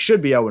reason they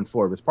should be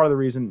 0-4. But it's part of the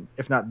reason,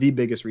 if not the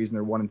biggest reason,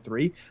 they're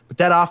 1-3. But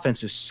that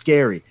offense is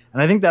scary,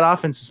 and I think that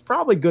offense is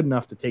probably good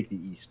enough to take the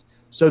East.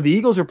 So the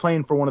Eagles are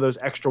playing for one of those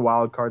extra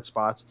wild card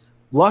spots.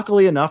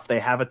 Luckily enough,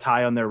 they have a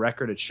tie on their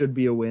record. It should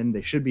be a win.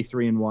 They should be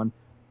 3-1,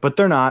 but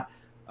they're not.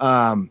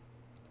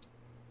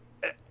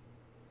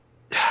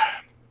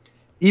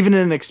 Even in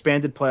an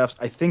expanded playoffs,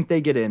 I think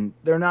they get in.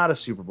 They're not a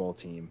Super Bowl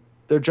team.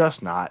 They're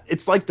just not.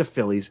 It's like the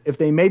Phillies. If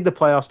they made the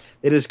playoffs,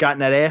 they'd just gotten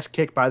that ass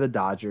kicked by the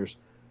Dodgers.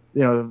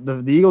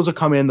 The Eagles will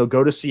come in. They'll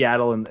go to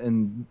Seattle,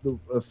 and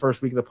the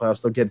first week of the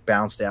playoffs, they'll get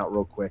bounced out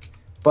real quick.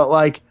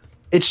 But,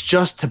 it's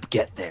just to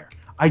get there.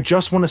 I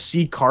just want to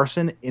see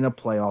Carson in a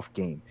playoff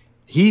game.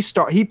 He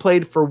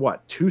played for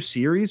 2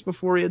 series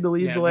before he had to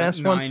leave the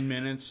last 9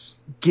 minutes.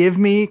 Give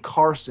me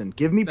Carson.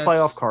 Give me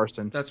playoff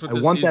Carson. That's what I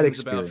want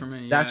about for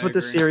me. That's what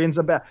this season's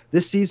about.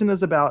 This season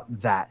is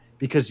about that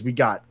because we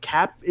got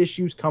cap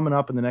issues coming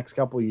up in the next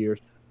couple of years.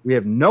 We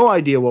have no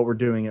idea what we're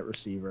doing at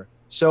receiver.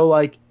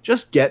 So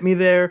just get me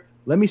there.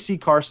 Let me see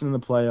Carson in the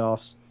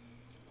playoffs.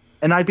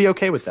 And I'd be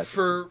okay with that.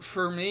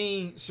 For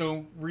me,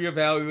 so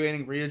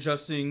reevaluating,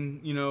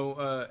 readjusting,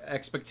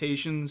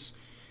 expectations.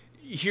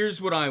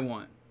 Here's what I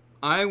want.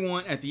 I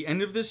want at the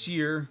end of this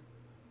year,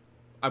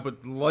 I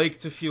would like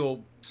to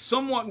feel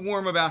somewhat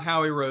warm about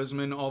Howie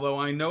Roseman, although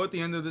I know at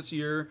the end of this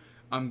year,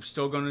 I'm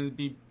still going to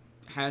be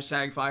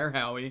 #fire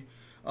Howie.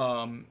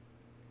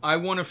 I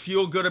want to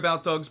feel good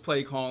about Doug's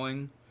play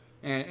calling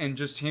and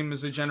just him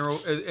as a general,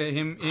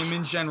 him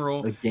in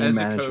general as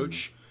a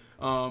coach.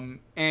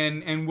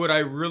 And what I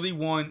really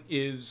want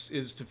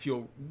is to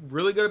feel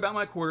really good about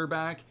my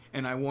quarterback,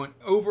 and I want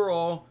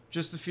overall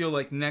just to feel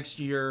like next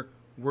year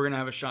we're gonna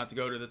have a shot to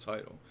go to the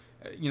title.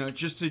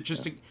 Just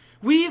to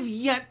we have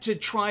yet to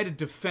try to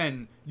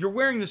defend. You're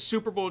wearing the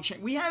Super Bowl chain.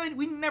 We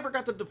never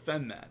got to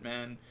defend that,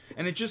 man,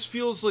 and it just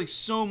feels like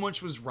so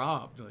much was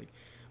robbed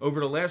over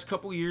the last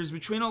couple of years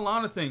between a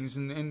lot of things,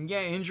 and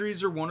yeah,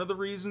 injuries are one of the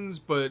reasons,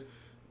 but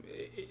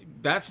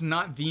that's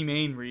not the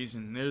main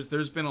reason.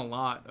 There's been a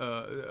lot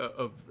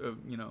of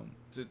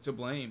to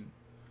blame.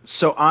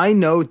 So I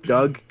know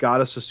Doug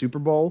got us a Super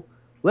Bowl.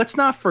 Let's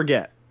not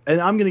forget,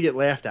 and I'm gonna get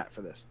laughed at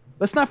for this.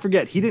 Let's not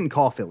forget he didn't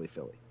call Philly.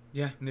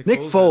 Yeah,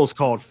 Nick Foles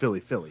called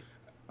Philly.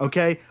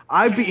 Okay,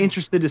 I'd be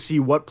interested to see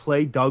what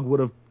play Doug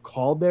would have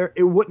called there.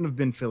 It wouldn't have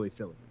been Philly.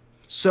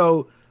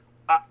 So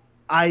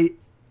I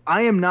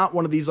am not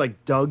one of these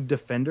Doug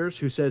defenders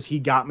who says he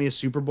got me a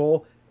Super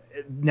Bowl.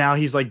 Now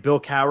he's like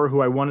Bill Cowher,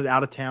 who I wanted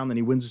out of town, then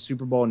he wins a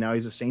Super Bowl, and now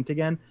he's a Saint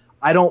again.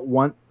 I'm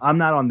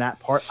not on that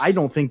part. I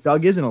don't think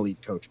Doug is an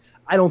elite coach.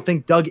 I don't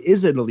think Doug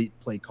is an elite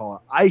play caller.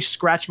 I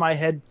scratch my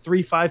head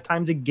 3-5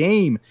 times a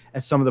game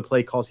at some of the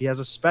play calls he has,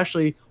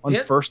 especially on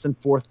first and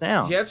fourth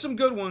down. He had some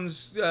good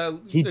ones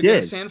he against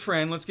did. San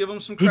Fran. Let's give him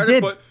some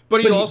credit.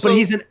 But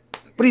he's an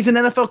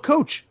NFL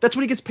coach. That's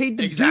what he gets paid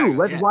to do.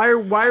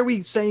 Why are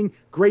we saying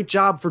great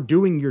job for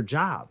doing your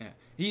job? Yeah.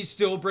 He's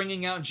still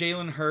bringing out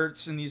Jalen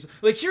Hurts, and he's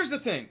here's the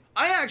thing.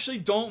 I actually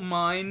don't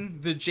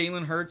mind the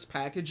Jalen Hurts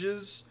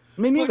packages.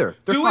 Me neither.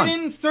 Do it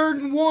in 3rd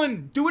and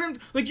 1. Do it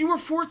in you were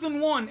 4th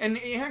and 1, and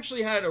he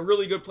actually had a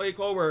really good play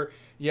call where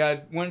you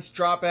had Wentz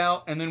drop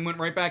out and then went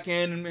right back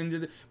in and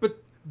did it.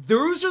 But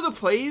those are the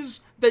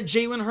plays that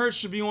Jalen Hurts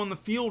should be on the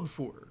field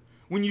for.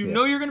 When you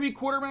know you're going to be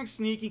quarterback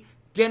sneaky,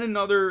 get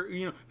another,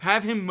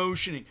 have him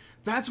motioning.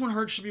 That's when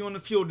Hurts should be on the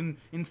field in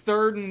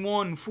 3rd and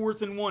 1,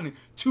 4th and 1,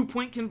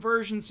 2-point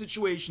conversion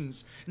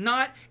situations.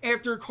 Not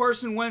after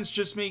Carson Wentz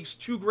just makes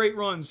 2 great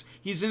runs.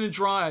 He's in a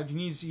drive and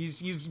he's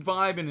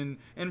vibing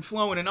and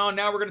flowing, and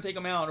now we're gonna take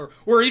him out,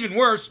 or even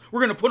worse, we're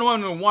gonna put him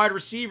on a wide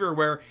receiver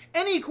where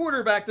any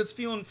quarterback that's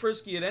feeling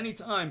frisky at any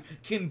time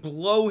can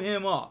blow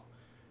him up.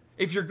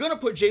 If you're gonna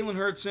put Jalen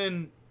Hurts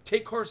in,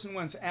 take Carson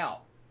Wentz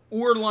out,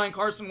 or line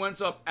Carson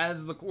Wentz up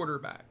as the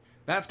quarterback.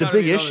 That's got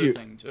to be another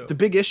thing, too. The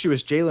big issue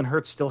is Jalen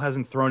Hurts still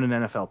hasn't thrown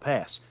an NFL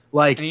pass.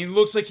 And he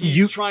looks like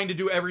he's trying to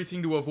do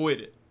everything to avoid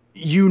it.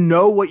 You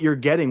know what you're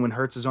getting when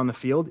Hurts is on the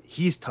field.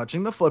 He's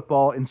touching the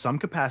football in some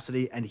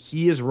capacity, and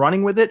he is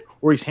running with it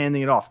or he's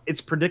handing it off.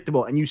 It's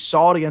predictable, and you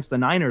saw it against the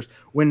Niners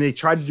when they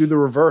tried to do the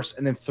reverse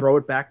and then throw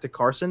it back to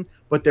Carson,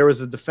 but there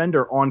was a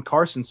defender on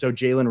Carson, so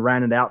Jalen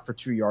ran it out for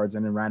 2 yards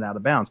and then ran out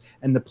of bounds,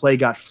 and the play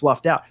got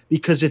fluffed out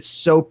because it's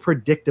so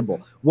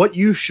predictable. What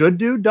you should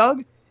do,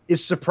 Doug,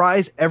 is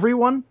surprise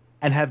everyone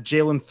and have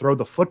Jalen throw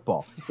the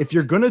football. If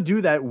you're going to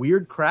do that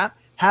weird crap,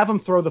 have him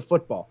throw the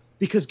football.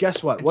 Because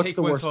guess what? What's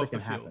the worst that can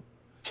happen?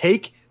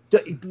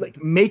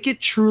 Make it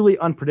truly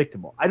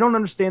unpredictable. I don't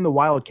understand the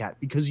Wildcat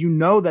because you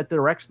know that the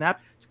direct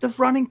snap, the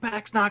running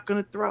back's not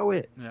going to throw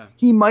it. Yeah.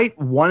 He might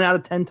 1 out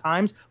of 10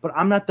 times, but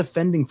I'm not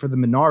defending for the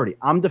minority.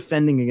 I'm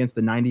defending against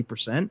the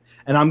 90%,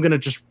 and I'm going to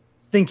just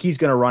think he's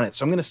going to run it.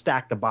 So I'm going to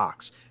stack the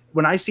box.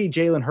 When I see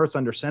Jalen Hurts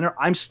under center,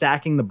 I'm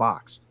stacking the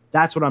box.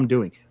 That's what I'm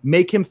doing.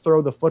 Make him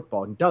throw the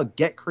football. And Doug,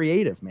 get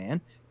creative,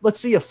 man. Let's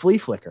see a flea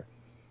flicker.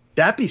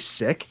 That'd be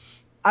sick.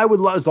 I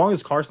would love, as long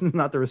as Carson's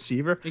not the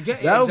receiver,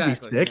 that would be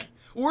sick. Yeah.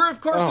 Or if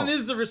Carson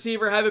is the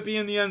receiver, have it be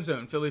in the end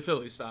zone, Philly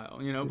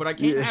style, But I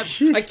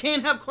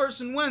can't have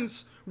Carson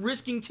Wentz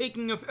risking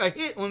taking a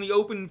hit on the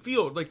open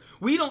field.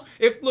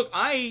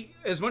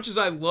 As much as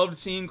I loved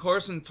seeing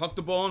Carson tuck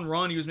the ball and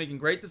run, he was making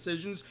great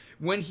decisions.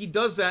 When he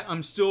does that,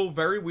 I'm still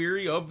very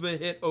weary of the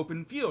hit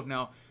open field.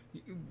 Now,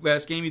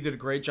 last game, he did a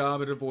great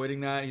job at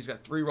avoiding that. He's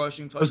got 3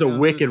 rushing touchdowns. It was a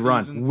wicked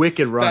run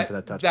for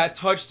that touchdown. That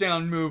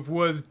touchdown move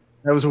was.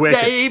 That was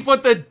wicked. He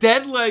put the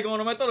dead leg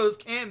on him. I thought it was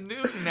Cam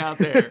Newton out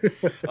there.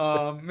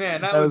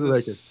 Man, that was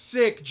a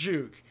sick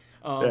juke.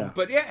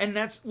 But yeah, and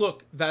that's why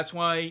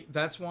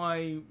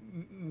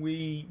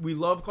we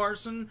love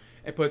Carson.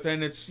 But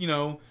then it's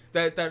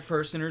that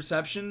first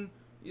interception.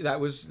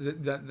 That was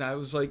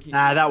like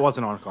that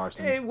wasn't on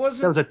Carson. It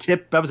wasn't. That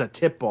was a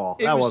tip ball.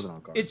 Wasn't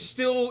on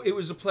Carson. It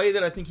was a play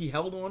that I think he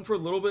held on for a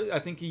little bit. I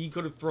think he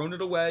could have thrown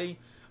it away.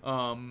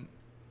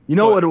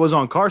 What it was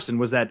on Carson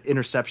was that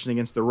interception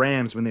against the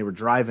Rams when they were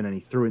driving and he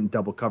threw it in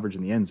double coverage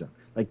in the end zone.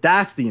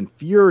 That's the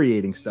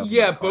infuriating stuff.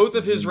 Yeah, both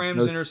of his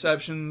Rams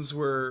interceptions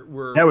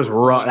were that was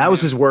rough. That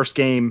was his worst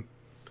game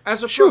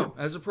as a pro.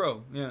 As a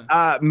pro,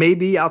 yeah.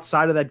 Maybe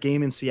outside of that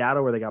game in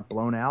Seattle where they got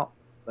blown out.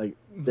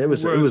 It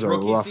was a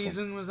rookie rough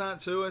season one. Was that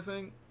too? I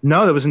think.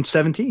 No, that was in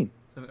 2017.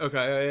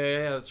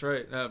 Okay, yeah, that's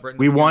right.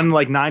 We won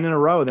 9 in a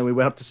row, and then we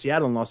went up to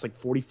Seattle and lost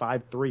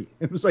 45-3.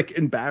 It was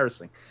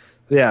embarrassing.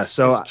 Yeah,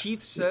 so as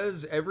Keith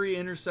says, every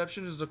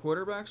interception is the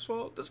quarterback's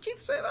fault. Does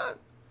Keith say that?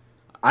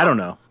 I don't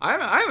know.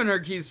 I haven't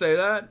heard Keith say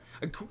that.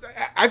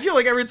 I feel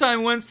like every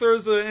time Wentz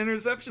throws an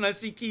interception, I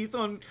see Keith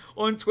on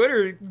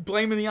Twitter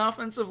blaming the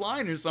offensive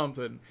line or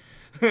something.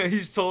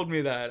 He's told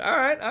me that. All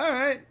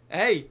right.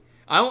 Hey,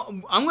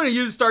 I'm going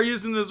to start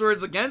using those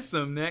words against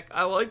him, Nick.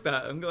 I like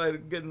that. I'm glad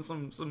I'm getting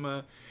some.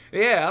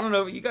 Yeah, I don't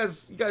know. You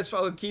guys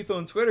follow Keith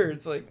on Twitter.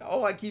 It's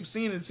all I keep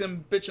seeing is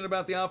him bitching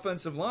about the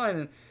offensive line,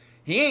 and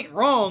he ain't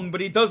wrong, but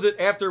he does it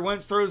after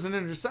Wentz throws an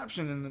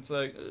interception, and it's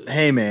like...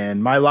 Hey,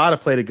 man, Mailata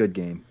played a good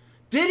game.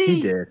 Did he?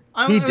 He did.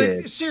 He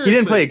did. Seriously. He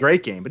didn't play a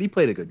great game, but he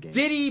played a good game.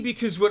 Did he?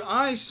 Because what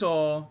I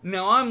saw...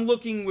 Now, I'm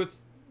looking with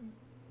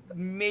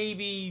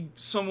maybe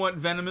somewhat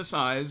venomous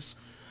eyes.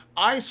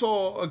 I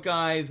saw a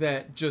guy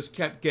that just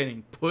kept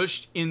getting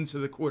pushed into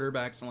the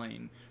quarterback's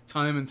lane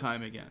time and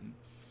time again.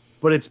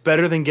 But it's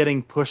better than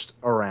getting pushed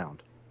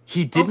around.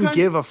 He didn't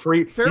give up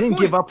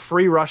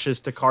free rushes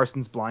to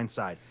Carson's blind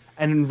side.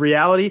 And in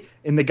reality,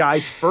 in the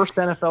guy's first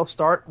NFL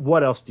start,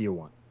 what else do you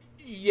want?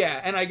 Yeah,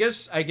 and I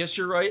guess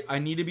you're right. I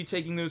need to be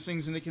taking those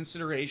things into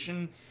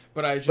consideration,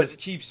 but I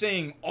keep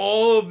saying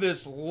all of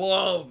this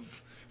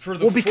love for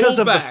the because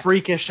of the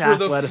freakish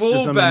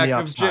athleticism and the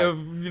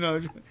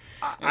upside.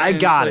 I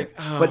got it.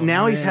 But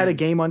now he's had a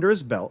game under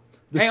his belt.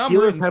 The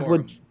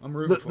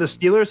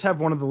Steelers have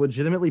one of the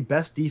legitimately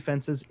best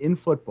defenses in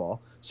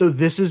football. So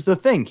this is the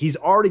thing. He's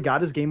already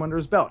got his game under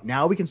his belt.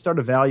 Now we can start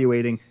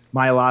evaluating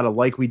Mailata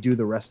like we do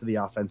the rest of the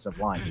offensive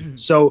line.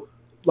 So,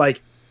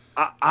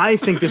 I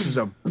think this is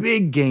a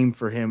big game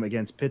for him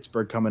against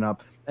Pittsburgh coming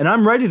up. And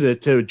I'm ready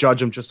to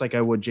judge him just like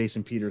I would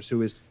Jason Peters, who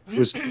was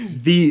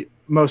the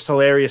most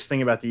hilarious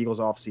thing about the Eagles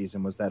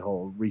offseason was that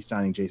whole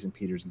re-signing Jason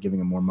Peters and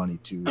giving him more money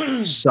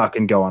to suck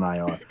and go on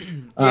IR.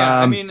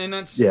 Yeah, and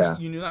that's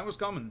you knew that was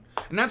coming.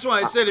 And that's why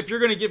I said if you're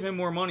going to give him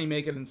more money,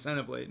 make it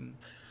incentive laden.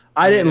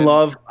 I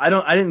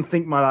didn't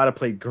think Mailata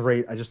played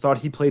great. I just thought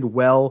he played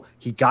well.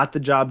 He got the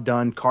job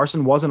done.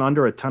 Carson wasn't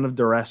under a ton of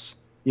duress.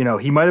 You know,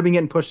 he might have been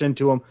getting pushed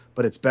into him,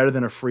 but it's better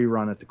than a free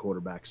run at the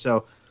quarterback.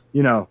 So,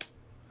 you know,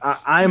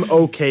 I'm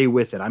okay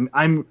with it.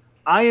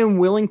 I am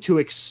willing to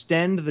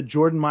extend the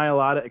Jordan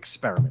Mailata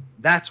experiment.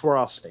 That's where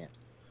I'll stand.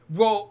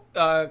 Well,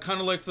 kind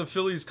of like the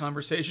Phillies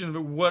conversation,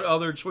 but what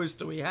other choice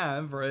do we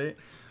have, right?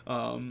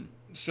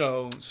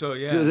 So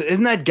yeah.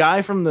 Isn't that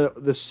guy from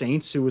the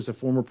Saints who was a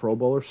former Pro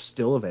Bowler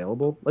still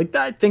available? Like,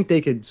 I think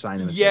they could sign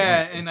him.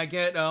 Yeah, and I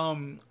get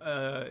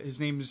his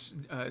name's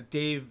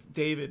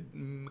David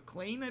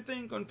McLean, I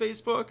think, on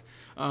Facebook.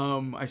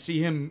 I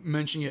see him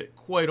mentioning it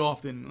quite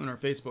often on our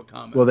Facebook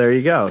comments. Well, there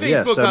you go.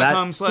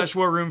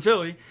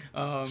 Facebook.com/WarRoomPhilly.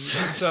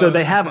 So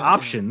they have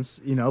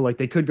options, you know, like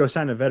they could go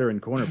sign a veteran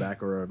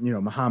cornerback or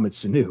Mohamed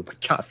Sanu, but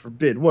God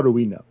forbid, what do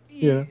we know?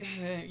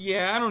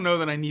 Yeah, I don't know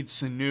that I need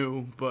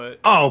Sanu, but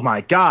oh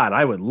my God,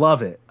 I would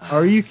love it.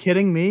 Are you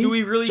kidding me? Do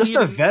we really just need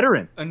a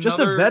veteran? Just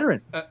a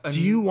veteran. Do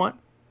you want?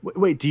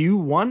 Wait, do you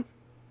want?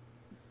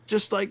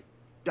 Just like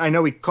I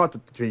know we caught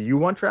the. Do you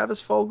want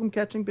Travis Fulgham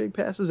catching big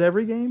passes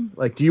every game?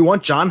 Like, do you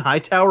want John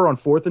Hightower on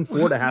 4th and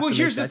 4 to have? Well, to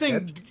here's the make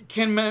thing: catch?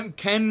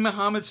 can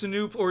Mohamed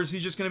Sanu, or is he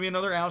just going to be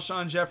another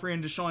Alshon Jeffrey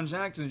and Deshaun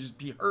Jackson and just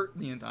be hurt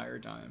the entire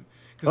time?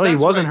 Well, he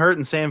wasn't hurt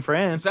in San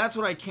Fran. That's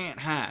what I can't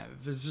have.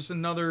 It's just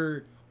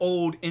another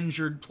old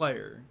injured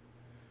player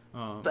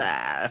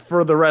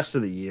for the rest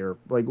of the year.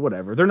 Like,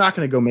 whatever, they're not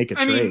going to go make a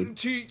trade. I mean,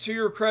 to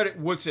your credit,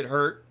 what's it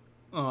hurt?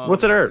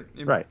 What's it hurt?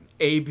 Right.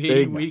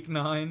 AB week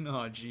 9.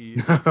 Oh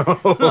jeez.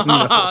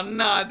 Oh,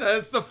 no.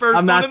 That's the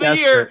first one of the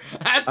year.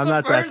 That's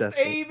the first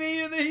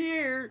AB of the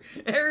year.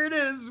 There it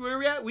is. Where are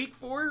we at? Week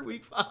 4?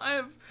 Week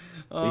 5?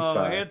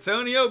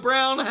 Antonio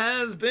Brown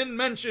has been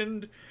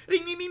mentioned.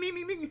 Ding, ding, ding,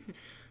 ding, ding.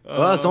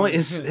 Well, it's only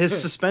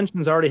his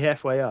suspension's already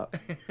halfway up.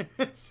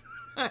 It's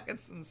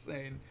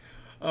insane.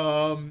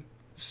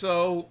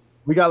 So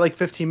we got like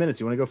 15 minutes.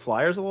 You want to go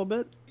Flyers a little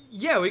bit?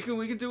 Yeah, we can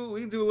do a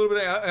little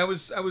bit.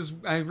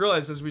 I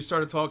realized as we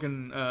started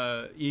talking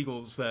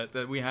Eagles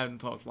that we hadn't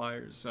talked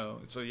Flyers.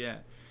 So yeah,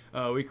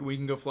 we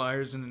can go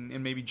Flyers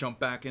and maybe jump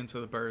back into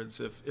the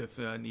Birds if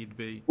need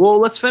be. Well,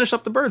 let's finish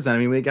up the Birds then. I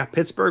mean, we got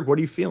Pittsburgh. What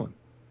are you feeling?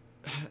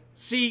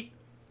 See,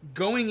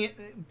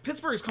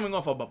 Pittsburgh's coming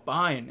off of a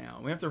bye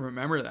now. We have to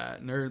remember that.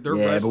 And they're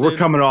rested. But we're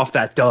coming off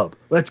that dub.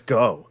 Let's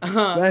go.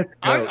 Let's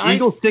go.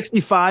 Eagles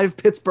 65,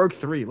 Pittsburgh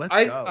 3.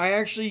 Let's go.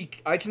 I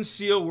can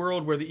see a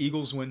world where the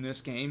Eagles win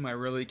this game. I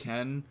really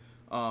can.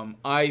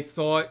 I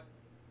thought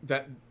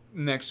that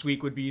next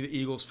week would be the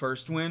Eagles'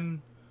 first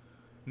win.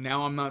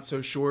 Now I'm not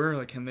so sure.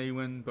 Like, can they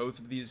win both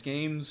of these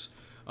games?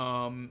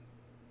 What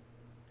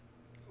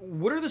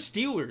are the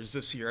Steelers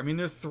this year? I mean,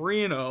 they're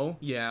 3-0.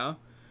 Yeah.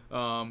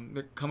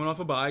 They're coming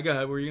off a bye. Go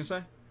ahead. What were you gonna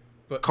say?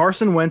 But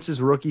Carson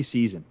Wentz's rookie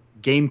season,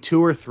 game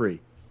 2 or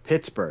 3,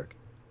 Pittsburgh,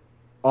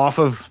 off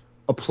of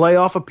a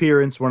playoff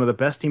appearance, one of the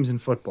best teams in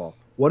football.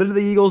 What did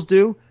the Eagles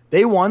do?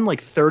 They won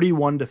like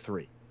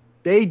 31-3.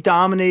 They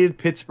dominated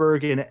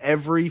Pittsburgh in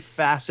every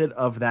facet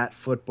of that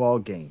football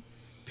game.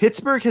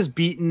 Pittsburgh has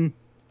beaten,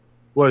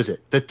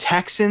 the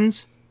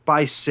Texans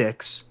by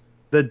 6,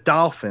 the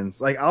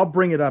Dolphins. Like, I'll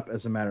bring it up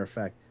as a matter of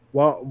fact.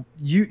 While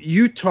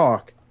you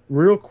talk.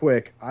 Real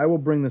quick, I will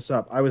bring this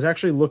up. I was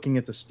actually looking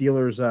at the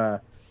Steelers.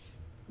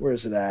 Where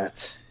is it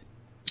at?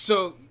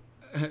 So,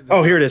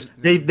 here it is.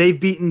 They've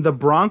beaten the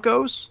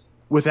Broncos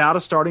without a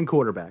starting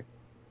quarterback.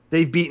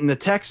 They've beaten the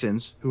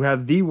Texans, who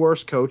have the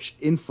worst coach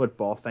in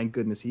football. Thank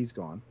goodness he's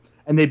gone.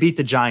 And they beat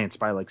the Giants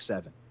by like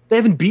 7. They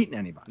haven't beaten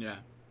anybody. Yeah.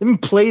 They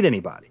haven't played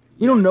anybody.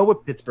 We don't know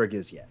what Pittsburgh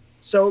is yet.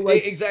 So,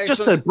 like, exactly.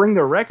 Just to bring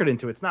their record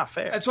into it's not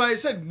fair. That's why I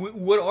said,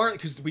 what are,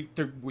 because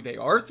they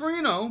are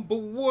 3-0, but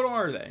what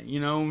are they? You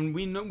know, and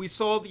we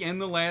saw at the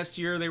end of last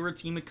year they were a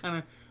team that kind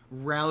of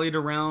rallied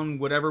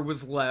around whatever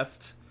was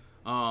left.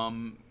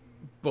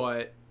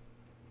 But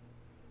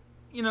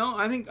you know,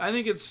 I think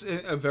it's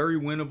a very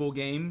winnable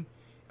game.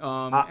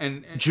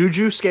 And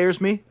Juju scares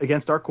me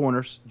against our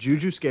corners.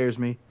 Juju scares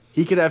me.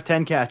 He could have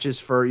 10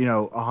 catches for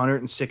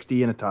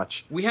 160 and a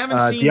touch. We haven't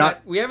seen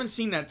that. We haven't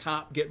seen that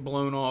top get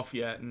blown off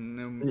yet,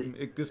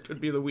 and this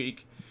could be the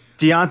week.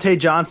 Deontay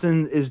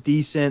Johnson is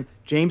decent.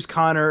 James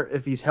Conner,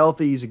 if he's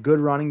healthy, he's a good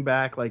running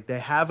back. Like, they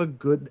have a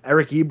good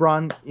Eric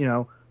Ebron.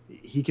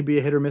 He could be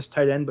a hit or miss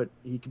tight end, but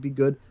he could be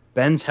good.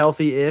 Ben's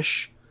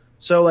healthy-ish,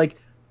 so like.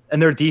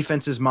 And their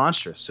defense is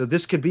monstrous. So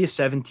this could be a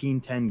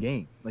 17-10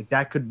 game. Like,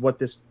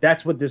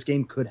 that's what this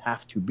game could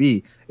have to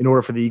be in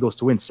order for the Eagles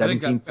to win.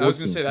 17-14. I was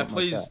going to say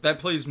that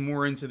plays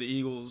more into the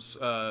Eagles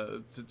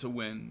to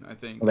win, I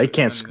think. Well, they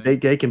can't.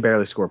 They can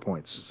barely score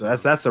points. So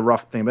that's the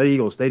rough thing. But the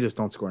Eagles, they just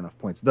don't score enough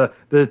points. The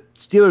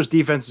Steelers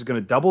defense is going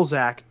to double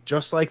Zach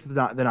just like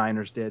the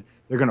Niners did.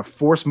 They're going to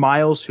force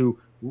Miles, who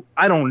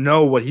I don't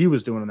know what he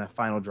was doing on that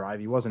final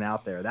drive. He wasn't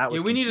out there.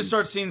 We need to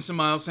start seeing some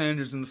Miles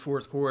Sanders in the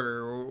fourth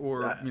quarter,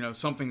 or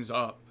something's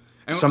up.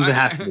 And something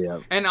has to be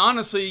up. And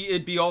honestly,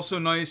 it'd be also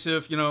nice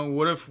if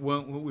what if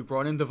we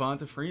brought in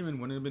Devonta Freeman?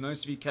 Wouldn't it be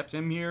nice if you kept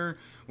him here?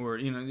 Or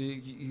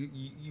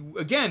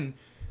again,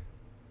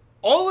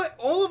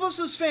 all of us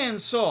as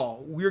fans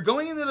saw we're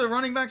going into the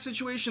running back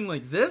situation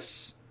like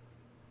this,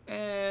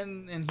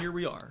 and here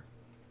we are.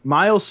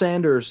 Miles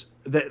Sanders,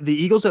 the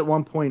Eagles at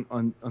one point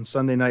on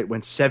Sunday night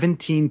went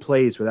 17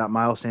 plays without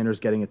Miles Sanders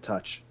getting a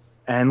touch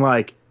and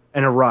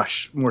and a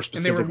rush more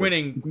And they were specifically.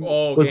 winning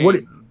all Like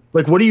game.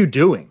 what are you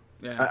doing?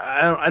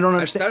 Yeah. I don't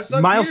understand. That's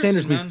Doug Miles Peterson,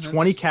 Sanders man. needs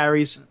 20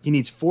 carries. He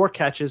needs 4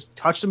 catches.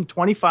 Touch him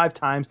 25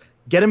 times.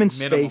 Get him in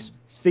Minimum. space.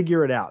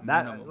 Figure it out.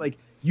 Minimum.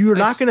 You're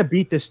not going to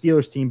beat the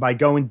Steelers team by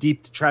going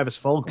deep to Travis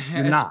Fulgham.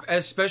 You're not.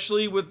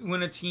 Especially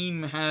when a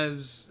team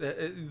has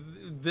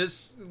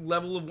this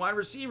level of wide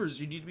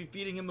receivers. You need to be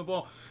feeding him the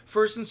ball.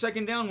 First and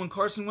second down, when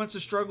Carson Wentz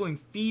is struggling,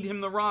 feed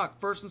him the rock.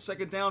 First and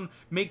second down,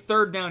 make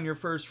third down your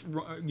first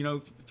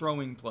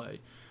throwing play.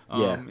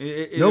 Yeah.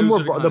 No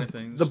more.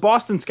 The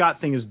Boston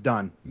Scott thing is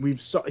done.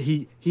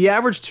 He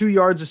averaged 2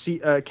 yards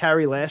a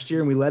carry last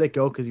year, and we let it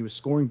go because he was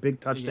scoring big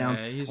touchdowns.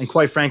 Yeah, and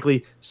quite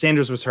frankly,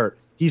 Sanders was hurt.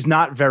 He's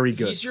not very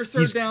good. He's your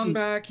third down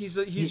back.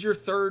 He's your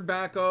third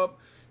backup.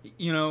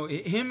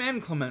 Him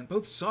and Clement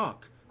both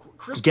suck.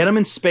 Get him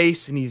in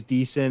space, and he's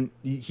decent.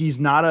 He's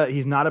not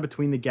a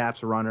between the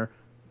gaps runner.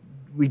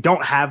 We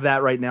don't have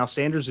that right now.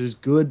 Sanders is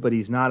good, but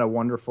he's not a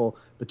wonderful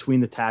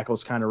between the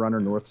tackles kind of runner,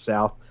 north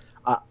south.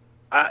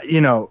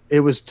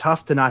 It was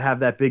tough to not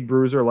have that big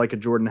bruiser like a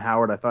Jordan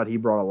Howard. I thought he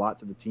brought a lot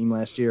to the team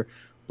last year,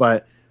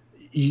 but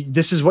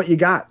this is what you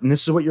got, and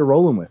this is what you're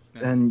rolling with.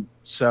 Yeah. And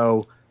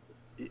so,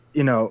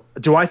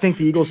 do I think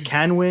the Eagles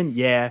can win?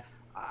 Yeah.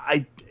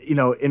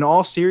 In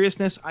all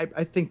seriousness,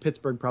 I think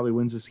Pittsburgh probably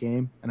wins this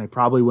game, and I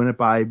probably win it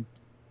by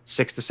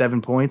 6 to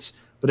 7 points.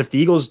 But if the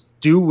Eagles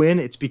do win,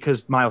 it's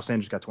because Miles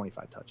Sanders got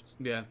 25 touches.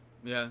 Yeah,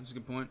 that's a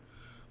good point.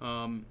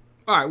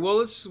 All right,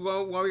 well,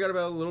 while we got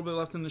about a little bit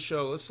left in the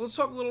show, let's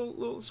talk a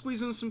little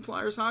squeeze in some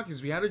Flyers hockey.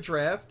 We had a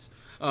draft.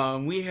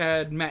 We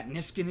had Matt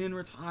Niskanen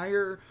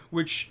retire,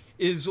 which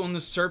is on the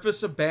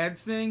surface a bad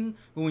thing,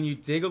 but when you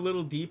dig a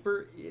little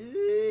deeper,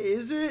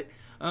 is it?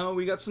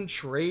 We got some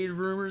trade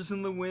rumors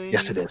in the wings.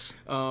 Yes, it is.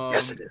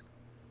 Yes, it is.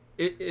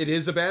 It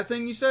is a bad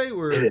thing, you say?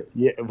 Or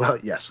yeah, well,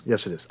 yes,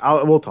 it is.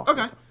 We'll talk.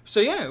 Okay, so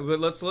yeah,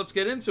 let's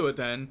get into it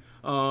then.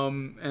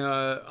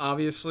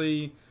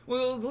 Obviously.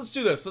 Well, let's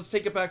do this. Let's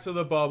take it back to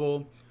the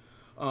bubble.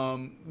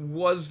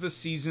 Was the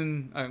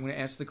season, I'm going to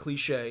ask the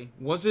cliche,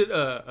 was it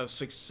a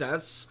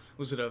success?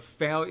 Was it a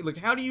failure?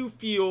 How do you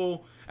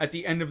feel at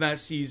the end of that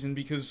season?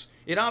 Because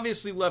it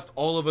obviously left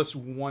all of us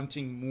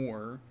wanting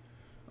more.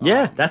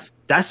 Yeah, that's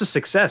a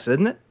success,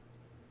 isn't it?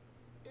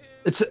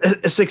 It's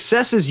a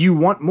success is you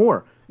want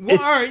more.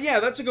 Well, all right, yeah,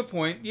 that's a good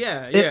point.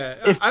 Yeah.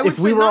 If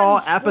we were all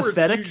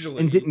apathetic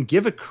and didn't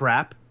give a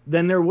crap,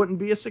 then there wouldn't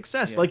be a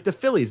success. Yeah. Like the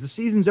Phillies, the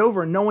season's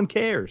over and no one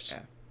cares.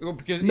 Yeah. Well,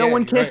 because no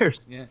one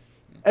cares. Right. Yeah.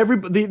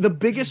 Everybody, the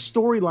biggest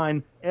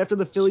storyline after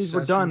the Phillies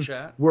were done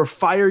were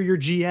fire your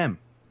GM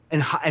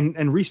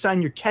and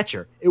re-sign your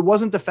catcher. It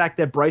wasn't the fact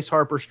that Bryce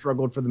Harper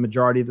struggled for the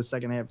majority of the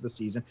second half of the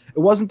season. It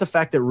wasn't the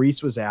fact that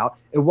Reese was out.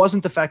 It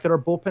wasn't the fact that our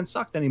bullpen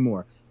sucked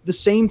anymore. The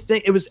same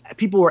thing. It was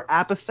people were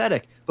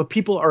apathetic, but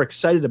people are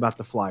excited about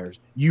the Flyers.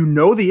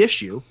 The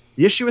issue.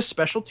 The issue is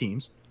special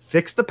teams.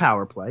 Fix the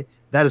power play.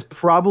 That is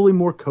probably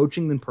more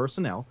coaching than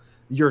personnel.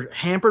 You're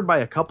hampered by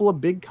a couple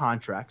of big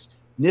contracts.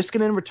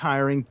 Niskanen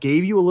retiring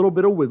gave you a little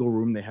bit of wiggle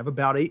room. They have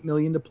about $8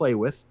 million to play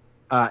with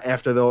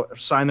after they'll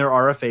sign their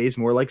RFAs,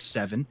 more like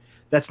 7.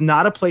 That's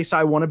not a place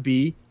I want to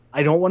be.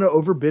 I don't want to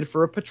overbid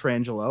for a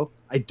Pietrangelo.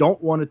 I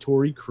don't want a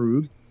Torrey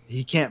Krug.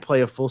 He can't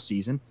play a full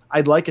season.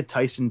 I'd like a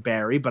Tyson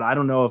Barrie, but I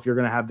don't know if you're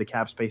going to have the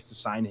cap space to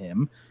sign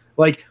him.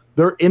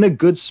 They're in a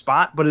good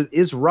spot, but it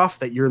is rough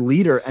that your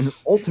leader and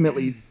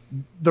ultimately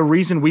the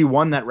reason we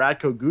won that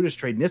Radko Gudas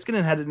trade,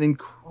 Niskanen had an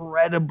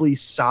incredibly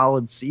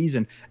solid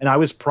season, and I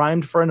was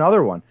primed for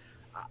another one.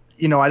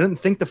 I didn't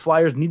think the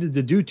Flyers needed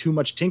to do too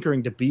much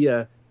tinkering to be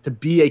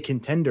a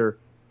contender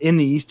in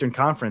the Eastern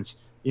Conference.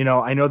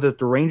 I know that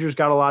the Rangers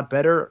got a lot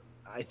better.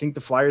 I think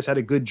the Flyers had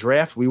a good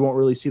draft. We won't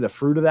really see the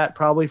fruit of that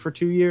probably for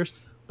 2 years,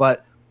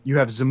 but you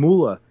have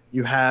Zamula,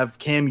 you have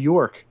Cam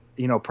York,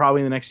 probably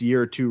in the next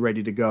year or two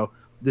ready to go.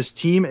 This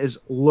team is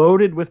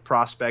loaded with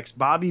prospects.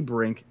 Bobby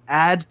Brink,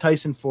 add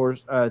Tyson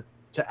Forster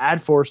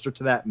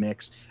to that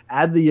mix.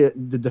 Add the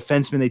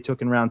defenseman they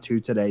took in round 2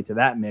 today to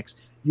that mix.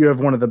 You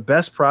have one of the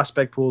best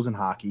prospect pools in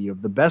hockey. You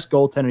have the best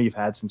goaltender you've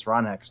had since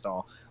Ron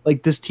Hextall.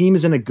 This team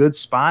is in a good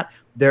spot.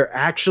 They're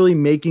actually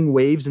making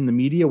waves in the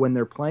media when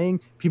they're playing.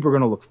 People are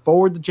going to look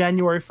forward to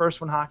January 1st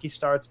when hockey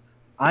starts.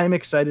 I'm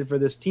excited for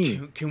this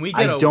team. Can we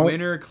get a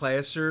winter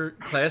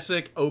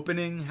classic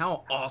opening?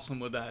 How awesome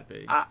would that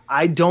be?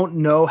 I don't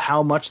know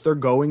how much they're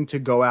going to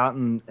go out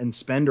and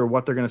spend or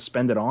what they're going to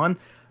spend it on.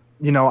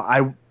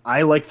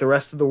 I like the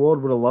rest of the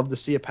world would have loved to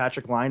see a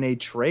Patrick Laine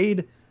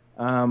trade.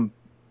 I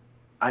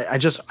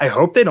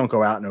hope they don't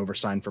go out and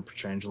oversign for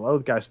Pietrangelo.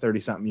 The guy's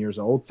 30-something years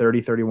old,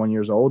 31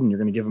 years old, and you're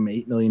going to give him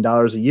 $8 million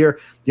a year.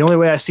 The only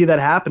way I see that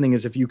happening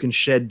is if you can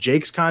shed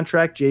Jake's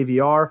contract,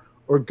 JVR,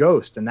 or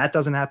Ghost, and that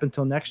doesn't happen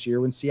until next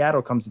year when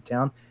Seattle comes to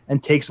town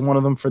and takes one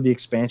of them for the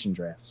expansion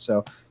draft.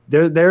 So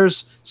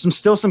there's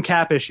still some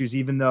cap issues,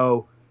 even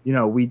though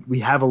we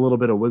have a little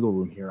bit of wiggle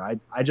room here.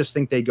 I just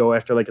think they go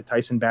after a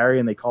Tyson Barrie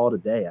and they call it a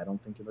day. I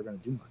don't think they're going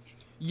to do much.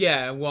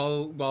 Yeah,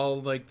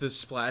 while like the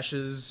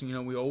splashes,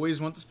 we always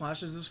want the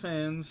splashes as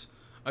fans.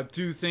 I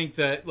do think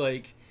that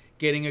like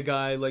getting a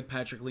guy like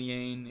Patrick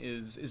Liane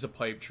is a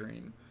pipe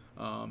dream.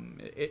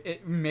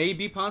 It may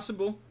be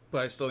possible,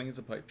 but I still think it's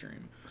a pipe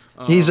dream.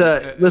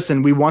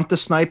 Listen, we want the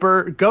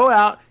sniper. Go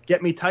out,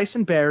 get me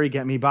Tyson Barrie,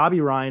 get me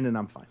Bobby Ryan, and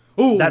I'm fine.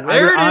 Oh,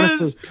 there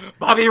it is,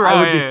 Bobby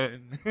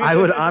Ryan. I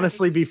would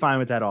honestly be fine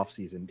with that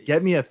offseason.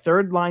 Get me a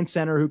third line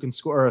center who can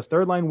score, or a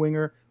third line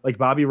winger like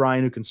Bobby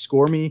Ryan who can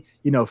score me,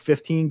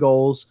 15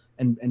 goals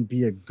and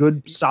be a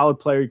good solid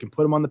player. You can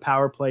put him on the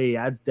power play. He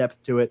adds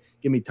depth to it.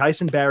 Give me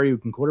Tyson Barrie who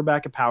can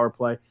quarterback a power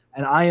play,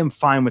 and I am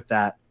fine with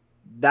that.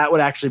 That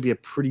would actually be a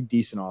pretty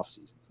decent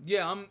offseason.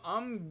 Yeah,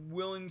 I'm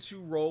willing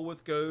to roll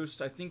with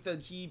Ghost. I think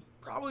that he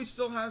probably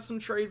still has some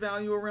trade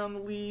value around the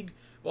league,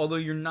 although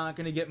you're not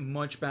going to get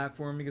much back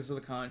for him because of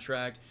the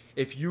contract.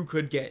 If you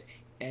could get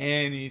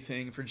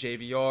anything for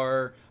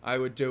JVR, I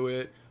would do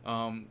it.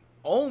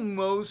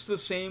 Almost the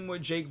same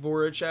with Jake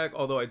Voracek,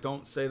 although I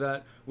don't say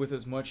that with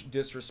as much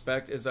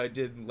disrespect as I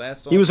did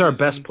last. He was our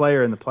best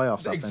player in the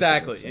playoffs.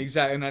 Exactly,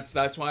 and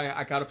that's why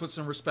I got to put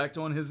some respect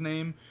on his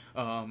name.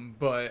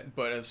 But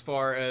as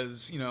far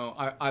as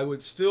I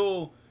would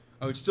still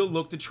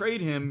look to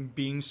trade him,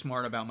 being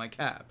smart about my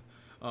cap.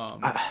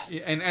 I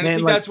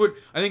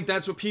think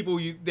that's what people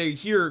they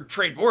hear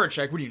trade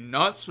Voracek. What are you,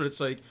 nuts? But it's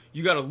like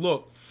you got to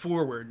look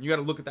forward. You got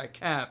to look at that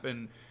cap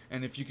and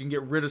if you can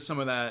get rid of some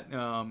of that,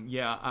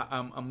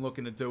 I'm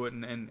looking to do it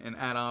and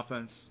add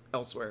offense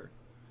elsewhere.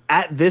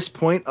 At this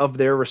point of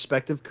their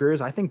respective careers,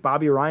 I think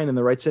Bobby Ryan in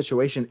the right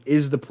situation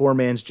is the poor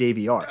man's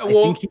JVR. I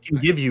think he can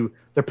give you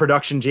the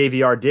production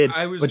JVR did,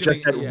 but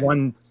just at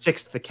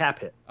 1/6 the cap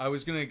hit. I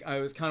was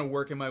kind of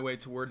working my way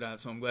toward that,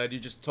 so I'm glad you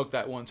just took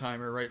that one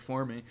timer right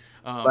for me.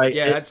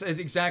 That's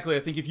exactly.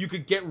 I think if you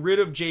could get rid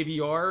of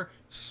JVR,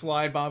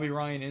 slide Bobby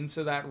Ryan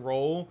into that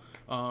role,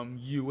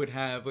 you would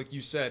have, like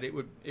you said, it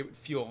would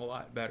feel a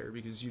lot better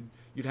because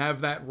you'd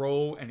have that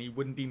role and he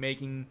wouldn't be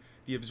making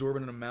the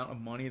absorbent amount of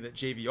money that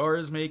JVR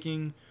is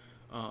making.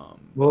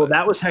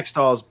 That was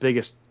Hextall's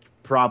biggest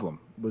problem,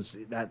 was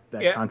that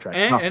contract.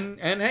 And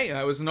hey,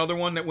 that was another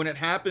one that when it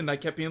happened, I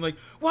kept being like,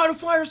 why do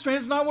Flyers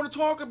fans not want to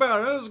talk about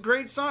it? That was a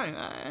great signing.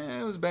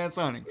 It was a bad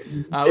signing.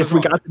 If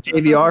we got the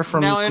JVR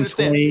from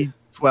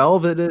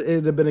 2012,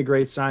 it'd have been a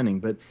great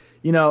signing. But,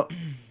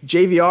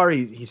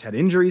 JVR, he's had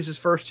injuries his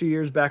first 2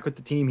 years back with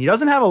the team. He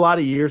doesn't have a lot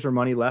of years or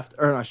money left.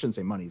 Or I shouldn't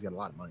say money. He's got a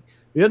lot of money.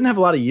 He doesn't have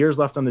a lot of years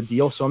left on the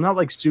deal, so I'm not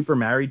like super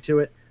married to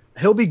it.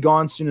 He'll be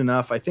gone soon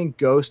enough. I think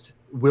Ghost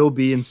will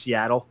be in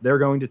Seattle. They're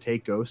going to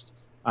take Ghost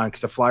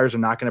because the Flyers are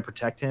not going to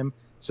protect him.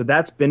 So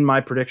that's been my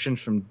predictions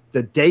from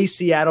the day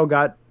Seattle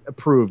got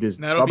approved.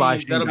 That'll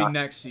be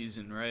next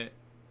season, right?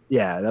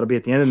 Yeah, that'll be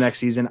at the end of next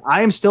season.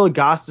 I am still a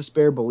Goss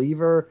Despair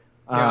believer.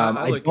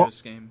 I like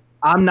Ghost game.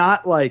 I'm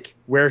not like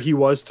where he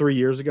was 3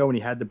 years ago when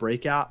he had the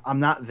breakout. I'm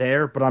not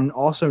there, but I'm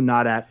also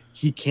not at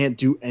he can't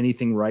do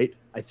anything right.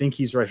 I think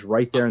he's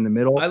right there in the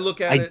middle. I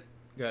look at it.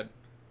 Good.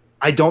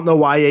 I don't know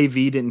why AV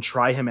didn't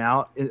try him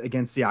out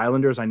against the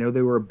Islanders. I know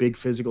they were a big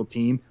physical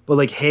team, but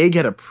like Haig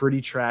had a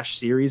pretty trash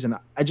series, and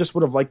I just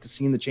would have liked to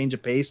seen the change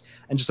of pace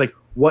and just like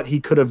what he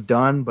could have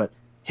done. But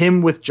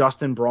him with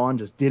Justin Braun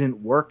just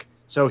didn't work.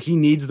 So he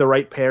needs the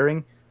right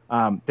pairing.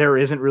 There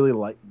isn't really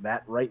like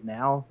that right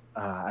now.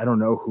 I don't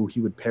know who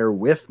he would pair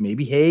with.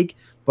 Maybe Haig,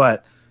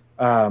 but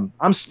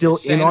I'm still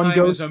in on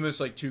Ghost. Is almost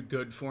like too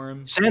good for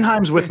him.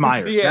 Sanheim's with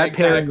Meyer. Yeah,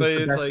 exactly.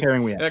 It's like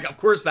pairing we have. Of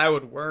course that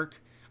would work.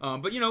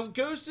 But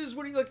Ghost is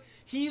what he like.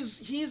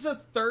 He's a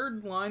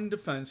third line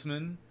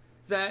defenseman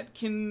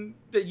that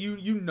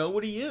you know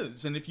what he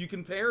is, and if you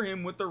can pair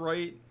him with the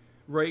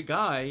right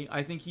guy,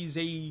 I think he's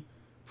a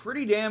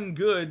pretty damn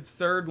good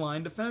third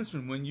line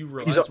defenseman when you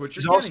realize what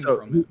you're getting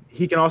from him.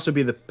 He can also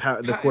be the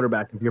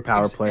quarterback of your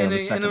power play. And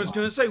I was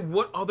going to say,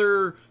 what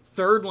other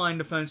third line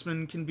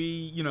defenseman can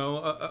be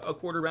a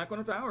quarterback on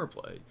a power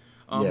play?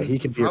 He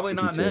can probably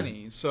not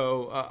many.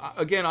 So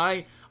again,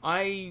 I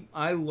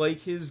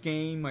like his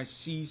game. I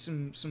see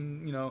some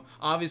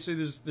obviously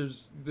there's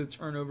the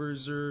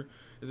turnovers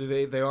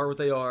they are what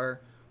they are.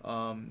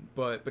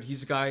 But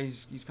he's a guy.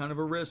 He's kind of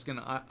a risk,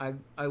 and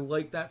I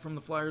like that from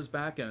the Flyers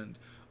back end.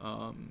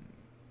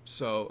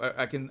 So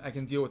I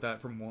can deal with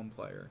that from one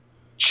player.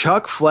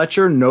 Chuck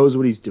Fletcher knows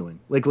what he's doing.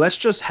 Like, let's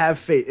just have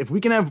faith. If we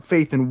can have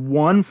faith in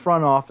one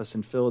front office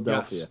in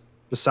Philadelphia,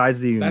 besides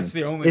the Union, that's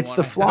the only it's one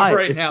the Flyers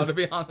right now. To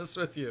be honest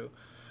with you,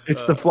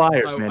 it's the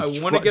Flyers, man. I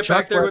want to get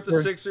back there with the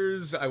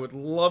Sixers. I would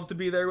love to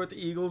be there with the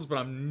Eagles, but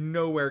I'm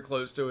nowhere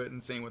close to it.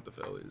 And same with the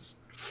Phillies.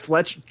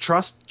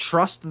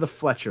 Trust the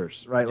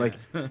Fletchers, right? Yeah.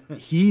 Like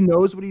he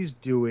knows what he's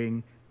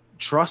doing.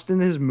 Trust in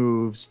his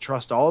moves.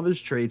 Trust all of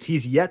his trades.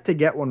 He's yet to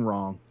get one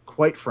wrong,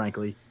 quite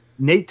frankly.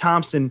 Nate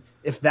Thompson,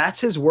 if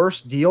that's his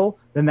worst deal,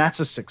 then that's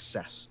a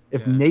success.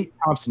 If Nate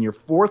Thompson, your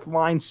fourth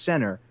line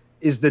center,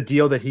 is the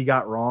deal that he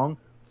got wrong,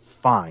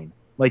 fine.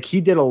 Like,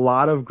 he did a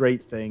lot of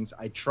great things.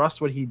 I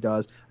trust what he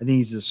does. I think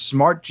he's a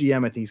smart GM.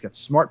 I think he's got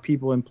smart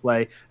people in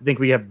play. I think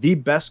we have the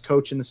best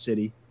coach in the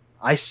city.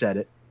 I said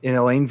it, in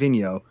Alain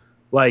Vigneault.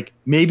 Like,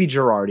 maybe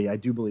Girardi. I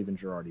do believe in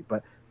Girardi.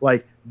 But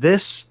Like,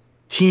 this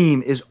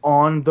team is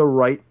on the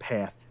right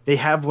path. They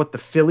have what the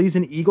Phillies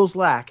and Eagles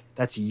lack.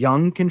 That's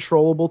young,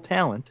 controllable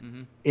talent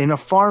in a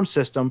farm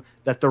system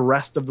that the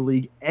rest of the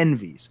league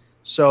envies.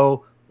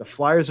 So the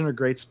Flyers are in a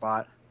great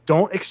spot.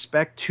 Don't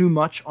expect too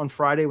much on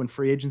Friday when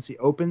free agency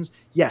opens.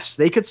 Yes,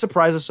 they could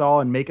surprise us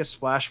all and make a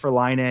splash for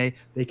Line A.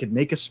 They could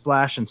make a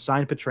splash and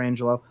sign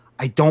Pietrangelo.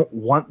 I don't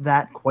want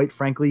that, quite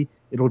frankly.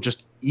 It'll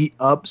just eat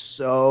up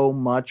so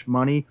much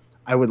money.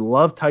 I would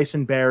love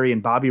Tyson Barrie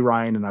and Bobby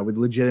Ryan, and I would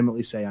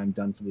legitimately say I'm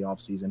done for the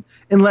offseason,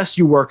 unless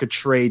you work a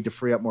trade to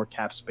free up more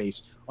cap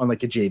space on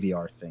like a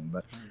JVR thing.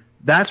 But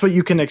that's what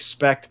you can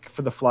expect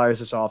for the Flyers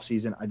this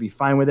offseason. I'd be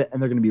fine with it,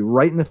 and they're going to be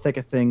right in the thick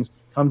of things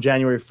come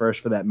January 1st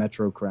for that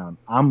Metro Crown.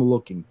 I'm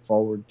looking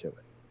forward to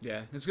it.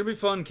 Yeah, it's going to be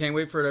fun. Can't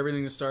wait for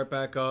everything to start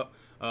back up.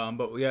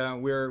 But yeah,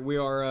 we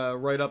are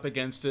right up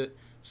against it.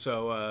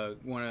 So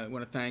want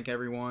to thank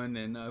everyone,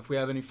 and if we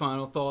have any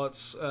final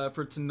thoughts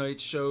for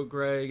tonight's show,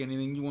 Greg,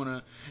 anything you want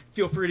to,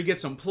 feel free to get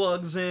some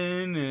plugs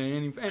in,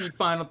 and any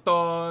final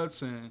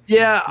thoughts. And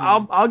yeah,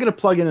 I'll get a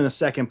plug in a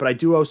second, but I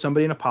do owe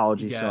somebody an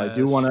apology. Yes. So I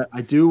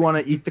do want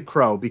to eat the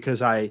crow,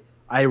 because I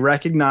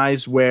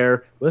recognize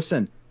where,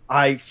 listen,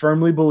 I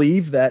firmly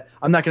believe that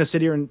I'm not going to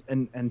sit here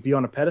and be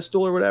on a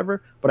pedestal or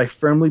whatever, but I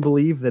firmly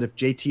believe that if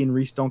JT and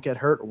Reese don't get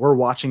hurt, we're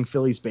watching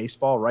Phillies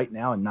baseball right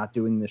now and not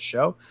doing this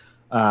show.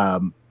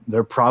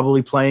 They're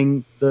probably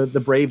playing the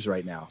Braves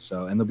right now.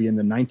 So, and they'll be in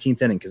the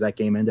 19th inning because that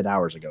game ended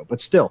hours ago.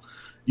 But still,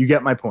 you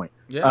get my point.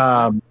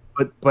 Yeah.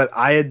 But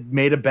I had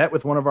made a bet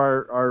with one of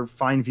our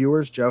fine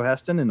viewers, Joe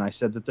Heston, and I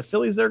said that the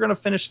Phillies, they're going to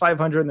finish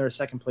 500 and they're a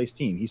second place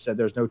team. He said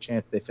there's no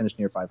chance they finish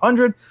near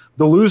 500.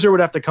 The loser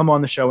would have to come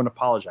on the show and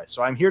apologize.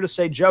 So I'm here to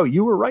say, Joe,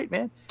 you were right,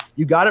 man.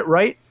 You got it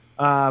right.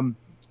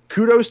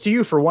 Kudos to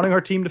you for wanting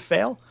our team to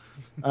fail.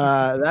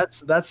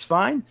 That's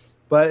fine.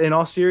 But in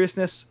all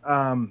seriousness,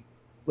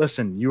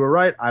 listen, you were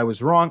right. I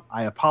was wrong.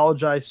 I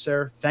apologize,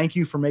 sir. Thank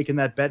you for making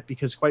that bet,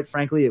 because quite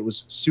frankly, it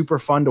was super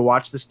fun to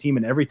watch this team.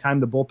 And every time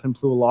the bullpen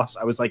blew a loss,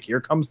 I was like,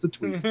 here comes the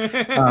tweet.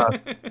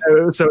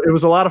 So it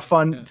was a lot of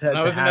fun.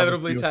 I was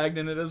inevitably tagged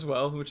in it as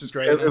well, which is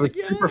great. It was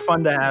super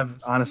fun to have,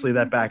 honestly,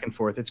 that back and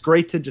forth. It's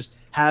great to just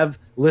have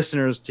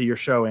listeners to your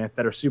show, Ant,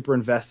 that are super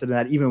invested in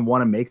that, even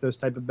want to make those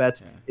type of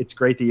bets. Yeah. It's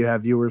great that you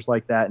have viewers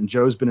like that. And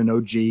Joe's been an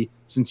OG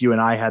since you and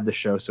I had the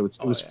show. So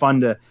it was fun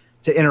to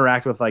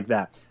interact with like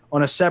that.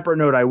 On a separate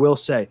note, I will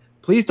say,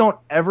 please don't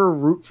ever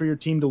root for your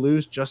team to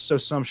lose just so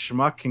some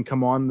schmuck can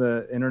come on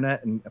the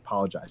internet and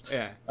apologize.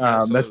 Yeah,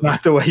 that's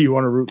not the way you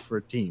want to root for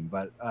a team.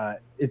 But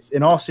it's,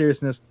 in all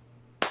seriousness,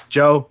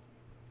 Joe,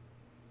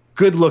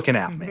 good looking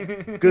out,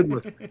 man. Good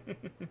looking.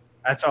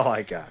 That's all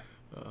I got.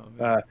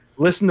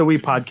 Listen to We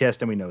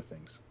Podcast and We Know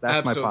Things.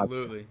 That's my podcast.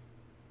 Absolutely.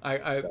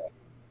 I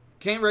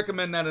can't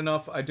recommend that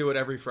enough. I do it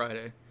every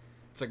Friday.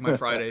 It's like my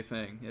Friday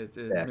thing.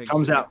 It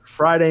comes out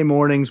Friday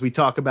mornings. We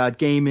talk about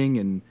gaming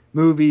and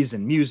movies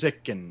and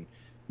music and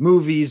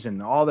movies and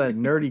all that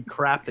nerdy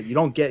crap that you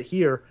don't get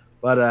here.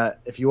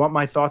 But if you want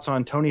my thoughts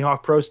on Tony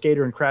Hawk Pro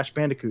Skater and Crash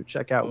Bandicoot,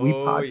 check out We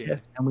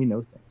Podcast and We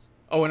Know Things.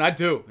 Oh, and I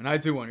do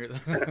want to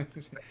hear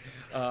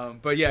that.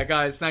 But yeah,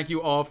 guys, thank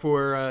you all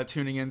for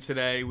tuning in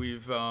today.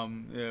 We've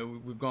gone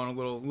a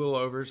little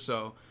over,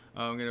 so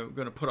I'm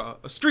gonna put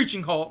a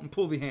screeching halt and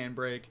pull the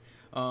handbrake.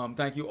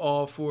 Thank you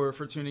all for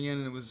tuning in,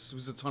 and it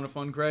was a ton of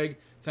fun. Greg,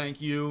 thank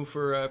you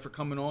for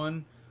coming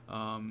on.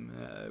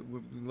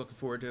 We're looking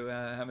forward to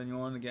having you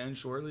on again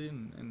shortly,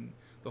 and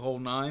the whole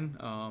nine.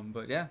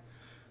 But yeah,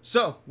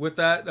 so with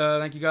that,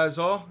 thank you guys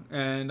all,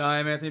 and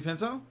I'm Anthony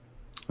Pinto.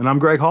 And I'm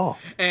Greg Hall.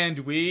 And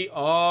we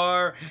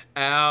are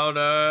out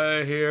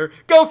of here.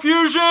 Go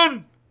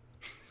Fusion!